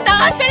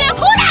 ¡Ofertas de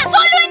locura!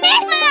 ¡Solo en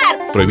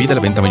Esmar! Prohibida la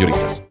venta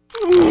mayoristas.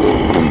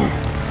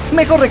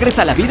 mejor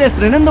regresa a la vida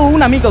estrenando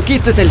un amigo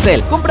kit de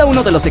Telcel. Compra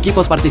uno de los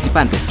equipos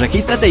participantes,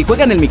 regístrate y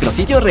juega en el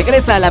micrositio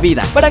Regresa a la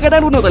Vida para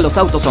ganar uno de los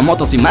autos o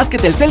motos y más que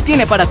Telcel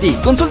tiene para ti.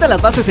 Consulta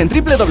las bases en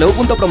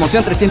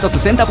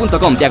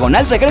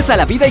www.promocion360.com/Regresa a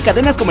la Vida y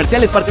cadenas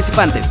comerciales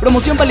participantes.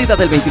 Promoción válida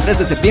del 23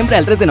 de septiembre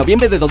al 3 de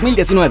noviembre de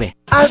 2019.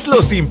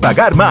 Hazlo sin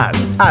pagar más.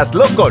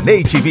 Hazlo con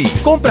H-E-B.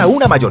 Compra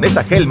una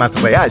mayonesa Hellmann's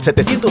Real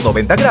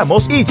 790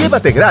 gramos y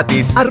llévate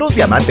gratis arroz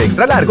diamante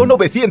extra largo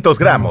 900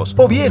 gramos.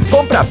 O bien,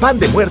 compra pan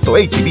de muerto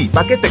H-E-B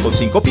paquete con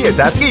 5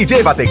 piezas y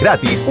llévate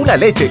gratis una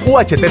leche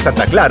UHT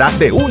Santa Clara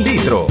de 1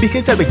 litro.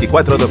 Fíjense el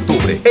 24 de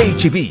octubre.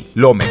 H-E-B,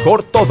 lo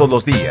mejor todos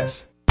los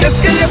días.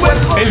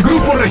 El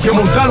grupo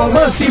regiomontano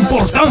más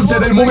importante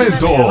del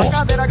momento,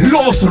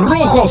 Los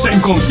Rojos en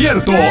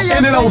concierto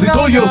en el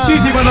Auditorio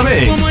City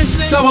Banamex,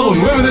 sábado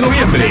 9 de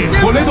noviembre.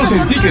 Boletos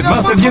en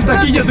Ticketmaster y en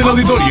taquillas del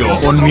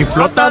auditorio. Con mi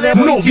flota de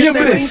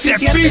noviembre se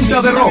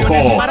pinta de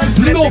rojo.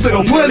 No te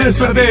lo puedes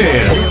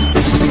perder.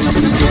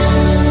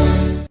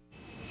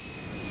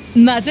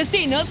 Más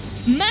destinos,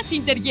 más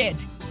Interjet.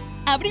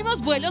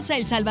 Abrimos vuelos a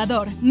El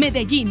Salvador,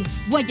 Medellín,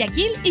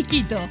 Guayaquil y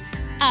Quito.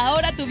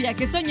 Ahora tu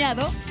viaje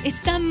soñado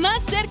está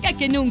más cerca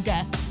que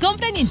nunca.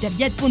 Compra en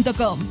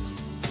interjet.com.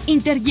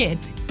 Interjet,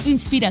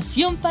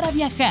 inspiración para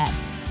viajar.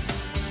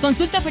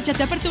 Consulta fechas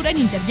de apertura en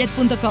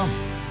interjet.com.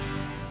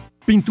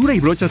 Pintura y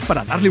brochas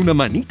para darle una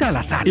manita a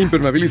la sala.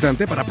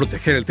 Impermeabilizante para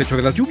proteger el techo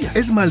de las lluvias.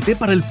 Esmalte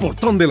para el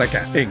portón de la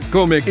casa. En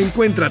Comex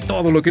encuentra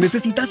todo lo que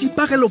necesitas y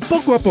págalo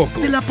poco a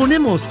poco. Te la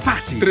ponemos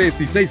fácil.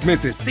 3 y 6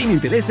 meses sin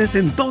intereses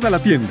en toda la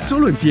tienda.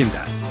 Solo en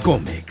tiendas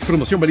Comex.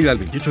 Promoción válida el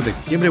 28 de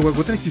diciembre o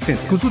agotar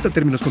existencia. Consulta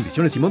términos,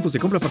 condiciones y montos de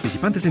compra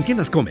participantes en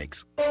tiendas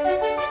Comex.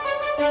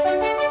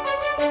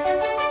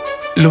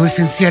 Lo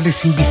esencial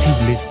es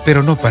invisible,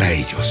 pero no para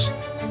ellos.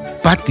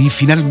 Patty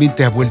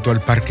finalmente ha vuelto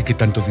al parque que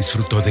tanto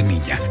disfrutó de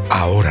niña,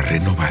 ahora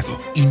renovado,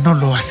 y no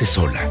lo hace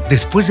sola.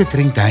 Después de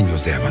 30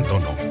 años de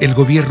abandono, el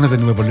gobierno de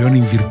Nuevo León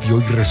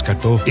invirtió y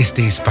rescató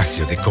este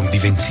espacio de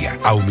convivencia,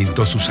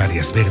 aumentó sus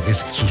áreas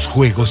verdes, sus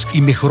juegos y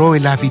mejoró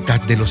el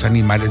hábitat de los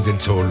animales del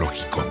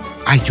zoológico.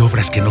 Hay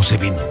obras que no se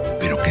ven,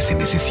 pero que se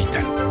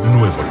necesitan.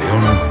 Nuevo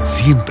León,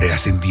 siempre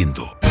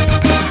ascendiendo.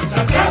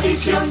 La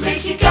tradición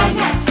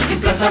mexicana.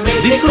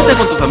 Disfruta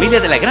con tu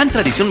familia de la gran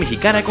tradición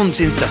mexicana con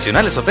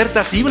sensacionales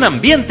ofertas y un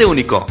ambiente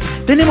único.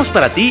 Tenemos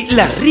para ti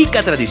la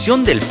rica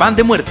tradición del pan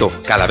de muerto,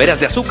 calaveras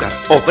de azúcar,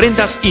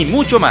 ofrendas y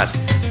mucho más.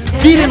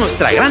 Vive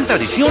nuestra gran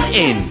tradición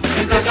en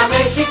Plaza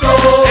México,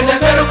 en el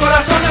mero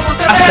corazón de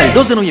Monterrey. Hasta el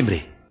 2 de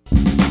noviembre.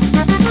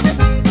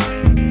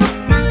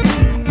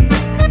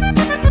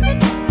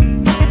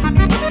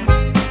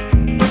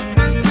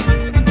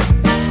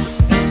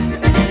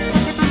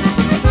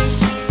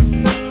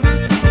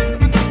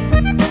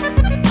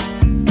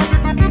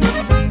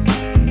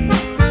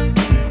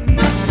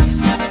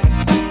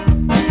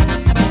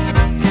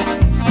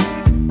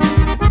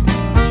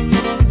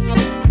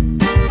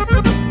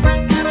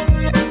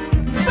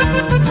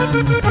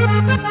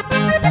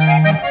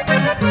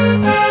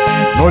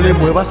 No le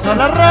muevas a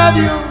la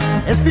radio,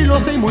 es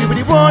filosa y muy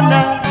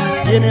bribona.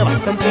 Tiene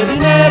bastante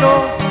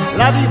dinero,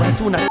 la diva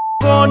es una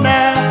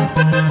c***ona.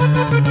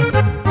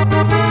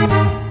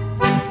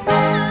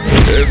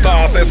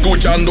 Estás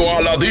escuchando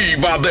a la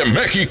Diva de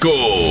México,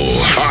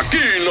 aquí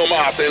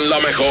nomás en La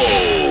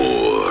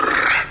Mejor.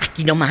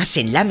 Aquí nomás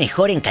en La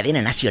Mejor, en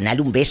cadena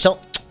nacional. Un beso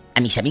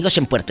a mis amigos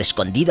en Puerto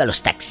Escondido, a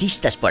los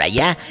taxistas por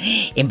allá,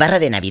 en Barra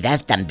de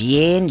Navidad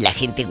también, la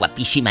gente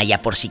guapísima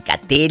allá por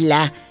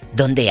Cicatela.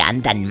 ¿Dónde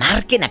andan?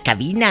 Marquen a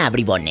cabina,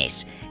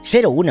 bribones.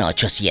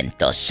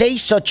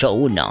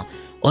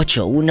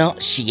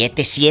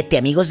 01800-681-8177.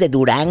 Amigos de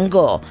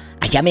Durango.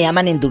 Allá me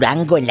aman en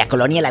Durango, en la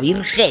Colonia La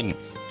Virgen.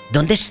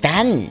 ¿Dónde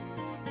están?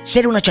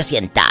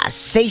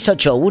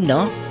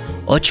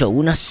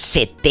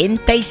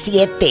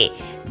 01800-681-8177.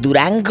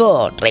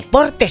 Durango,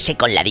 repórtese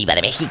con la Diva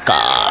de México.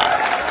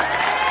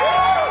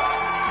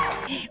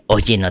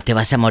 Oye, ¿no te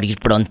vas a morir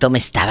pronto? Me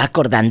estaba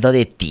acordando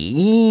de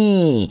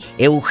ti.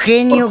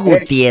 Eugenio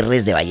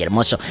Gutiérrez de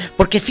Vallehermoso.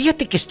 Porque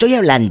fíjate que estoy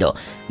hablando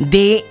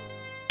de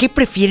qué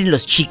prefieren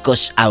los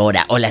chicos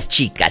ahora o las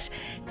chicas.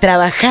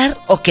 ¿Trabajar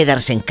o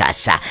quedarse en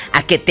casa?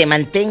 ¿A que te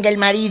mantenga el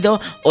marido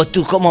o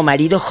tú como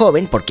marido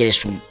joven, porque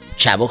eres un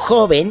chavo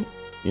joven,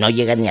 no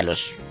llegas ni a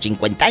los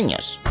 50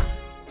 años?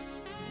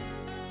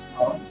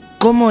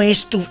 ¿Cómo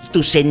es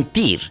tu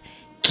sentir?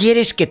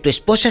 ¿Quieres que tu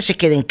esposa se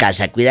quede en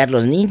casa a cuidar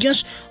los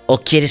niños o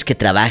quieres que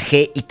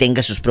trabaje y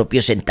tenga sus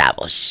propios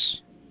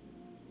centavos?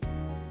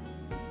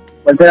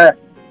 Pues mira,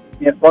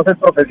 mi esposa es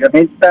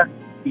profesionista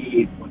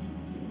y pues,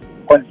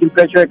 con el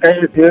simple hecho de que haya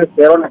decidido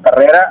estudiar una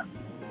carrera,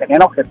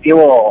 tenían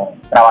objetivo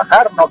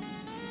trabajar, no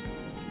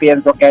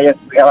pienso que haya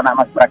estudiado nada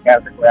más para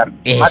quedarse a cuidar.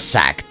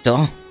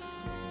 Exacto.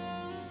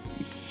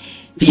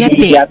 Fíjate.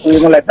 Y ya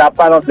tuvimos la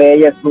etapa donde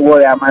ella estuvo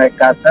de ama de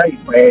casa y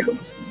fue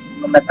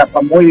una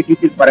etapa muy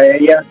difícil para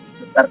ella.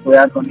 Estar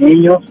cuidando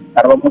niños,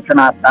 tardó mucho en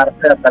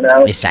adaptarse hasta la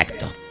edad.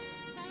 Exacto.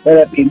 Se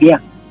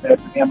deprimía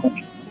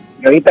mucho.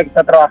 Y ahorita que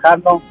está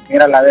trabajando,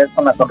 mira la vez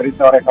con la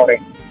sonrisa oreja a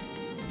oreja.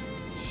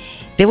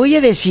 Te voy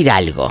a decir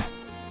algo.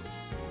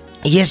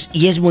 Y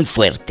es muy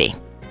fuerte.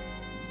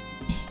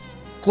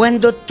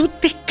 Cuando tú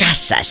te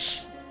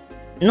casas,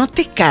 no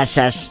te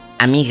casas,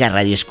 amiga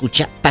Radio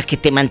Escucha, para que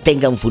te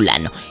mantenga un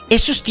fulano.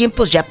 Esos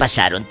tiempos ya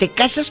pasaron. Te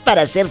casas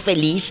para ser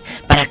feliz,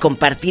 para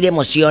compartir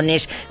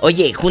emociones.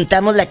 Oye,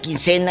 juntamos la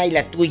quincena y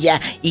la tuya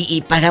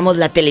y pagamos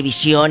la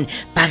televisión,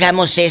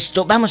 pagamos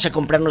esto, vamos a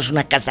comprarnos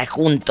una casa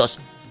juntos.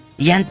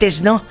 Y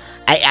antes no.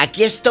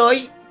 Aquí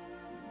estoy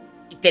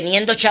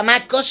teniendo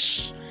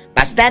chamacos,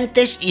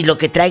 bastantes, y lo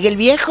que traiga el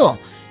viejo,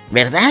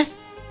 ¿verdad?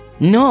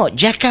 No,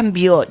 ya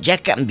cambió,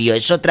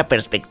 es otra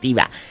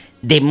perspectiva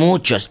de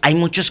muchos. Hay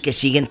muchos que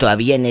siguen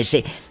todavía en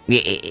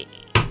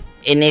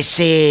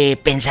ese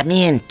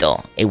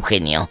pensamiento,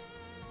 Eugenio.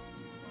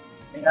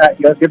 Mira,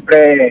 yo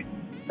siempre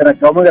se me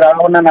quedó muy grabada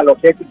una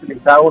analogía que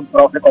utilizaba un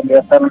profe cuando yo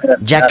estaba en la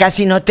universidad. Ya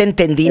casi no te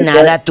entendí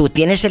nada. ¿Tú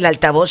tienes el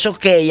altavoz o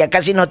qué? Ya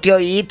casi no te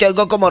oí. Te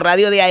oigo como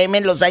radio de AM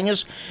en los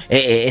años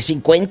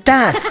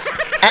 50.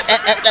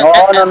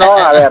 No,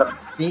 a ver.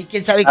 Sí,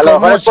 quién sabe a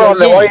cómo lo se mejor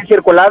le oye. voy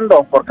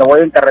circulando porque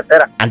voy en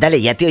carretera. Ándale,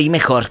 ya te oí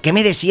mejor. ¿Qué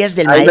me decías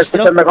del ¿Ahí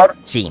maestro? me escuchas mejor?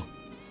 Sí.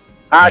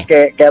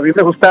 Que a mí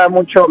me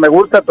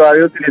gusta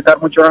todavía utilizar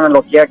mucho una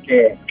analogía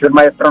que un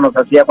maestro nos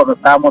hacía cuando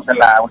estábamos en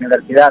la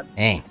universidad.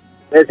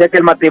 Decía que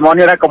el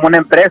matrimonio era como una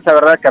empresa,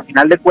 ¿verdad? Que a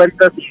final de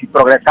cuentas, si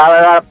progresaba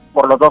era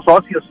por los dos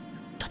socios.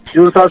 Si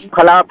un socio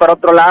jalaba para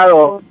otro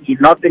lado y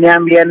no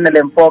tenían bien el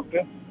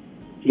enfoque,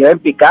 se iban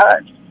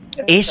picadas.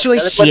 Eso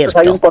es cierto. cierto.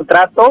 Hay un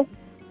contrato,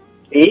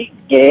 sí,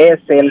 que es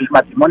el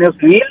matrimonio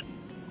civil,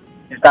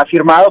 está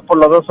firmado por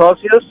los dos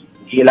socios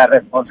y la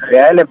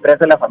responsabilidad de la empresa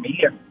es la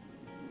familia.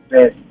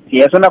 Entonces,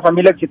 si es una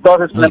familia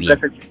exitosa, es una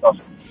empresa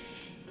exitosa.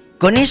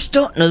 Con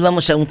esto nos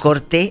vamos a un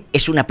corte.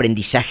 Es un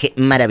aprendizaje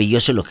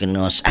maravilloso lo que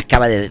nos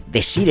acaba de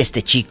decir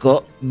este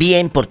chico.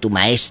 Bien por tu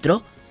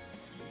maestro.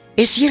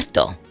 Es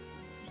cierto.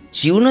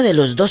 Si uno de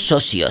los dos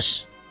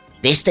socios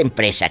de esta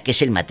empresa, que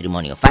es el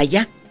matrimonio,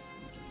 falla,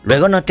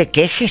 luego no te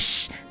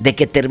quejes de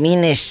que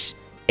termines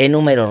en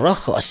número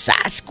rojo.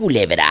 ¡Sas,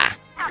 culebra!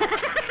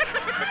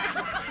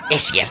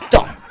 Es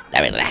cierto,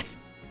 la verdad.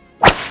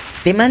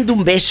 Te mando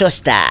un beso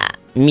hasta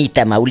mi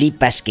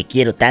Tamaulipas, que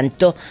quiero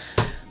tanto.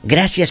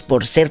 Gracias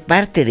por ser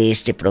parte de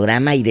este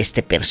programa y de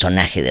este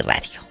personaje de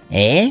radio.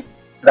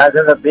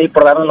 Gracias a ti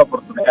por darnos la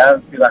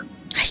oportunidad, Iván.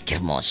 Ay, qué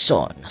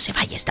hermoso. No se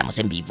vaya, estamos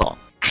en vivo.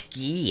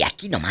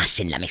 Aquí nomás,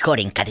 en la mejor,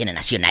 en cadena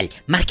nacional.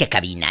 Marque a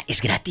cabina,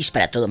 es gratis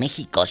para todo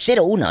México.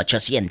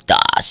 01800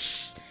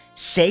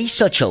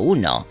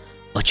 681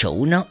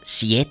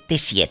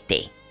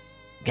 8177.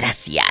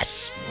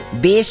 Gracias.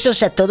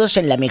 Besos a todos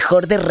en la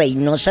mejor de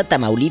Reynosa,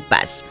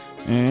 Tamaulipas.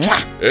 ¡Mua!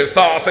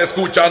 Estás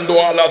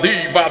escuchando a la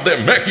Diva de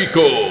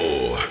México.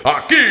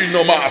 Aquí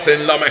nomás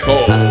en la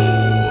mejor.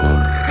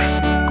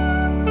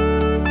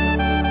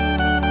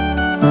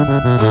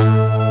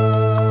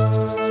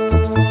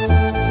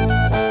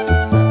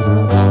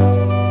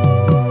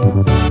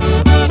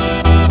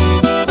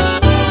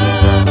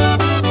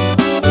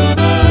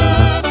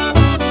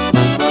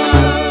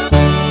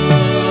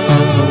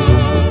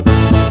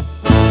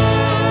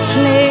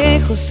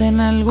 Lejos en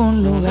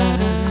algún lugar,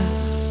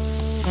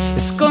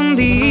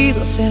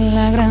 escondidos en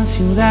la gran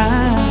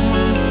ciudad,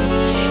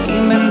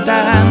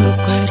 inventando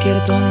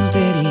cualquier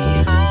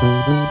tontería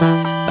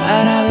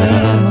para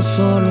vernos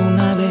solo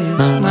una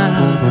vez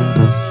más.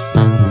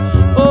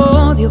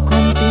 Odio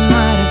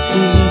continuar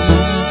así,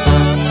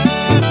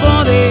 sin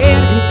poder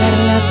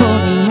gritarle a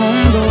todo el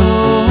mundo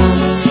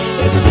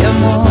este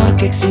amor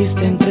que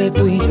existe entre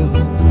tú y yo.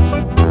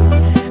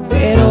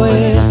 Pero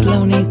es la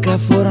única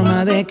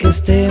forma de que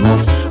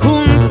estemos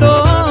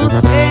juntos.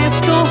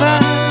 Esto va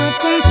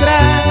contra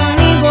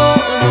mi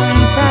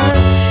voluntad,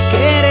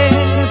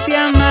 quererte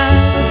amar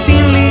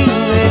sin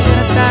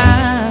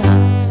libertad,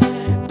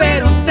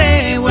 pero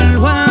te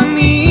vuelvo a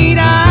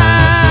mirar,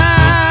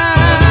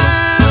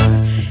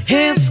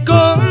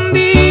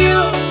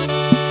 escondidos,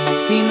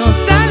 si nos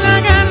da la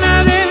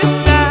gana de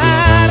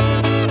besar,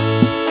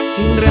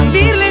 sin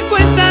rendirle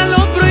cuenta a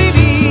lo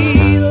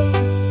prohibido,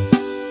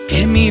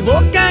 que mi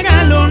boca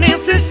haga lo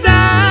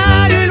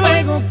necesario y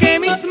luego que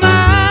mis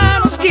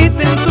manos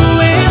quiten tu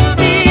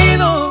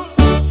vestido,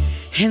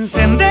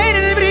 encender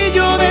el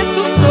brillo de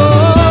tus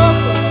ojos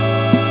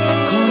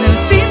con el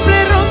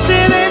simple roce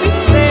de mis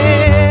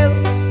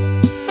dedos.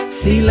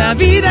 Si la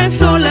vida es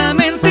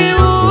solamente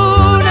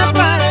una,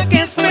 ¿para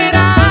qué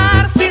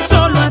esperar? Si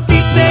solo a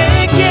ti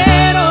te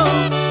quiero,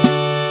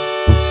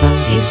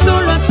 si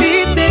solo a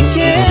ti te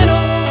quiero,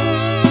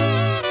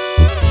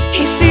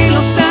 y si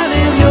lo sabe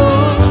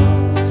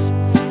Dios,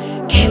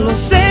 que lo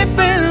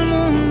sepa el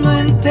mundo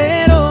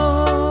entero.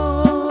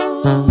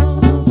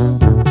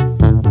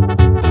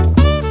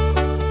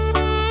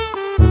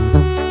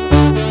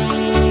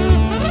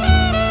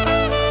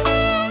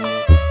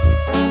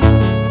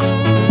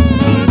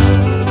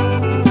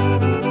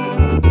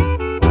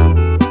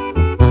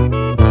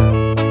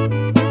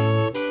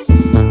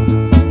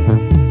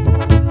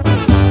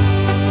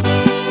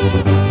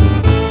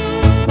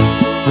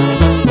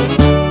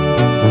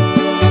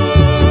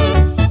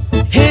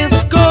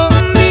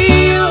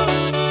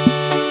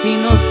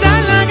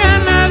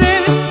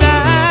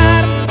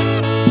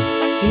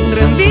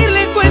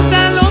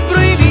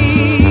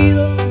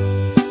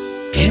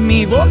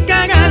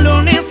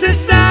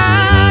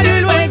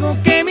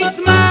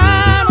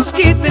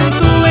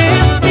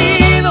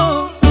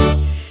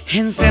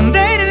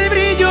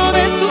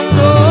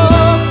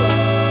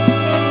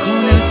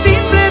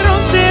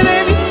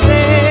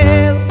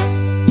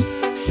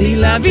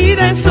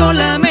 vida es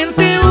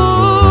solamente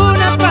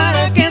una,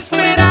 ¿para qué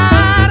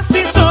esperar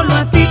si solo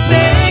a ti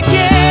te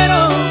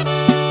quiero?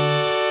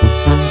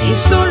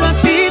 Si solo a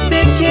ti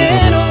te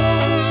quiero.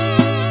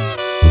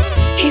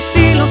 Y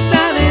si lo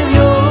sabe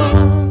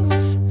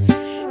Dios,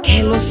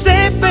 que lo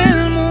sepa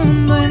el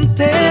mundo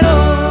entero.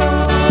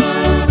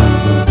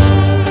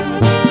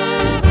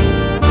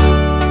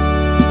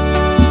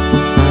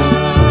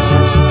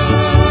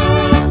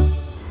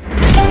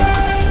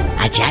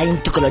 Allá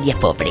en tu colonia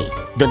pobre,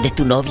 donde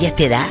tu novia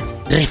te da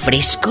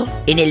refresco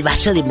en el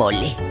vaso de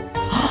mole.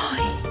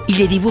 ¡Ay! Y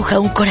le dibuja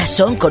un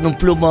corazón con un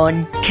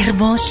plumón. ¡Qué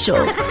hermoso!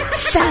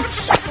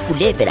 ¡Sas!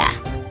 Culebra.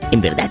 En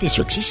verdad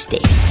eso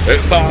existe.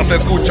 Estás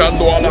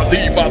escuchando a la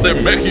Diva de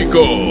México.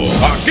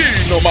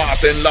 Aquí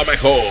nomás en La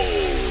Mejor.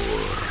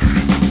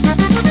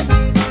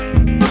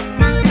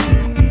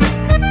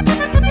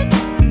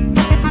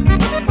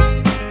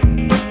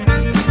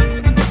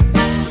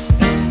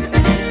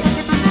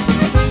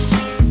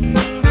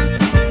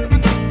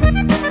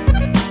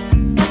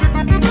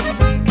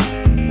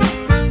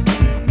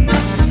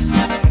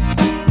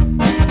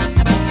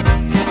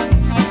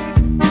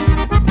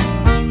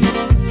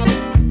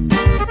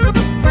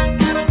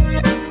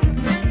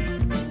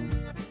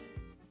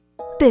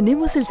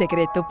 Tenemos el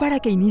secreto para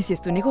que inicies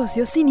tu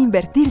negocio sin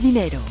invertir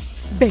dinero.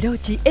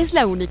 Verochi es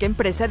la única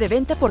empresa de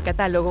venta por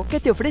catálogo que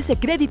te ofrece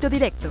crédito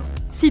directo.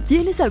 Si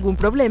tienes algún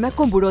problema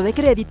con buró de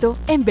crédito,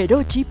 en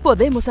Verochi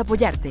podemos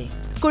apoyarte.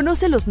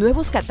 Conoce los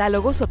nuevos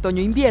catálogos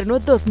Otoño-Invierno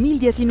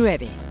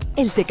 2019.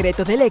 El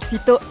secreto del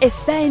éxito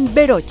está en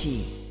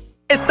Verochi.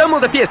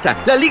 ¡Estamos de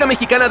fiesta! La Liga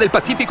Mexicana del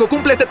Pacífico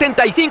cumple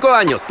 75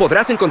 años.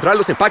 Podrás encontrar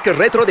los empaques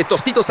retro de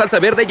Tostitos Salsa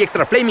Verde y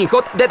Extra Flaming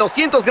Hot de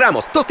 200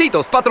 gramos.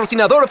 Tostitos,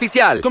 patrocinador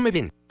oficial. Come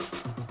bien.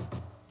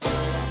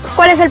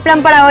 ¿Cuál es el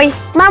plan para hoy?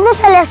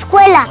 Vamos a la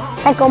escuela,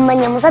 te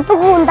acompañamos a tu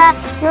junta,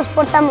 nos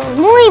portamos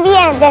muy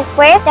bien.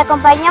 Después te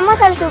acompañamos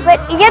al súper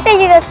y yo te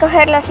ayudo a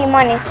escoger los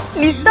limones.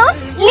 ¿Listos?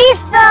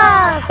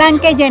 ¡Listos!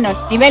 Tanque lleno,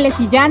 niveles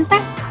y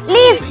llantas.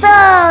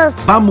 ¡Listos!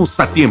 Vamos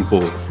a tiempo.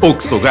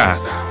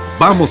 Oxogas.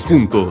 Vamos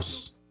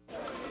juntos.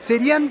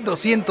 Serían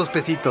 200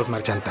 pesitos,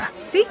 marchanta.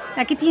 Sí,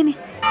 aquí tiene.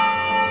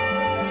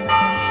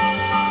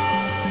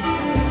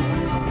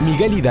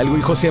 Miguel Hidalgo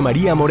y José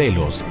María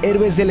Morelos,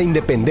 héroes de la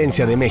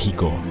independencia de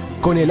México.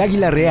 Con el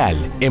águila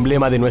real,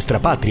 emblema de nuestra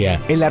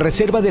patria, en la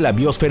reserva de la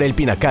biosfera El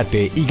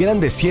Pinacate y Gran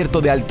Desierto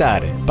de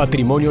Altar,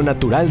 patrimonio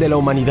natural de la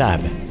humanidad.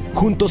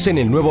 Juntos en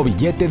el nuevo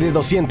billete de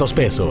 200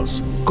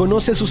 pesos.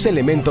 Conoce sus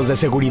elementos de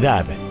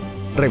seguridad.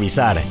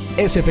 Revisar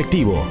es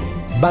efectivo.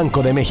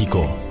 Banco de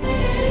México.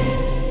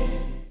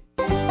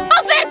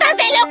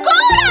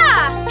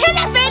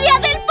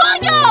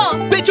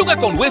 Pechuga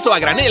con hueso a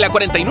granel a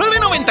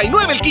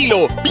 $49.99 el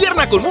kilo.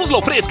 Pierna con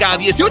muslo fresca a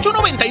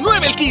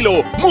 $18.99 el kilo.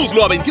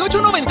 Muslo a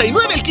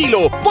 $28.99 el kilo.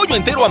 Pollo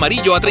entero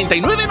amarillo a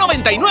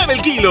 $39.99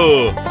 el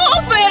kilo.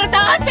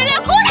 ¡Ofertas de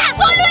locura!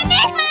 ¡Solo en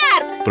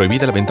Esmart!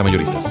 Prohibida la venta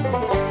mayoristas.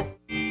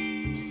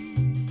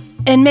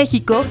 En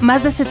México,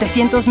 más de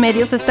 700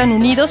 medios están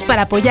unidos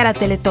para apoyar a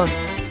Teletón.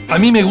 A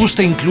mí me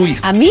gusta incluir.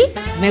 A mí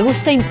me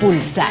gusta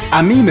impulsar.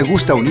 A mí me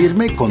gusta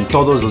unirme con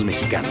todos los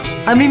mexicanos.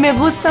 A mí me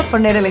gusta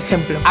poner el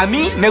ejemplo. A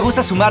mí me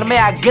gusta sumarme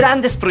a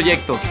grandes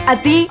proyectos. ¿A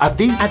ti? ¿A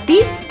ti? ¿A ti?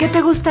 ¿Qué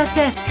te gusta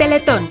hacer?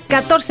 Teletón,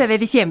 14 de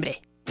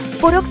diciembre.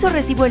 Por Oxxo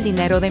recibo el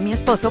dinero de mi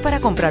esposo para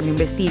comprarme un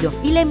vestido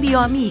y le envío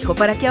a mi hijo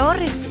para que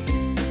ahorre.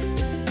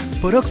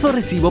 Por Oxxo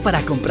recibo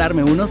para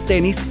comprarme unos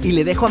tenis y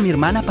le dejo a mi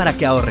hermana para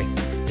que ahorre.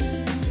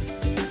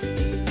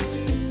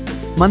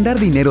 Mandar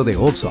dinero de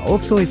Oxxo a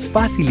Oxxo es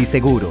fácil y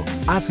seguro.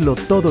 Hazlo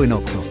todo en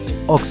Oxxo.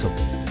 Oxxo,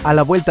 a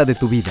la vuelta de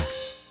tu vida.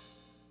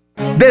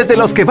 Desde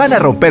los que van a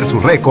romper su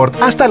récord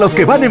hasta los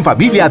que van en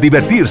familia a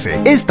divertirse,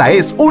 esta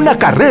es una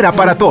carrera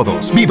para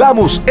todos.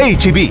 Vivamos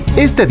H-E-B.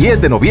 Este 10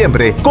 de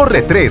noviembre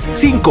corre 3,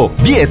 5,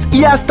 10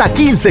 y hasta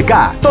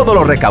 15K. Todo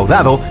lo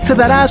recaudado se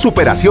dará a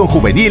Superación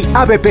Juvenil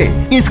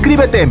ABP.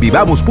 Inscríbete en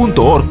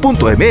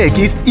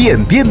vivamos.org.mx y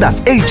en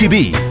tiendas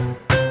H-E-B.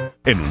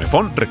 En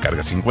Unifón,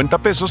 recarga 50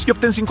 pesos y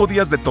obtén 5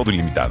 días de todo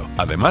ilimitado.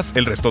 Además,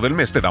 el resto del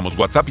mes te damos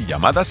WhatsApp y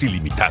llamadas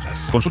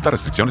ilimitadas. Consulta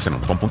restricciones en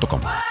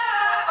unifón.com.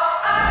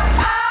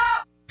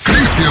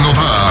 Cristian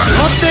Nodal.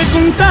 No te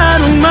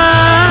contaron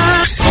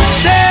más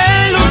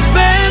de los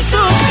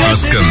besos que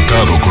has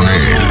cantado con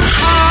él.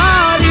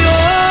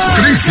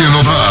 Adiós. Cristian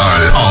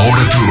Nodal,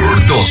 Ahora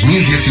Tour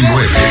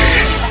 2019.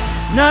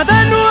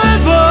 Nada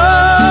nuevo.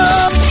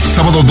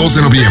 Sábado 2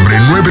 de noviembre,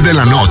 9 de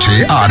la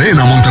noche,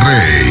 Arena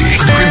Monterrey.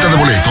 Venta de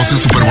boletos en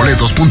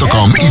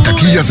superboletos.com y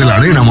taquillas de la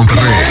Arena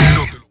Monterrey.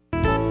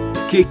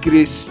 ¿Qué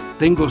crees?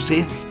 Tengo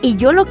sed. Y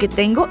yo lo que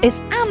tengo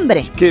es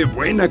hambre. ¡Qué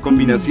buena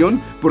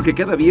combinación! Porque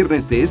cada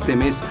viernes de este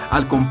mes,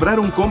 al comprar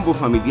un combo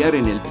familiar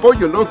en el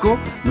Pollo Loco,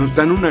 nos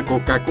dan una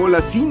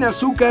Coca-Cola sin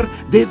azúcar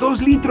de 2,5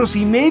 litros.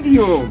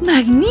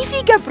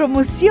 ¡Magnífica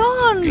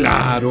promoción!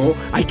 ¡Claro!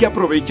 ¡Hay que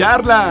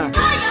aprovecharla!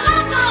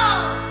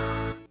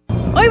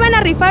 Hoy van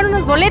a rifar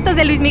unos boletos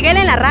de Luis Miguel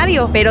en la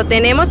radio, pero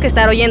tenemos que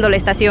estar oyendo la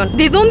estación.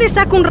 ¿De dónde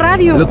saco un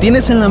radio? Lo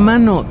tienes en la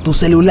mano. Tu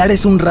celular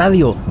es un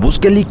radio.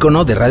 Busca el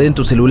icono de radio en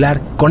tu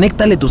celular,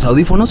 conéctale tus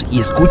audífonos y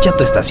escucha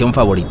tu estación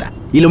favorita.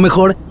 Y lo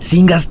mejor,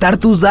 sin gastar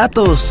tus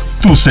datos.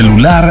 Tu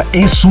celular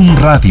es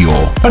un radio.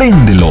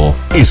 Préndelo,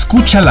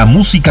 escucha la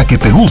música que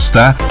te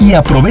gusta y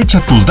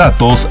aprovecha tus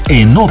datos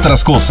en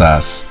otras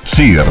cosas.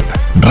 CIRT,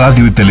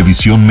 Radio y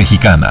Televisión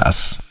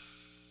Mexicanas.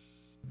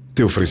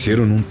 ¿Te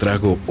ofrecieron un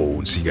trago o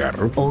un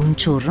cigarro? ¿O un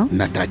churro?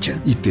 Natacha.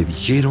 Y te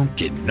dijeron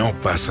que no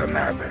pasa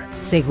nada.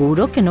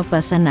 ¿Seguro que no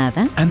pasa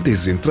nada?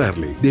 Antes de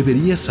entrarle,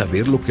 deberías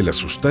saber lo que las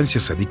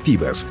sustancias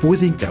adictivas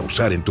pueden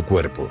causar en tu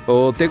cuerpo.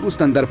 ¿O te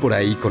gusta andar por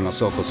ahí con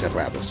los ojos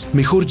cerrados?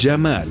 Mejor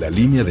llama a la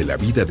línea de la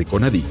vida de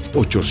Conadic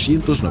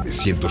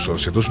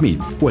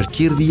 800-911-2000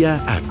 cualquier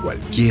día a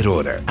cualquier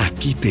hora.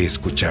 Aquí te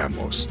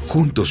escuchamos.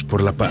 Juntos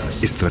por la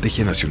paz.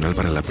 Estrategia Nacional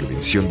para la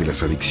Prevención de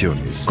las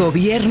Adicciones.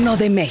 Gobierno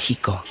de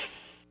México.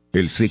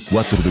 El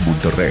C4 de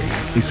Monterrey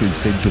es el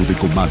centro de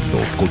comando,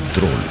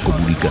 control,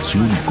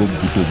 comunicación y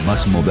cómputo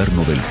más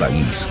moderno del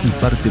país y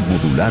parte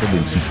modular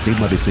del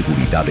sistema de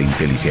seguridad e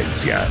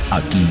inteligencia.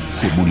 Aquí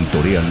se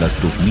monitorean las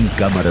 2.000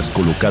 cámaras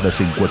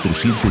colocadas en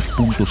 400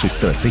 puntos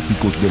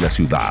estratégicos de la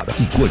ciudad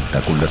y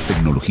cuenta con las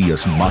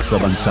tecnologías más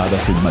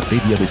avanzadas en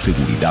materia de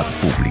seguridad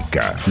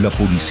pública. La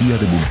Policía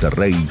de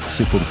Monterrey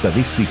se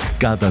fortalece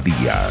cada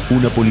día.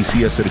 Una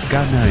policía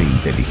cercana e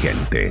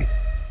inteligente.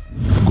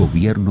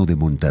 Gobierno de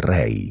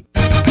Monterrey.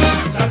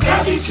 La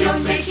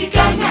tradición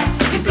mexicana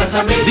en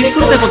Plaza México.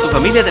 Disfruta con tu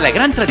familia de la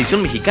gran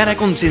tradición mexicana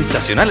con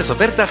sensacionales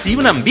ofertas y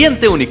un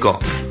ambiente único.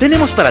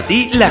 Tenemos para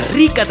ti la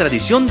rica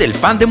tradición del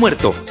pan de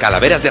muerto,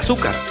 calaveras de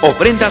azúcar,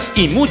 ofrendas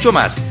y mucho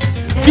más.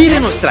 Vive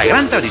nuestra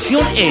gran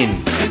tradición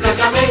en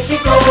Plaza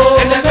México,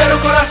 en el mero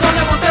corazón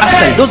de Monterrey.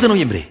 Hasta el 2 de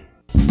noviembre.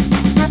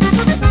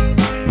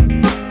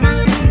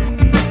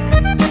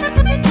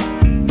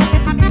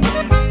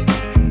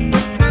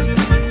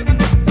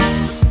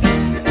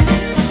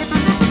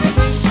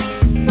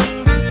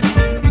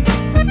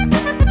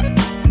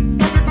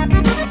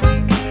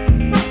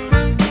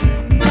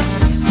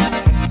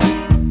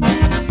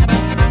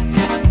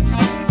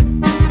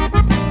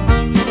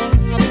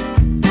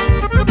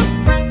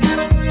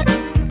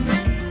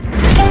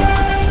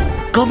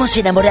 ¿Cómo se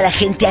enamora la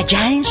gente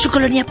allá en su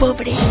colonia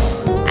pobre?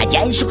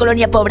 Allá en su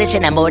colonia pobre se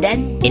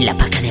enamoran en la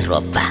paca de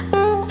ropa,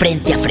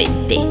 frente a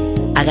frente,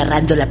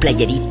 agarrando la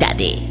playerita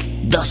de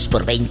 2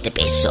 por 20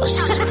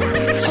 pesos.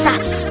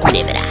 ¡Sas,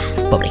 culebra!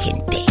 Pobre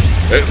gente.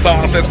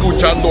 Estás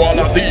escuchando a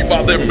la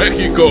Diva de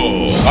México,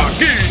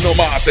 aquí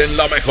nomás en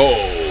La Mejor.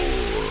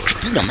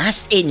 Aquí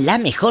nomás en La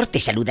Mejor te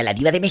saluda la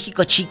Diva de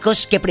México,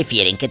 chicos. ¿Qué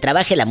prefieren, que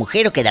trabaje la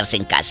mujer o quedarse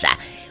en casa?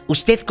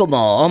 Usted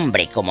como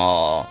hombre,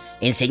 como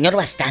el señor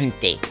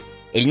bastante,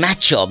 el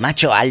macho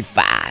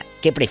alfa,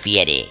 ¿qué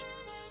prefiere?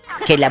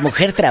 ¿Que la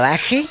mujer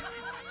trabaje?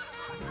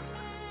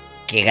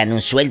 Que gane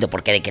un sueldo,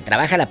 porque de que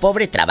trabaja la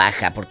pobre,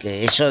 trabaja,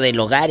 porque eso del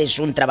hogar es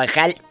un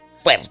trabajal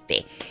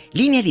fuerte.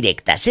 Línea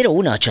directa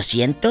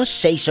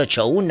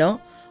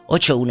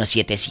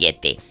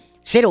 01800-681-8177.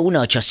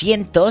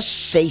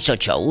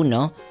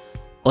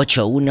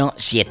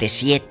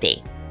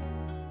 01800-681-8177.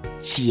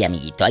 Sí,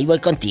 amiguito, ahí voy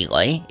contigo,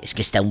 ¿eh? Es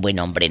que está un buen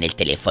hombre en el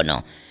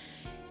teléfono.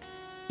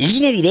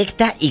 Línea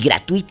directa y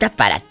gratuita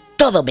para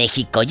todo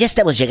México. Ya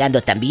estamos llegando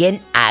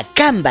también a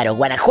Acámbaro,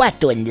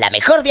 Guanajuato, en La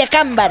Mejor de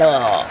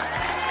Acámbaro.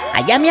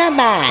 Allá me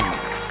aman.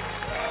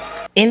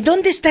 ¿En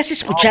dónde estás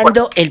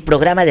escuchando el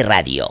programa de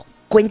radio?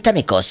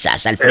 Cuéntame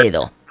cosas,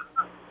 Alfredo.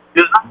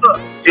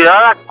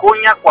 Ciudad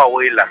Acuña,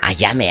 Coahuila.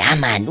 Allá me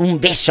aman.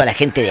 Un beso a la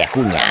gente de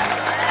Acuña.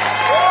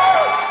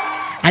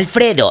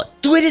 Alfredo,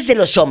 ¿tú eres de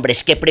los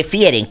hombres que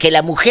prefieren que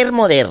la mujer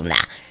moderna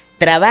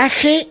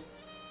trabaje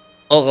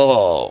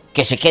o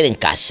que se quede en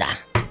casa?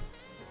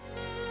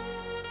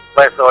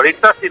 Pues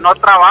ahorita si no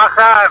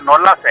trabaja, no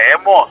la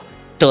hacemos.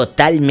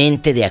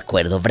 Totalmente de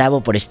acuerdo. Bravo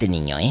por este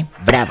niño, ¿eh?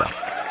 Bravo.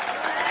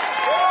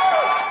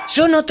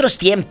 Son otros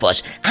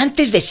tiempos.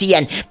 Antes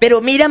decían, pero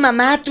mira,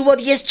 mamá tuvo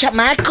 10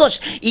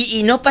 chamacos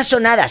y no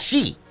pasó nada.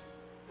 Sí.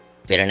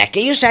 Pero en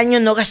aquellos años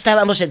no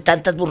gastábamos en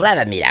tantas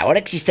burradas. Mira, ahora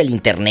existe el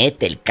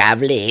internet, el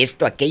cable,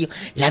 esto, aquello.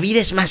 La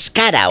vida es más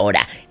cara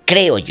ahora,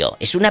 creo yo.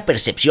 Es una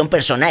percepción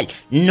personal.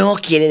 No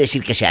quiere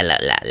decir que sea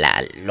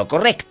lo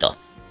correcto.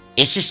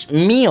 Esa es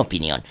mi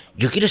opinión.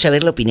 Yo quiero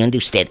saber la opinión de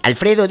usted.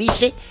 Alfredo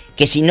dice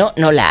que si no,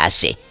 no la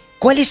hace.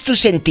 ¿Cuál es tu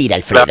sentir,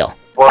 Alfredo?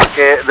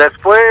 Porque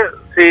después,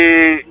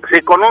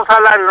 si con un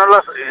salario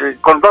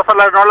con 2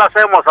 salarios no la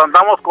hacemos,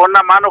 andamos con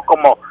una mano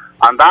como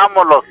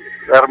andábamos los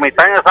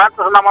ermitaños antes,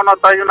 una mano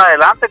atrás y una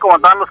adelante, como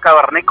andaban los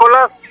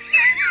cavernícolas.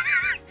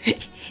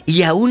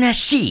 Y aún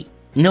así,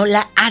 no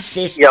la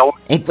haces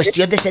en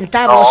cuestión de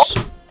centavos.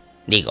 No.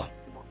 Digo.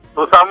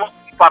 Usamos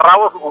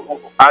parrabos,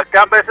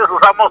 acá a veces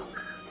usamos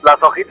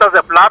las hojitas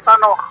de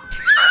plátano.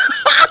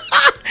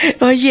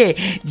 Oye,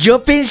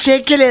 yo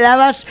pensé que le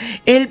dabas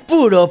el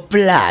puro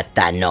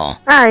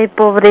plátano. Ay,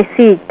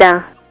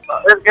 pobrecita.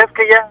 Es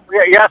que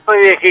ya estoy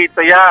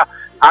viejito, ya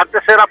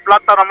Antes era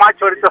plátano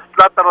macho, ahorita es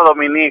plátano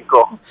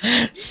dominico.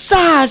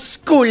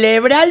 ¡Sas!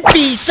 Culebra al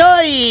piso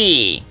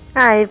y...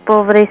 Ay,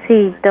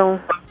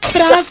 pobrecito.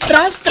 ¡Tras,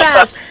 tras,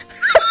 tras!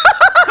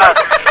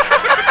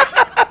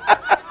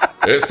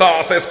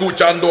 Estás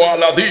escuchando a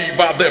la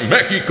Diva de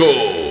México.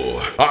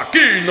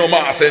 Aquí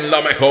nomás en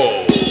La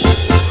Mejor.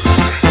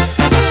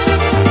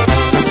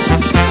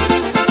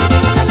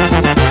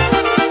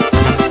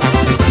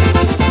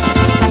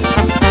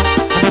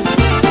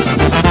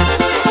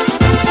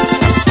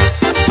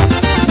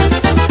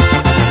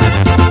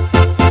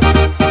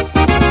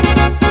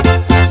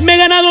 Me he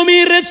ganado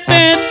mi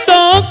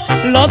respeto,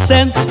 lo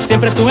sé,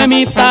 siempre tuve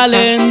mi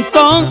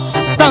talento.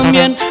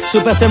 También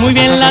supe hacer muy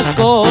bien las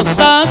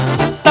cosas.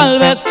 Tal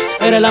vez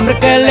era el hambre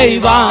que le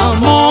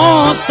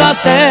íbamos a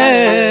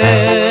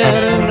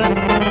hacer.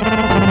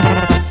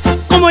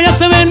 Como ya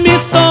se ve en mi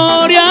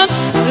historia,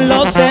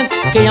 lo sé,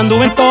 que ya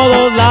anduve en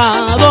todos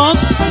lados.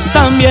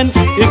 También,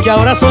 y que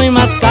ahora soy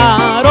más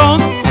caro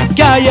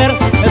que ayer.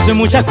 Eso y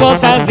muchas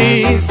cosas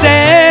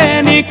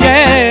dicen y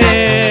que...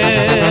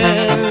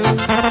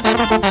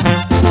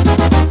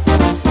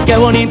 Qué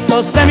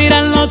bonito se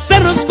miran los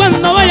cerros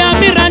cuando voy a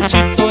mi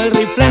ranchito. El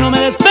rifle no me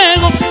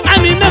despego, a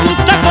mí me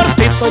gusta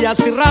cortito y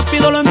así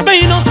rápido lo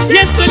empeino y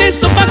estoy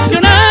listo para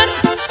accionar.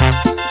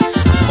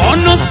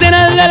 Conocer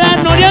al de la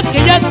noria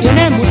que ya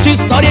tiene mucha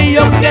historia y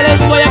yo que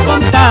les voy a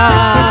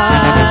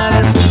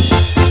contar.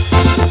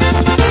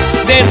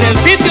 Desde el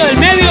sitio del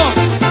medio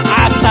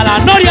hasta la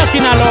Noria,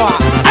 Sinaloa.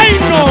 ¡Ay,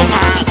 no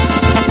más!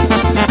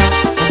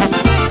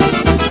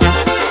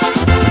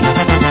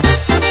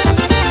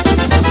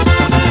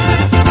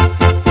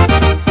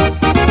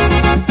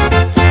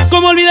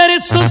 ¿Cómo olvidar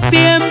esos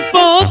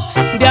tiempos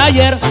de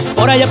ayer?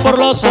 Por allá por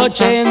los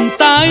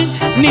 80 y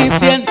ni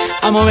 100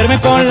 a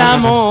moverme con la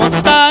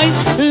mota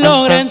y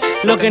logren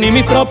lo que ni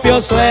mis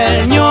propios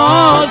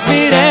sueños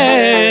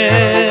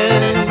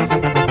miré.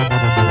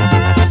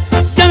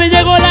 Ya me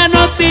llegó la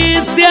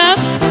noticia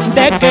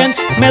de que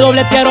me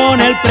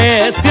dobletearon el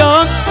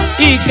precio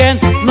y que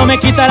no me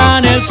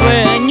quitarán el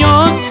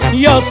sueño.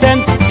 Yo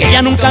sé que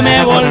ya nunca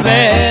me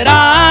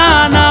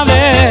volverán a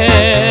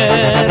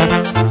ver.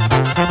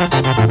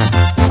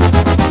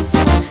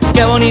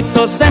 Qué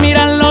bonito se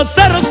miran los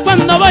cerros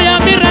cuando voy a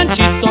mi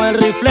ranchito. El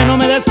rifle no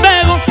me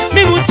despego,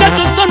 mis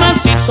muchachos son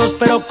mancitos,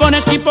 pero con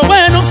equipo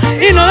bueno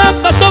y no dan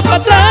paso para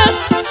atrás.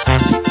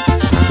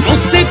 No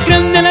se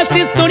creen de las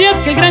historias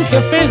que el gran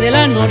jefe de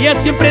la Noria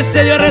siempre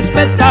se dio a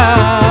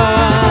respetar.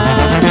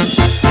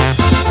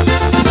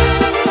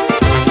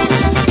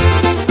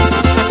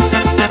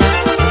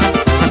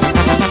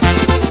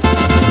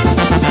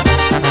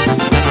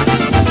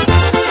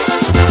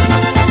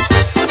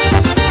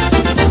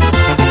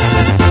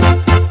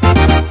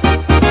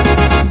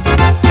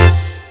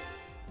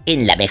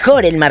 En La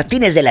Mejor, en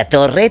Martínez de la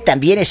Torre,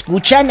 también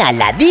escuchan a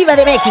la Diva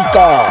de México.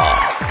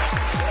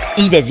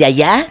 Y desde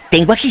allá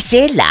tengo a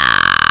Gisela.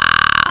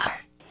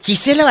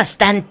 Gisela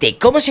Bastante,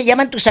 ¿cómo se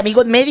llaman tus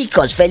amigos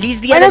médicos? ¡Feliz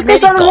Día del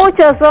Médico! Son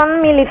muchos, son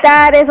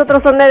militares,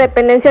 otros son de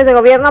dependencias de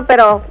gobierno,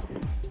 pero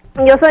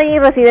yo soy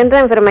residente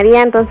de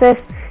enfermería, entonces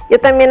yo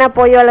también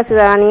apoyo a la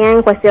ciudadanía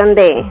en cuestión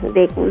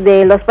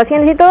de los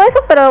pacientes y todo eso,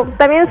 pero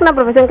también es una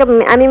profesión que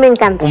a mí me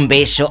encanta. Un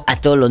beso a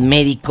todos los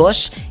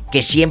médicos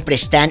que siempre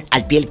están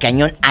al pie del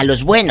cañón, a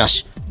los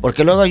buenos,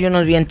 porque luego hay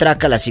unos bien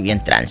trácalas y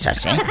bien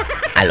tranzas, ¿eh?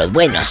 A los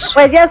buenos.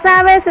 Pues ya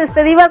sabes,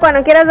 Diva,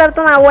 cuando quieras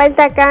darte una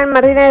vuelta acá en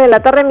Martínez de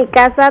la Torre, mi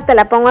casa, te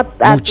la pongo a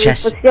tu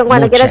disposición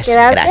cuando quieras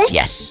quedarte.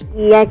 Gracias.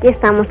 Y aquí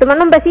estamos. Te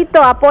mando un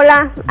besito a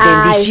Pola,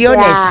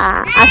 bendiciones,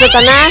 a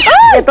Satanás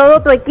y a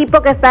todo tu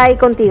equipo que está ahí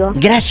contigo.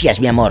 Gracias,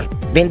 mi amor.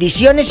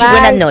 Bendiciones y bye.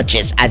 Buenas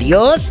noches.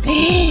 Adiós.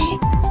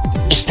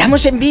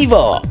 Estamos en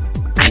vivo.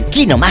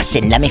 Aquí nomás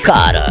en La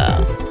Mejor.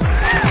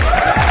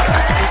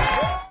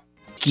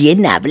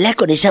 ¿Quién habla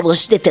con esa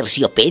voz de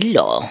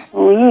terciopelo?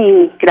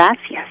 Uy,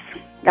 gracias,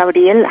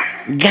 Gabriela.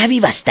 Gaby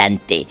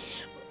Bastante.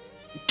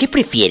 ¿Qué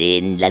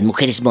prefieren las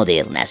mujeres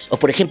modernas? O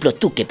por ejemplo,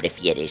 ¿tú qué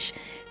prefieres?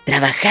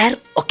 ¿Trabajar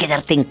o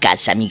quedarte en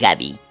casa, mi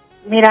Gaby?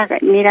 Mira,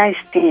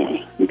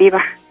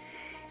 Diva.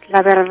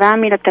 La verdad,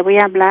 mira, te voy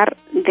a hablar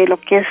de lo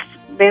que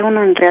ve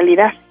uno en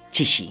realidad.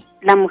 Sí.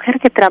 La mujer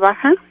que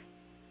trabaja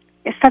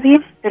está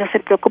bien, pero se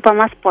preocupa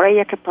más por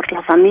ella que por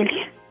la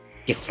familia.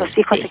 Los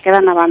hijos se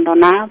quedan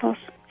abandonados.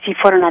 Si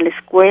fueron a la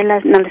escuela,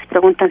 no les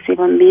preguntan si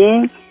van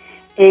bien,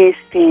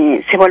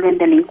 se vuelven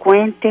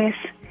delincuentes,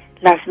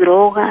 las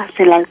drogas,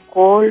 el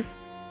alcohol,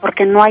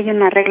 porque no hay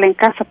una regla en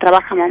casa,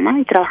 trabaja mamá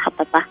y trabaja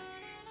papá.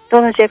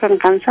 Todos llegan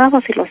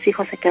cansados y los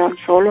hijos se quedan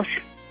solos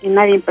y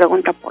nadie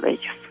pregunta por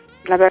ellos.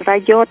 La verdad,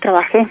 yo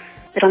trabajé,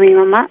 pero mi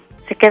mamá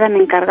se quedan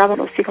encargados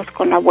los hijos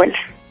con la abuela.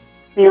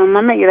 Mi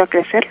mamá me ayudó a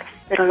crecerlos,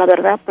 pero la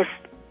verdad, pues,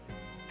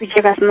 tú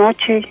llegas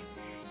noche,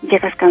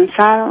 llegas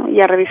cansado y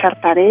a revisar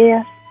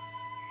tareas,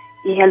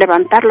 y a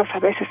levantarlos a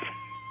veces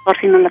por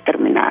si no la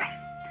terminaron.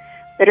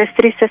 Pero es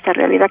triste esta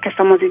realidad que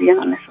estamos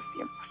viviendo en esos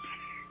tiempos.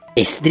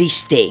 Es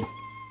triste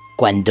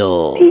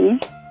cuando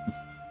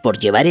por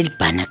llevar el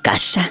pan a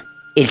casa,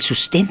 el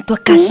sustento a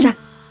casa,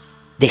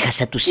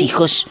 dejas a tus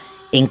hijos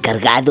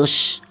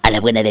encargados a la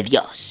buena de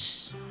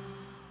Dios.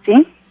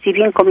 Sí, si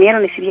bien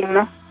comieron y si bien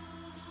no.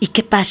 ¿Y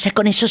qué pasa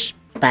con esos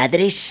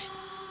padres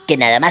que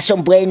nada más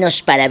son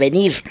buenos para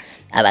venir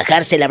a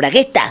bajarse la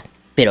bragueta,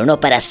 pero no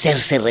para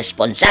hacerse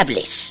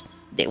responsables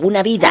de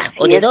una vida,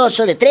 o de 2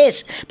 o de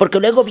 3, porque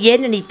luego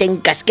vienen y te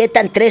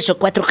encasquetan 3 o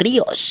 4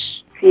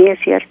 críos? Sí, es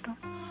cierto.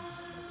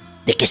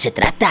 ¿De qué se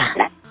trata?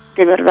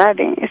 De verdad,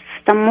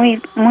 está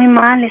muy muy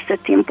mal este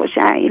tiempo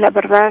ya, y la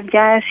verdad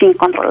ya es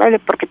incontrolable,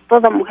 porque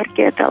toda mujer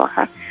quiere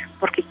trabajar,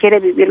 porque quiere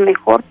vivir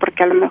mejor,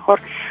 porque a lo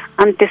mejor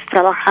antes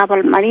trabajaba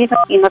el marido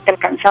y no te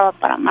alcanzaba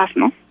para más,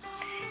 ¿no?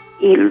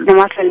 Y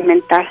nomás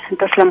alimentar.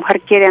 Entonces la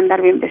mujer quiere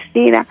andar bien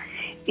vestida,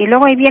 y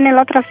luego ahí viene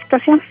la otra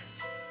situación,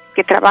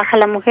 que trabaja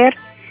la mujer,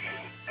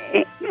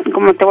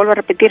 como te vuelvo a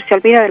repetir, se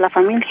olvida de la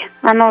familia.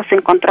 No, se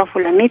encontró a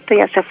fulanito,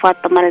 ya se fue a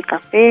tomar el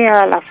café,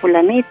 a la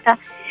fulanita,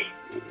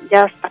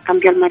 ya hasta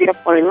cambió el marido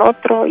por el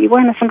otro, y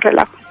bueno, es un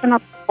relajo, es una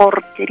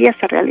porquería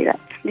esa realidad.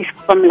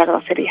 Discúlpame la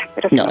grosería,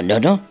 pero... No.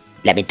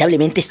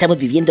 Lamentablemente estamos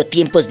viviendo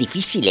tiempos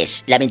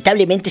difíciles.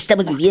 Lamentablemente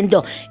estamos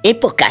viviendo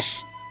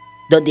épocas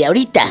donde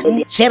ahorita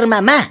ser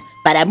mamá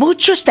para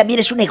muchos también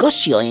es un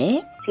negocio,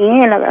 ¿eh?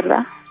 Sí, la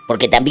verdad.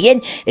 Porque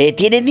también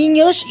tienen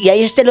niños y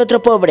ahí está el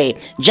otro pobre.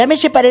 Ya me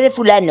separé de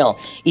fulano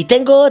y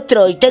tengo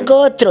otro,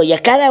 y a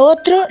cada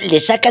otro le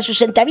saca sus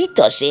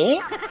centavitos, ¿eh?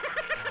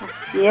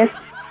 Así es.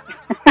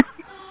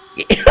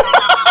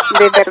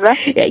 ¿De verdad?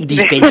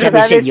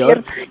 Dispénsame,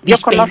 señor. Yo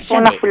conozco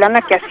una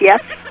fulana que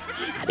hacía...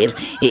 A ver,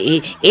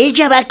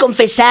 ella va a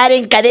confesar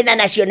en cadena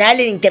nacional,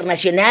 en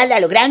internacional,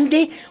 a lo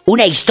grande,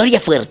 una historia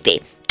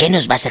fuerte. ¿Qué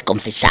nos vas a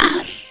confesar?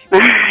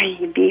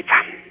 Ay,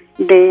 Diva,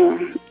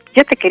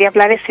 yo te quería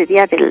hablar ese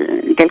día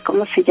del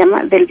 ¿cómo se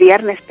llama? Del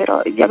viernes,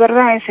 pero ya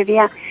verdad, ese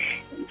día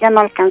ya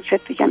no alcancé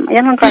tu llamada,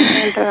 ya no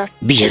alcancé a entrar.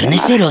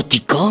 ¿Viernes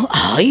erótico?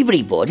 Ay,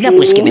 bribona, sí.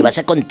 Pues ¿qué me vas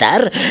a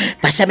contar?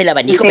 Pásame el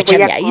abanico para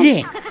echarle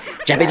aire.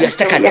 Ya me dio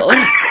hasta calor.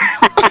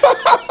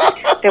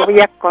 Te voy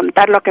a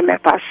contar lo que me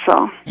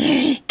pasó.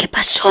 ¿Qué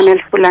pasó? Con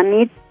el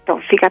fulanito.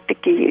 Fíjate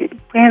que,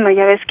 bueno,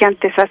 ya ves que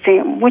antes,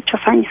 hace muchos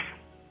años.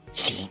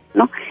 Sí.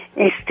 ¿No?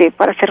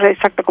 Para ser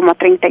exacto, como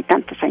 30 y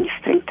tantos años,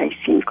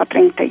 35,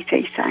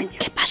 36 años.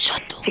 ¿Qué pasó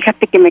tú?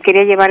 Fíjate que me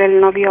quería llevar el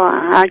novio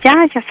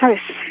allá, ya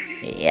sabes.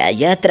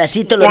 Allá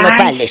atrasito los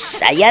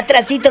nopales. Allá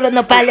atrasito los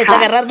nopales, a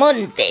agarrar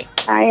monte.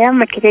 Allá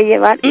me quería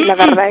llevar y la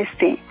verdad,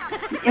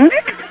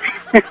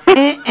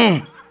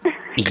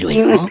 ¿Y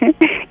luego?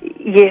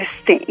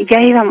 Y ya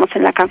íbamos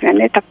en la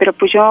camioneta, pero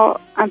pues yo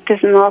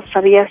antes no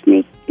sabías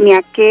ni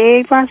a qué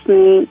ibas,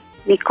 ni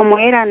cómo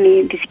era,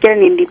 ni siquiera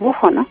ni el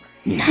dibujo, ¿no?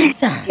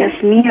 Nada.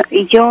 Dios mío,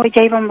 y yo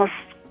ya íbamos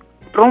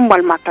rumbo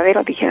al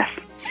matadero, dijeras.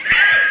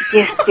 ¿Y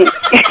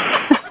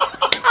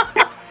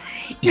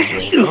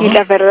luego? Y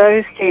la verdad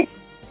es que,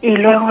 y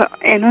luego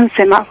en un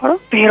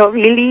semáforo, pero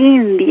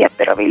bilindia,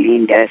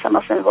 de eso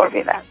no se me va a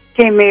olvidar,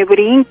 que me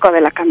brinco de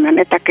la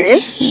camioneta,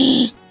 ¿crees?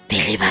 ¿Te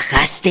le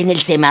bajaste en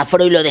el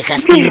semáforo y lo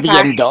dejaste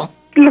hirviendo?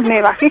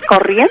 Me bajé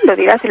corriendo,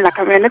 dirás, en la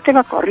camioneta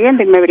iba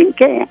corriendo y me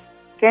brinqué.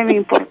 ¿Qué me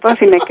importó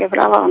si me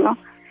quebraba o no?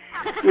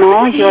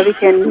 No, yo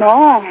dije,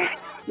 no,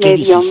 me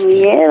dio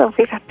miedo,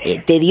 fíjate.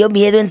 Te dio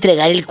miedo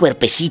entregar el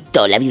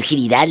cuerpecito, la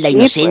virginidad, la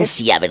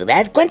inocencia, pues,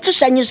 ¿verdad?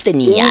 ¿Cuántos años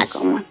tenías?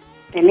 Sí,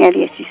 tenía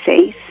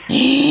 16.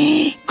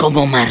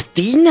 Como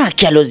Martina,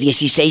 que a los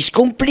 16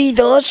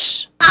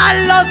 cumplidos... A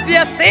los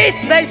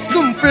 16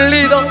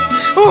 cumplidos,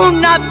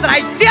 una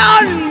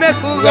traición me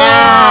jugó.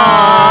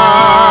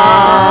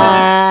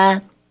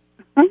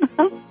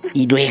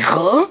 ¿Y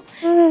luego?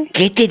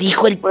 ¿Qué te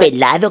dijo el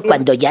pelado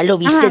cuando ya lo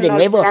viste de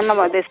nuevo?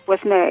 Después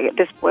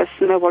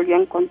me volvió a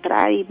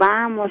encontrar y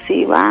vamos.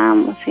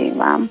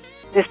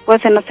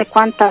 Después de no sé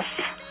cuántas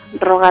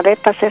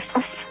rogadetas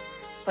estas,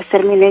 pues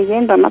terminé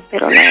yendo, ¿no?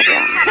 Pero la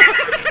verdad,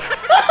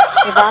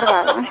 qué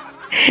bárbaro, ¿eh?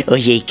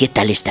 Oye, ¿y qué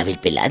tal estaba el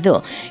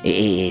pelado?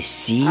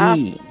 Sí.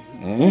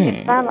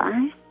 Estaba,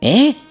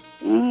 ¿eh?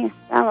 Sí,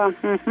 estaba.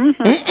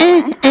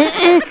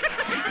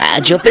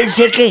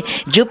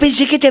 Yo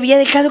pensé que te había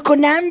dejado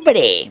con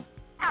hambre.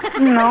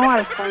 No,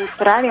 al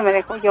contrario, me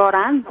dejó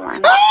llorando,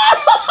 man.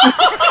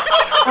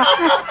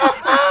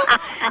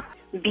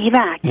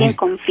 Viva, aquí en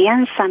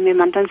confianza, me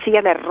mandó en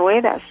silla de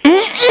ruedas.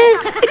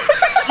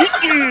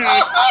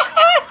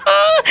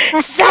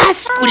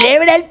 ¡Sas!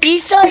 Culebra al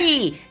piso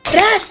y...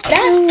 ¡Tras!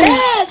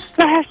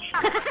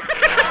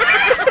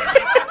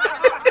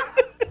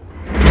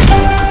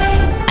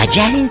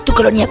 Allá en tu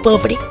colonia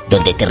pobre,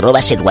 donde te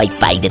robas el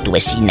wifi de tu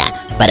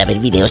vecina para ver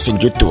videos en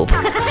YouTube.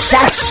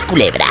 ¡Sas,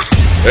 culebra!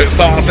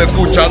 Estás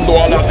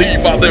escuchando a la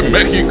Diva de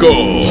México,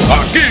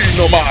 aquí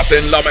nomás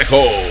en La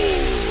Mejor.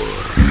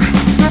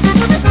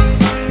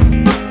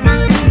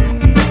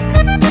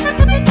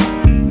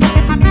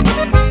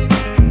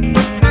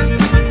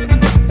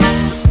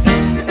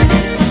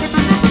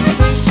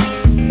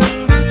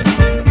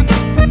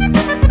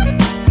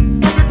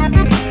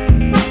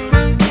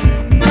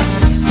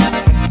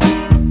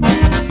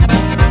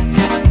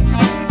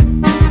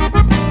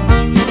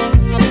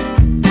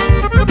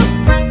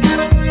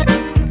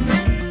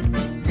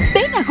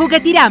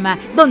 Juguetirama,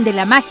 donde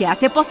la magia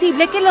hace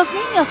posible que los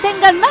niños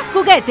tengan más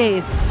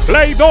juguetes.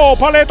 Play-Doh,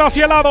 paletas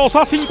y helados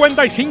a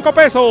 55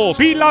 pesos.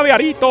 Pila de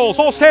aritos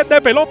o set de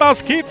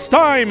pelotas Kids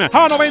Time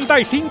a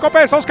 95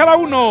 pesos cada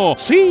uno.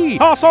 Sí,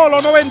 a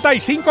solo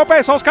 95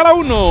 pesos cada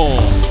uno.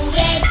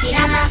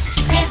 Juguetirama,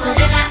 de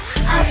bodega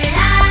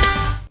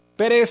aurrerá.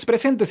 Pérez,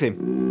 preséntese.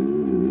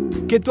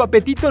 Que tu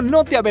apetito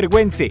no te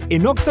avergüence.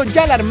 En Oxxo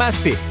ya la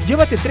armaste.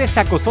 Llévate 3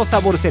 tacos o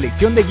sabor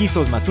selección de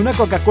guisos más una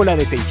Coca-Cola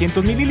de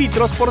 600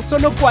 mililitros por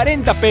solo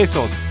 40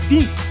 pesos.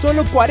 Sí,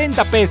 solo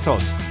 40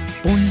 pesos.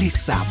 Ponle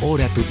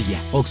sabor a tu día.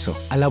 Oxxo,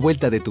 a la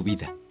vuelta de tu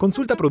vida.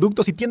 Consulta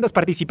productos y tiendas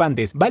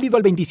participantes. Válido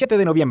al 27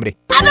 de noviembre.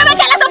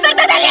 ¡Aprovecha las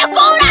ofertas de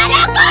locura,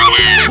 locura!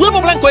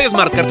 Huevo blanco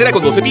Esmart, cartera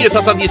con 12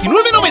 piezas a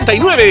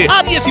 $19.99.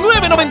 ¡A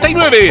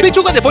 $19.99!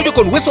 Pechuga de pollo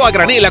con hueso a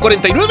granel a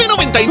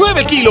 $49.99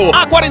 el kilo.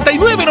 ¡A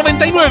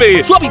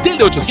 $49.99! Suavitel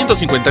de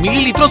 850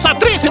 mililitros a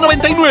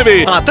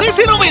 $13.99. ¡A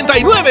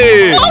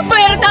 $13.99!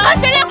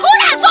 ¡Ofertas de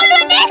locura! ¡Solo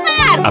en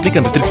Esmart!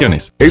 Aplican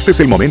restricciones. Este es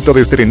el momento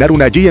de estrenar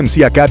una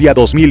GMC Acadia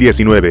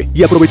 2019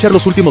 y aprovechar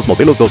los últimos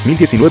modelos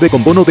 2019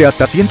 con bono de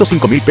hasta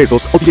 105,000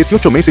 pesos o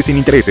 18 meses sin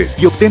intereses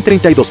y obtén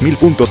 32,000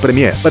 puntos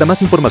Premier. Para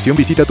más información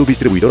visita tu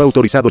distribuidor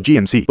autorizado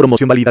GMC.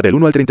 Promoción válida del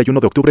 1 al 31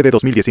 de octubre de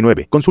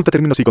 2019. Consulta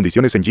términos y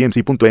condiciones en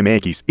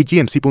gmc.mx y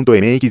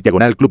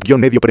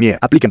gmc.mx/Club-Medio Premier.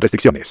 Aplican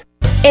restricciones.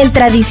 El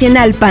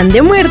tradicional pan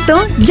de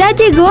muerto ya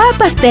llegó a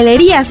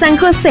Pastelería San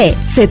José.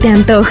 ¿Se te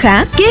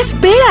antoja? ¿Qué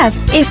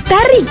esperas? ¡Está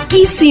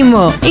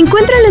riquísimo!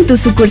 Encuéntralo en tus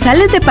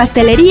sucursales de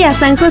Pastelería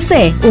San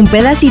José. Un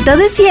pedacito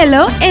de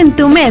cielo en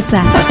tu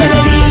mesa.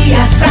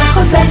 Pastelería San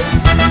José,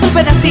 un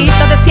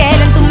pedacito de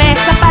cielo en tu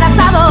mesa para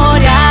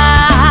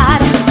saborear.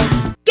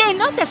 Que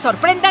no te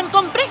sorprendan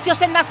con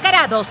precios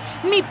enmascarados.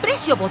 Mi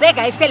precio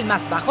bodega es el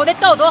más bajo de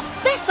todos,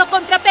 peso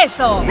contra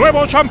peso.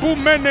 Nuevo shampoo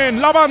Menen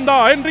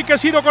Lavanda,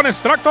 enriquecido con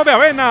extracto de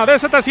avena de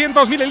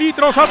 700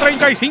 mililitros a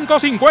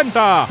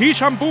 $35.50. Y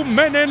shampoo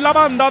Menen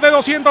Lavanda de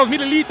 200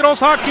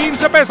 mililitros a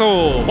 15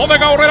 pesos.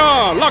 Bodega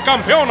Aurrerá, la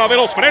campeona de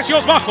los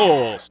precios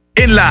bajos.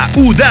 En la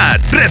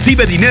UDAT,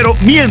 recibe dinero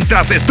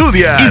mientras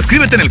estudias.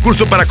 Inscríbete en el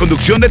curso para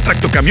conducción de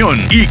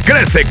tractocamión y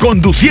crece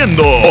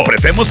conduciendo.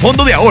 Ofrecemos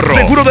fondo de ahorro,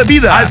 seguro de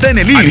vida, alta en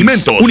el IMSS,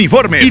 alimentos,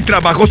 uniformes y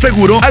trabajo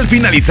seguro al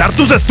finalizar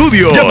tus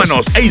estudios.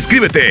 Llámanos e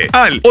inscríbete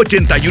al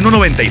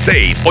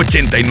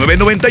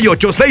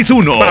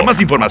 8196-899861. Para más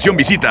información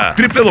visita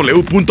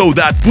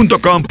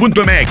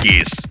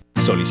www.udat.com.mx.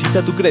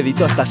 Solicita tu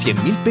crédito hasta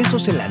 100,000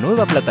 pesos en la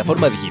nueva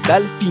plataforma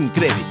digital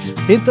FinCredits.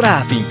 Entra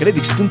a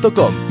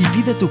fincredits.com y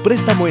pide tu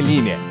préstamo en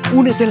línea.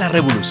 Únete a la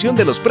revolución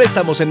de los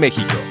préstamos en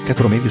México. CAT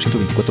promedio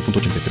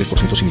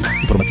 124.83% sin IVA.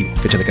 Informativo.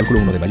 Fecha de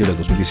cálculo 1 de mayo del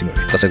 2019.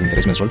 Tasa de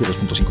interés mensual de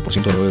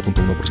 2.5% a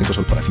 9.1%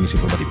 solo para fines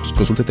informativos.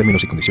 Consulte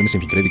términos y condiciones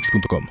en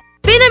fincredits.com.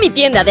 Ven a mi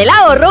tienda del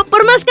ahorro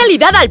por más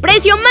calidad al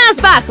precio más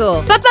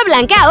bajo. Papa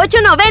blanca a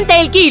 $8.90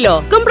 el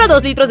kilo. Compra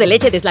 2 litros de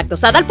leche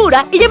deslactosada al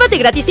pura y llévate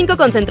gratis 5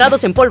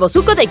 concentrados en polvo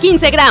Zuco de 15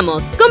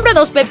 gramos. Compra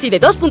 2 Pepsi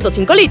de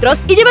 2.5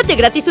 litros y llévate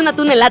gratis un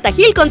atún en lata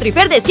Gil con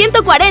trifer de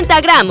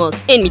 140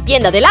 gramos. En mi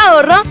tienda del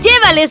ahorro,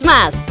 llévales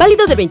más.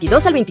 Válido del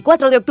 22 al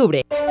 24 de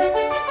octubre.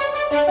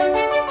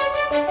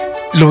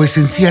 Lo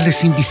esencial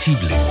es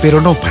invisible, pero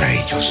no para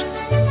ellos.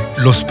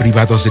 Los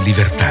privados de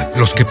libertad,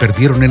 los que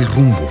perdieron el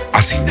rumbo,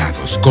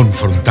 hacinados,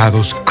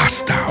 confrontados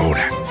hasta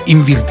ahora.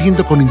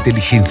 Invirtiendo con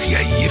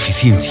inteligencia y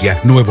eficiencia,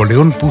 Nuevo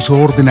León puso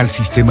orden al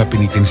sistema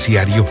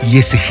penitenciario y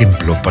es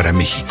ejemplo para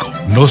México.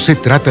 No se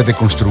trata de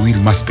construir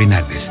más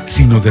penales,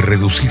 sino de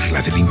reducir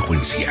la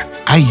delincuencia.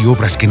 Hay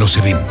obras que no se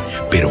ven,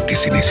 pero que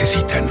se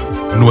necesitan.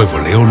 Nuevo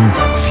León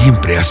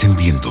siempre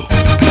ascendiendo.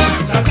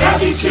 La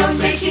tradición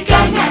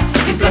mexicana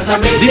en Plaza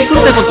México.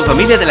 Disfruta con tu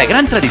familia de la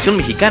gran tradición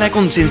mexicana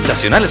con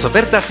sensacionales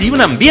ofertas y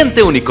un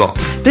ambiente único.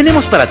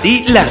 Tenemos para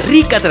ti la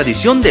rica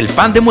tradición del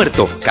pan de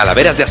muerto,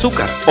 calaveras de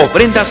azúcar,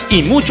 ofrendas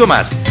y mucho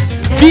más.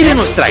 Vive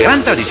nuestra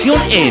gran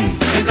tradición en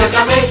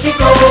Plaza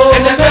México,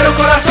 en el mero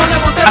corazón de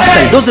Monterrey.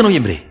 hasta el 2 de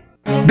noviembre.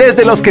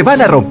 Desde los que van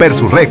a romper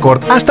su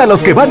récord hasta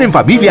los que van en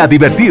familia a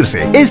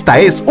divertirse, esta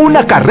es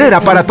una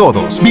carrera para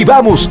todos.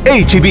 Vivamos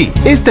H-E-B.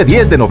 Este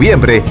 10 de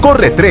noviembre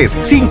corre 3,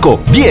 5,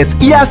 10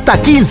 y hasta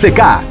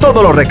 15K.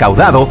 Todo lo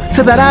recaudado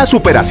se dará a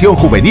Superación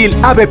Juvenil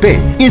ABP.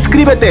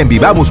 Inscríbete en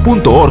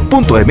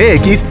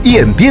vivamos.org.mx y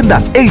en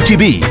tiendas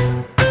H-E-B.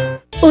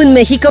 Un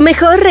México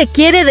mejor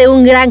requiere de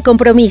un gran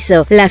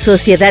compromiso. La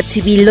sociedad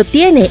civil lo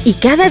tiene y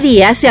cada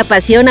día se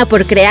apasiona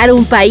por crear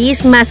un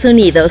país más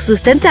unido,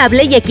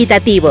 sustentable y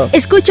equitativo.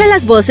 Escucha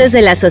las voces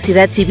de la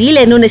sociedad civil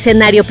en un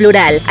escenario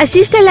plural.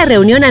 Asiste a la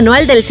reunión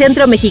anual del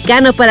Centro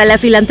Mexicano para la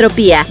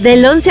Filantropía,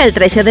 del 11 al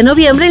 13 de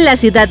noviembre en la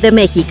Ciudad de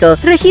México.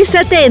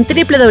 Regístrate en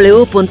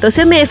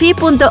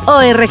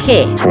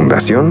www.cmefi.org.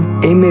 Fundación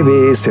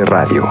MBS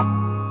Radio.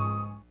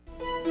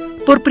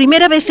 Por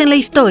primera vez en la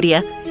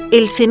historia,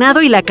 el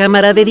Senado y la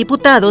Cámara de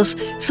Diputados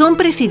son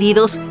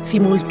presididos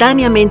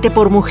simultáneamente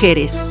por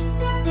mujeres.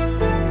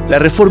 La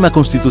reforma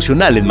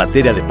constitucional en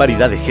materia de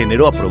paridad de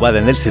género aprobada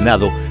en el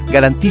Senado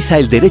garantiza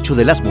el derecho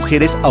de las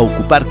mujeres a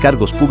ocupar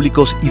cargos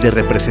públicos y de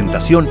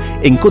representación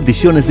en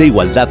condiciones de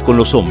igualdad con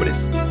los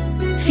hombres.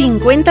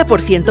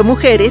 50%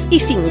 mujeres y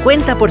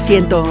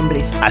 50%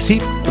 hombres.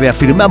 Así,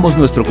 reafirmamos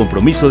nuestro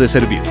compromiso de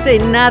servir.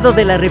 Senado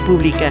de la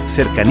República.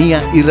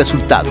 Cercanía y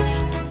resultados.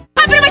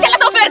 ¡Aprovecha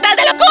las ofertas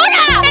de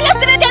locura! ¡En los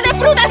 3 días de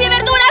frutas y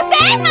verduras de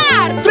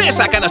Esmar!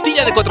 Fresa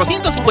canastilla de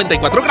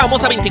 454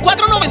 gramos a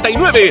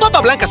 $24.99.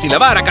 Papa blanca sin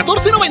lavar a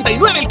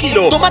 $14.99 el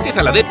kilo. Tomate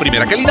saladet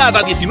primera calidad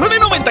a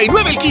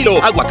 $19.99 el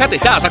kilo. Aguacate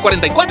Hass a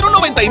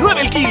 $44.99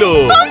 el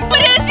kilo. ¡Con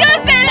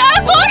precios de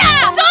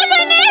locura! ¡Solo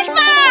en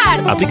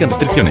Esmar! Aplican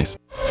restricciones.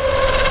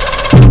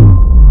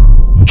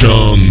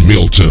 John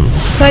Milton.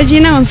 Soy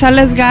Gina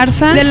González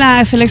Garza de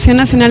la Selección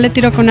Nacional de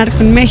Tiro con Arco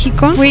en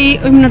México. Fui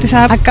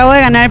hipnotizada. Acabo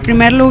de ganar el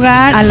primer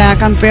lugar a la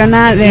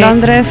campeona de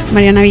Londres,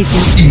 Mariana Vitti.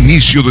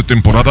 Inicio de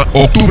temporada,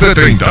 octubre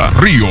 30,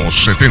 Río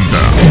 70.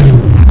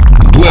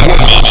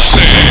 Duérmase.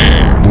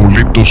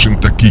 Boletos en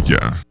taquilla.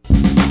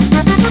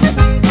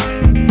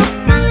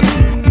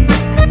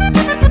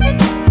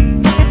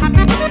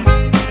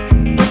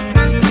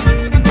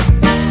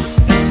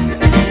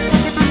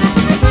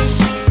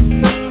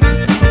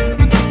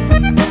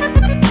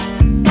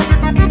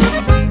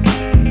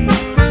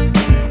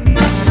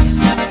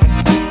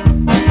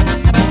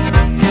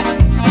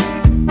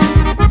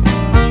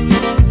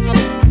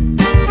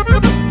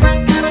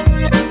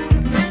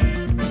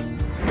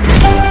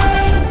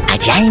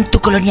 En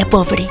tu colonia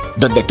pobre,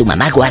 donde tu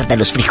mamá guarda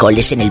los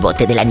frijoles en el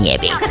bote de la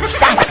nieve.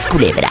 ¡Sas,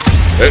 culebra!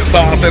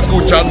 Estás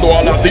escuchando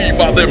a la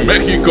Diva de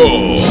México.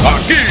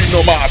 Aquí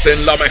nomás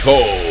en La Mejor.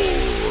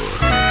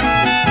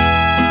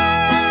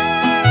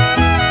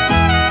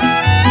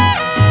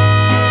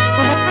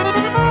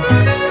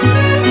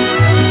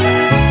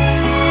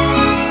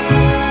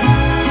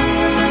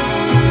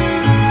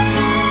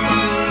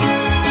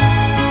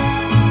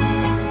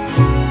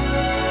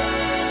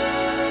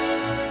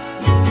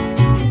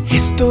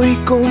 Estoy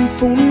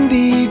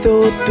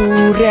confundido,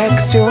 tu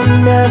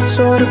reacción me ha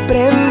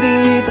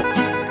sorprendido.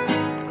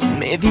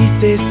 Me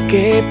dices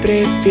que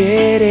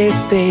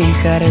prefieres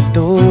dejar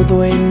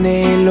todo en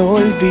el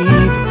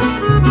olvido.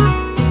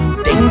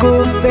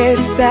 Tengo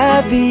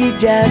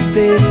pesadillas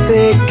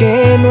desde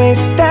que no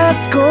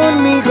estás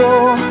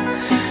conmigo.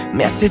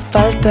 Me hace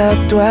falta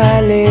tu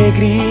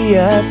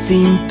alegría,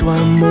 sin tu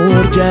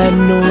amor ya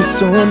no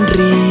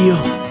sonrío.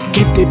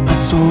 ¿Qué te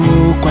pasó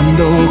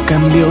cuando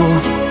cambió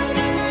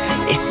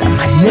esa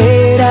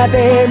manera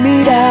de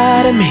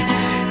mirarme?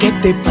 ¿Qué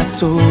te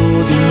pasó?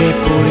 Dime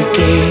por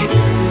qué.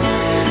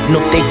 No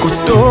te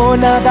costó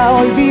nada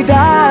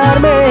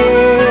olvidarme.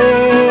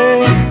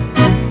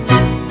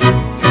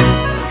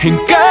 En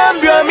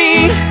cambio a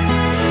mí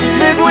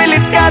me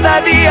dueles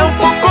cada día un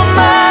poco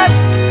más.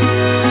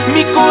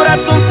 Mi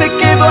corazón se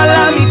quedó a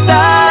la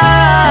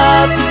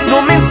mitad.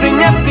 No me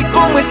enseñaste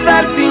cómo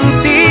estar sin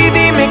ti.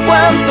 Dime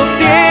cuánto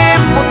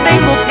tiempo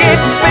tengo que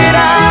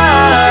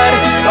esperar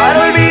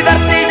para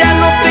olvidarte. Ya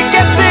no sé qué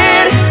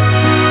hacer.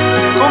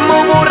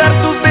 Cómo borrar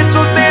tus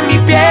besos de mi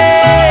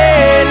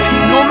piel.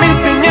 No me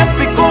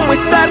enseñaste cómo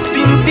estar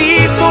sin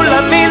ti.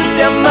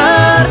 Solamente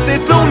amarte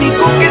es lo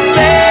único que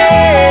sé.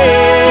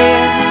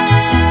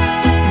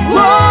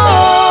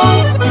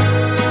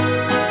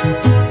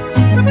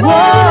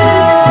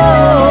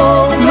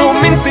 No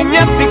me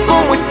enseñaste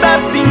cómo estar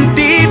sin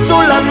ti.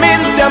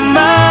 Solamente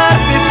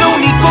amarte es lo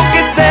único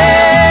que sé.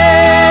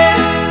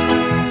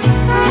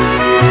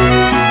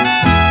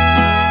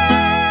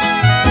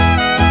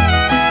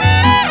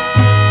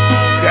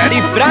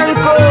 Gary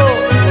Franco.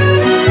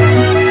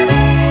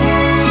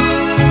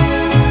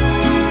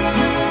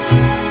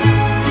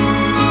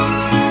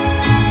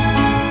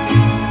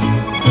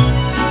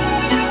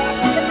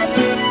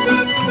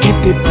 ¿Qué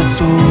te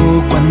pasó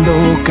cuando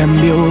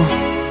cambió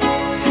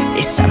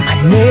esa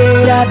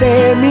manera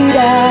de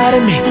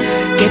mirarme?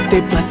 ¿Qué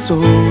te pasó?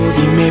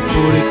 Dime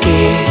por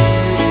qué.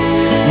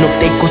 No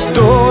te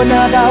costó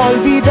nada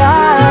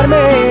olvidarme.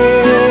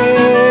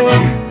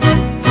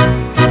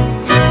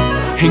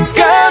 En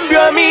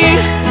cambio a mí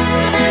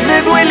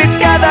me dueles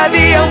cada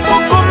día un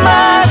poco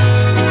más.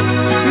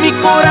 Mi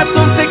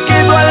corazón se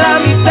quedó a la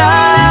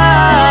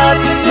mitad.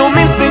 No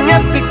me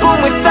enseñaste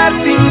cómo estar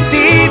sin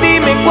ti.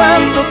 Dime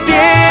cuánto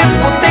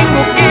tiempo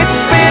tengo que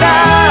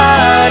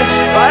esperar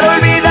para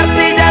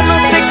olvidarte. Ya no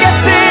sé qué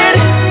hacer.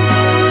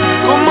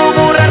 Cómo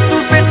borrar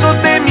tus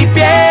besos de mi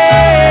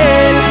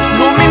piel.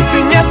 No me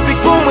enseñaste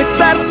cómo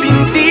estar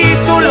sin ti.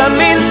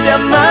 Solamente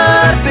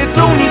amarte es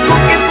lo único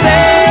que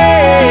sé.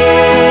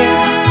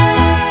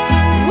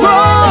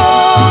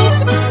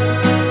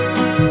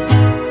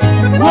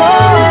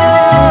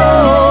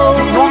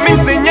 No me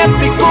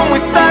enseñaste cómo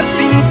estar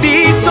sin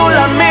ti.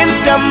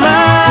 Solamente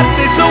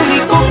amarte es lo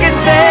único que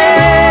sé.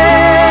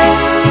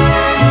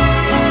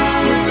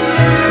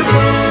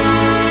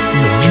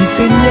 No me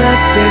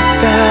enseñaste a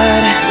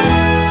estar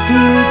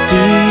sin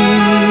ti.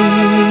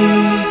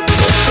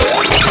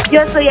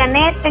 Yo soy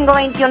Anet, tengo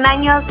 21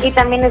 años y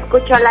también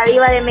escucho a la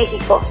Diva de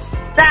México.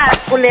 ¡Sas!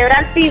 Culebra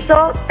al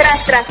piso,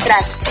 tras, tras,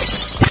 tras.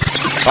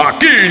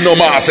 Aquí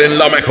nomás en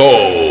La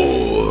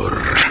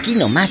Mejor. Aquí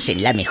nomás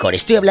en La Mejor.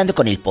 Estoy hablando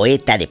con el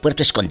poeta de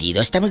Puerto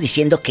Escondido. Estamos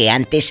diciendo que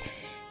antes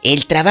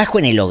el trabajo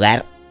en el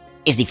hogar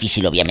Es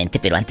difícil, obviamente,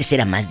 pero antes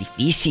era más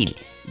difícil.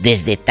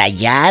 Desde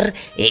tallar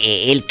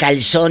el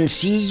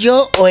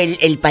calzoncillo o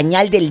el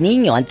pañal del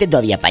niño. Antes no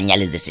había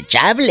pañales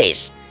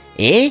desechables.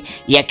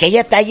 Y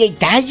aquella talle y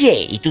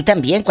talle. Y tú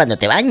también cuando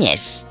te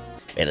bañes.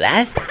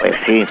 ¿Verdad? Pues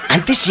sí.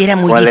 Antes sí era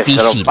muy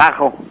difícil.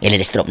 El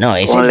estropajo. No,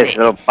 ese. Con el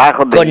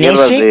estropajo de con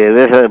hierbas ese.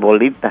 De esa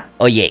bolita.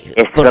 Oye,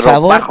 por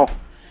favor,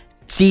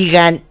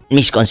 sigan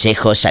mis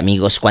consejos,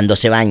 amigos, cuando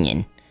se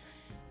bañen.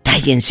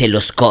 Tállense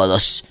los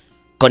codos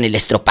con el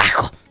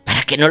estropajo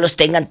para que no los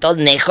tengan todos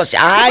nejos.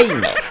 ¡Ay,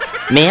 no!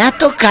 Me ha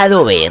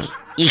tocado ver,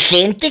 y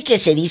gente que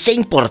se dice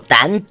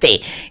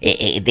importante,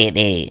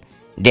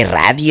 de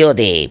radio,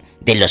 de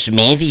los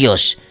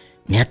medios,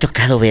 me ha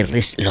tocado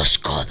verles los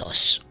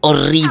codos.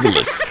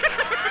 Horribles.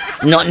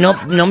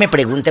 No me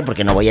pregunten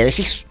porque no voy a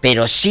decir,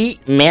 pero sí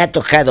me ha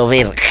tocado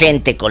ver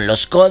gente con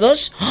los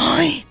codos.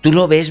 ¡Ay! Tú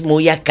lo ves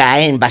muy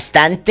acá en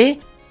bastante,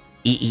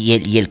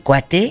 y el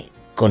cuate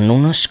con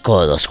unos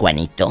codos,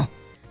 Juanito.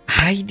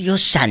 ¡Ay,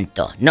 Dios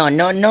santo!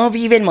 No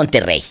vive en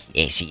Monterrey.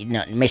 Sí,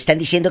 no, me están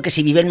diciendo que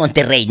si vive en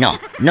Monterrey.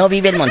 No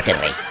vive en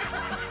Monterrey.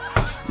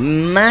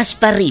 Más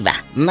para arriba.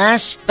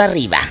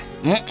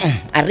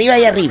 Arriba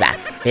y arriba.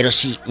 Pero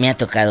sí, me ha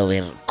tocado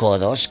ver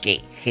codos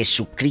que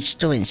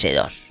Jesucristo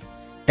vencedor.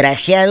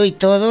 Trajeado y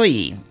todo,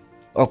 y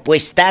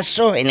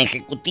opuestazo en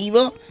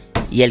ejecutivo,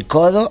 y el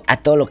codo a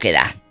todo lo que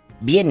da.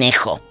 Bien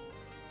nejo.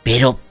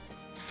 Pero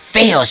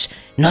feos.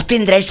 ¿No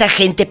tendrá esa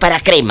gente para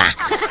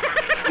cremas?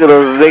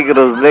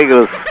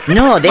 Negros.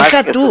 No,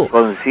 deja tú.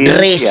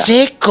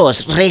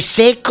 Resecos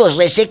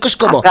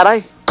como...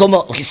 caray.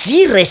 Como,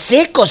 sí,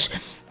 resecos.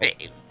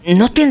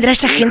 ¿No tendrá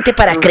esa gente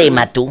para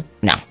crema, tú?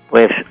 No.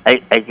 Pues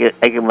hay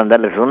que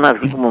mandarles una,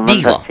 así como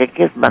mandas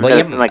cheques,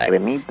 mandarles una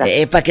cremita.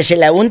 Para que se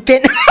la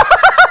unten.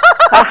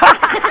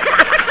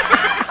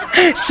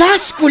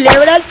 ¡Sas,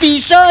 culebra al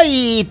piso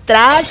y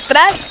tras!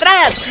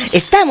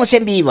 ¡Estamos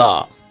en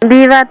vivo!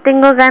 Diva,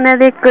 tengo ganas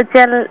de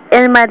escuchar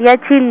el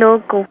mariachi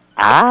loco.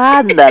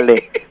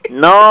 Ándale.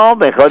 No,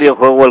 mejor yo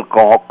juego el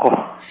coco.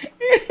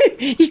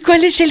 ¿Y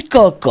cuál es el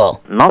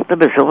coco? No te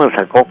me subas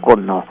al coco,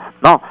 no.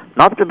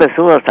 No te me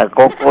subas al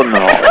coco, no.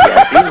 Y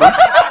así, ¿no?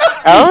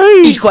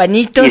 Ay, ¿y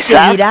Juanito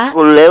seguirá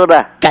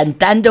culebra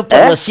cantando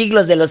por los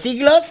siglos de los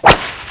siglos?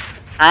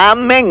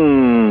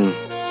 Amén.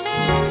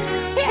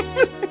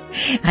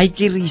 Ay,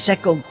 qué risa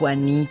con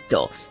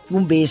Juanito.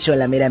 Un beso a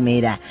la mera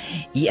mera.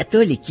 Y a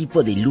todo el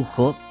equipo de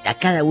lujo, a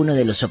cada uno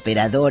de los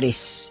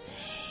operadores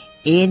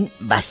en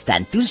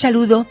bastante. Un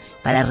saludo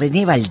para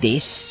René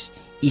Valdés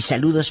y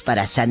saludos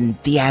para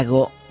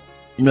Santiago,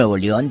 Nuevo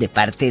León, de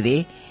parte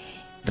de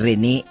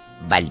René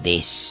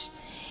Valdés.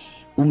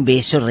 Un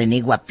beso,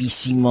 René,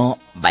 guapísimo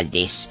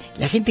Valdés.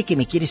 La gente que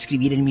me quiere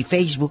escribir en mi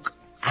Facebook,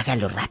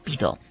 hágalo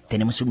rápido.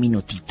 Tenemos un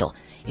minutito.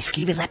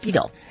 Escribe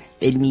rápido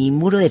en mi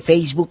muro de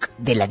Facebook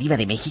de la Diva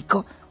de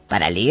México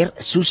para leer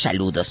sus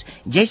saludos.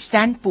 Ya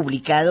están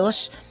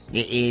publicados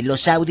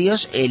los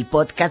audios, el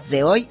podcast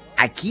de hoy,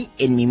 aquí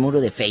en mi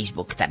muro de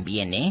Facebook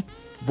también,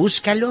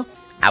 Búscalo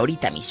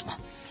ahorita mismo.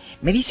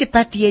 Me dice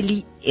Pati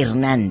Eli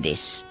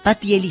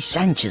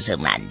Sánchez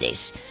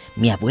Hernández.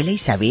 Mi abuela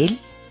Isabel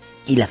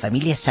y la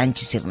familia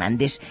Sánchez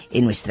Hernández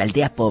en nuestra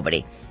aldea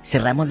pobre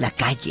cerramos la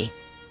calle.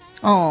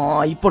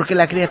 Ay, porque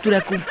la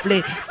criatura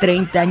cumple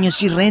 30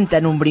 años y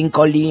rentan un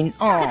brincolín.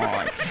 Ay.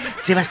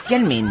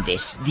 Sebastián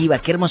Méndez, Diva,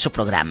 qué hermoso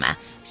programa.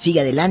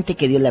 Sigue adelante,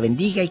 que Dios la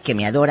bendiga y que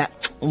me adora.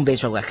 Un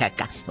beso a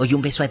Oaxaca. Oye,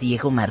 un beso a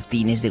Diego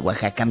Martínez de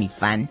Oaxaca, mi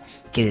fan,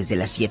 que desde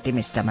las 7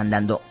 me está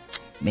mandando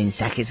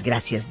mensajes.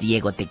 Gracias,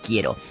 Diego, te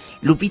quiero.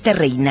 Lupita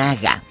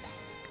Reinaga,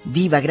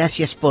 Diva,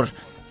 gracias por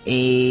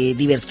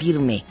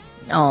divertirme.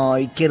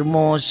 Ay, qué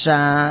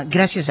hermosa.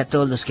 Gracias a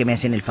todos los que me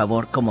hacen el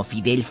favor, como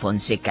Fidel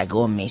Fonseca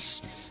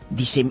Gómez.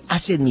 Dice,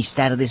 hacen mis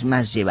tardes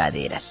más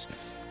llevaderas.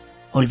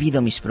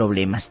 Olvido mis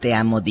problemas, te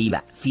amo,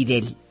 Diva.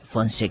 Fidel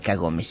Fonseca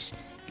Gómez,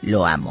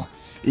 lo amo.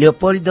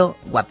 Leopoldo,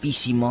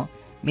 guapísimo.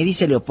 Me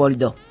dice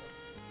Leopoldo,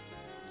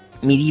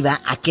 mi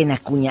Diva, a Ken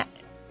Acuña,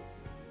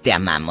 te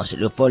amamos.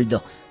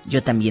 Leopoldo,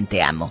 yo también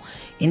te amo.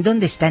 ¿En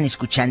dónde están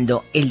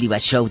escuchando el Diva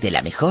Show de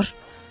la mejor?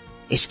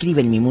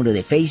 Escribe en mi muro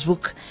de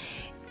Facebook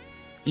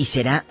y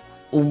será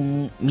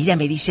un... Mira,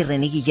 me dice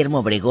René Guillermo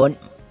Obregón.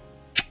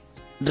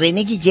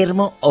 René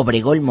Guillermo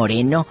Obregón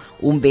Moreno,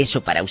 un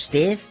beso para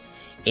usted.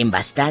 En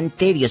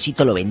bastante,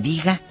 Diosito lo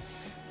bendiga.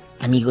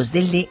 Amigos,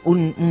 denle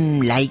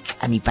un like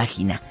a mi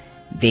página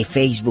de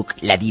Facebook,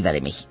 La Diva de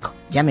México.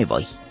 Ya me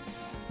voy.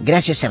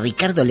 Gracias a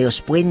Ricardo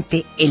Leos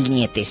Puente, el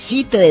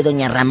nietecito de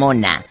Doña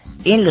Ramona,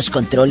 en los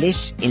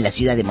controles en la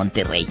ciudad de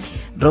Monterrey.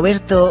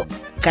 Roberto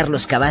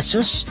Carlos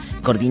Cavazos,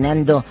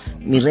 coordinando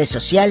mis redes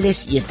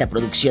sociales y esta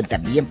producción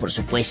también, por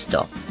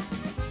supuesto.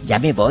 Ya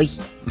me voy.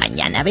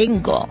 Mañana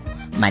vengo.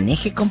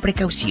 Maneje con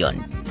precaución.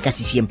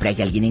 Casi siempre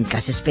hay alguien en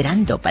casa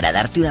esperando para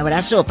darte un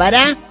abrazo,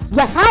 para...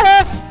 ¡Ya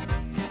sabes!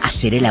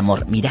 Hacer el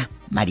amor. Mira,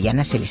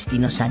 Mariana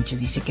Celestino Sánchez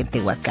dice que en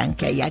Tehuacán,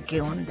 que allá,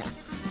 ¿qué onda?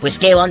 Pues,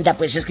 ¿qué onda?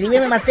 Pues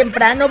escríbeme más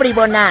temprano,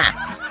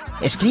 bribona.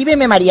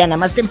 Escríbeme, Mariana,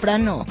 más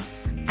temprano.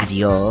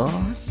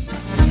 Adiós.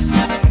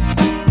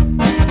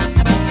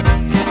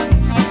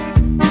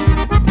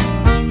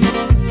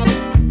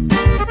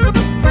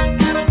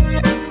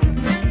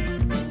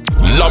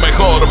 La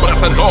Mejor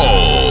presentó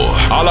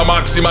a la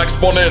máxima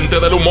exponente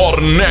del humor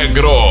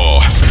negro,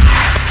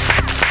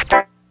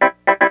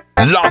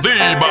 la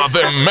Diva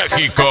de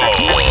México.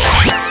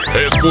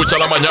 Escucha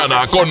la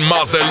mañana con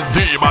más del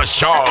Diva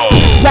Show.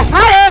 ¡Ya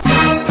sabes!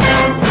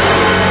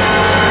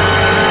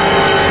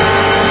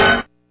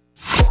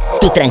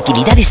 Tu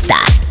tranquilidad está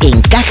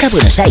en Caja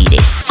Buenos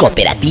Aires,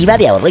 Cooperativa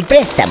de Ahorro y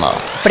Préstamo.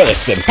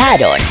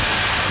 Presentaron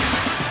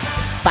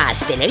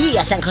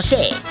Pastelería San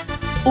José,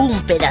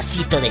 un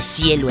pedacito de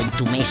cielo en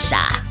tu mesa.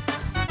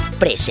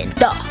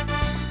 Presentó.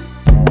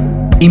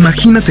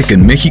 Imagínate que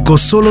en México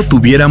solo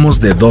tuviéramos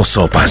de dos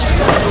sopas.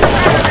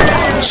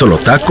 Solo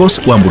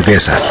tacos o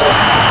hamburguesas.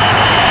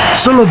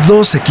 Solo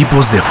dos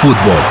equipos de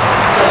fútbol.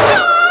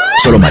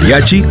 Solo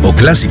mariachi o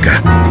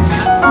clásica.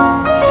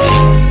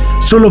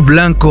 Solo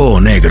blanco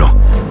o negro.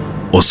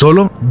 O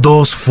solo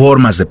dos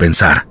formas de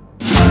pensar.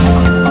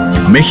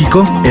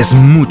 México es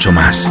mucho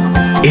más.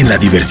 En la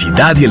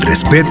diversidad y el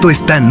respeto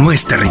está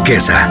nuestra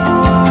riqueza.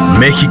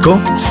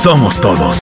 México somos todos.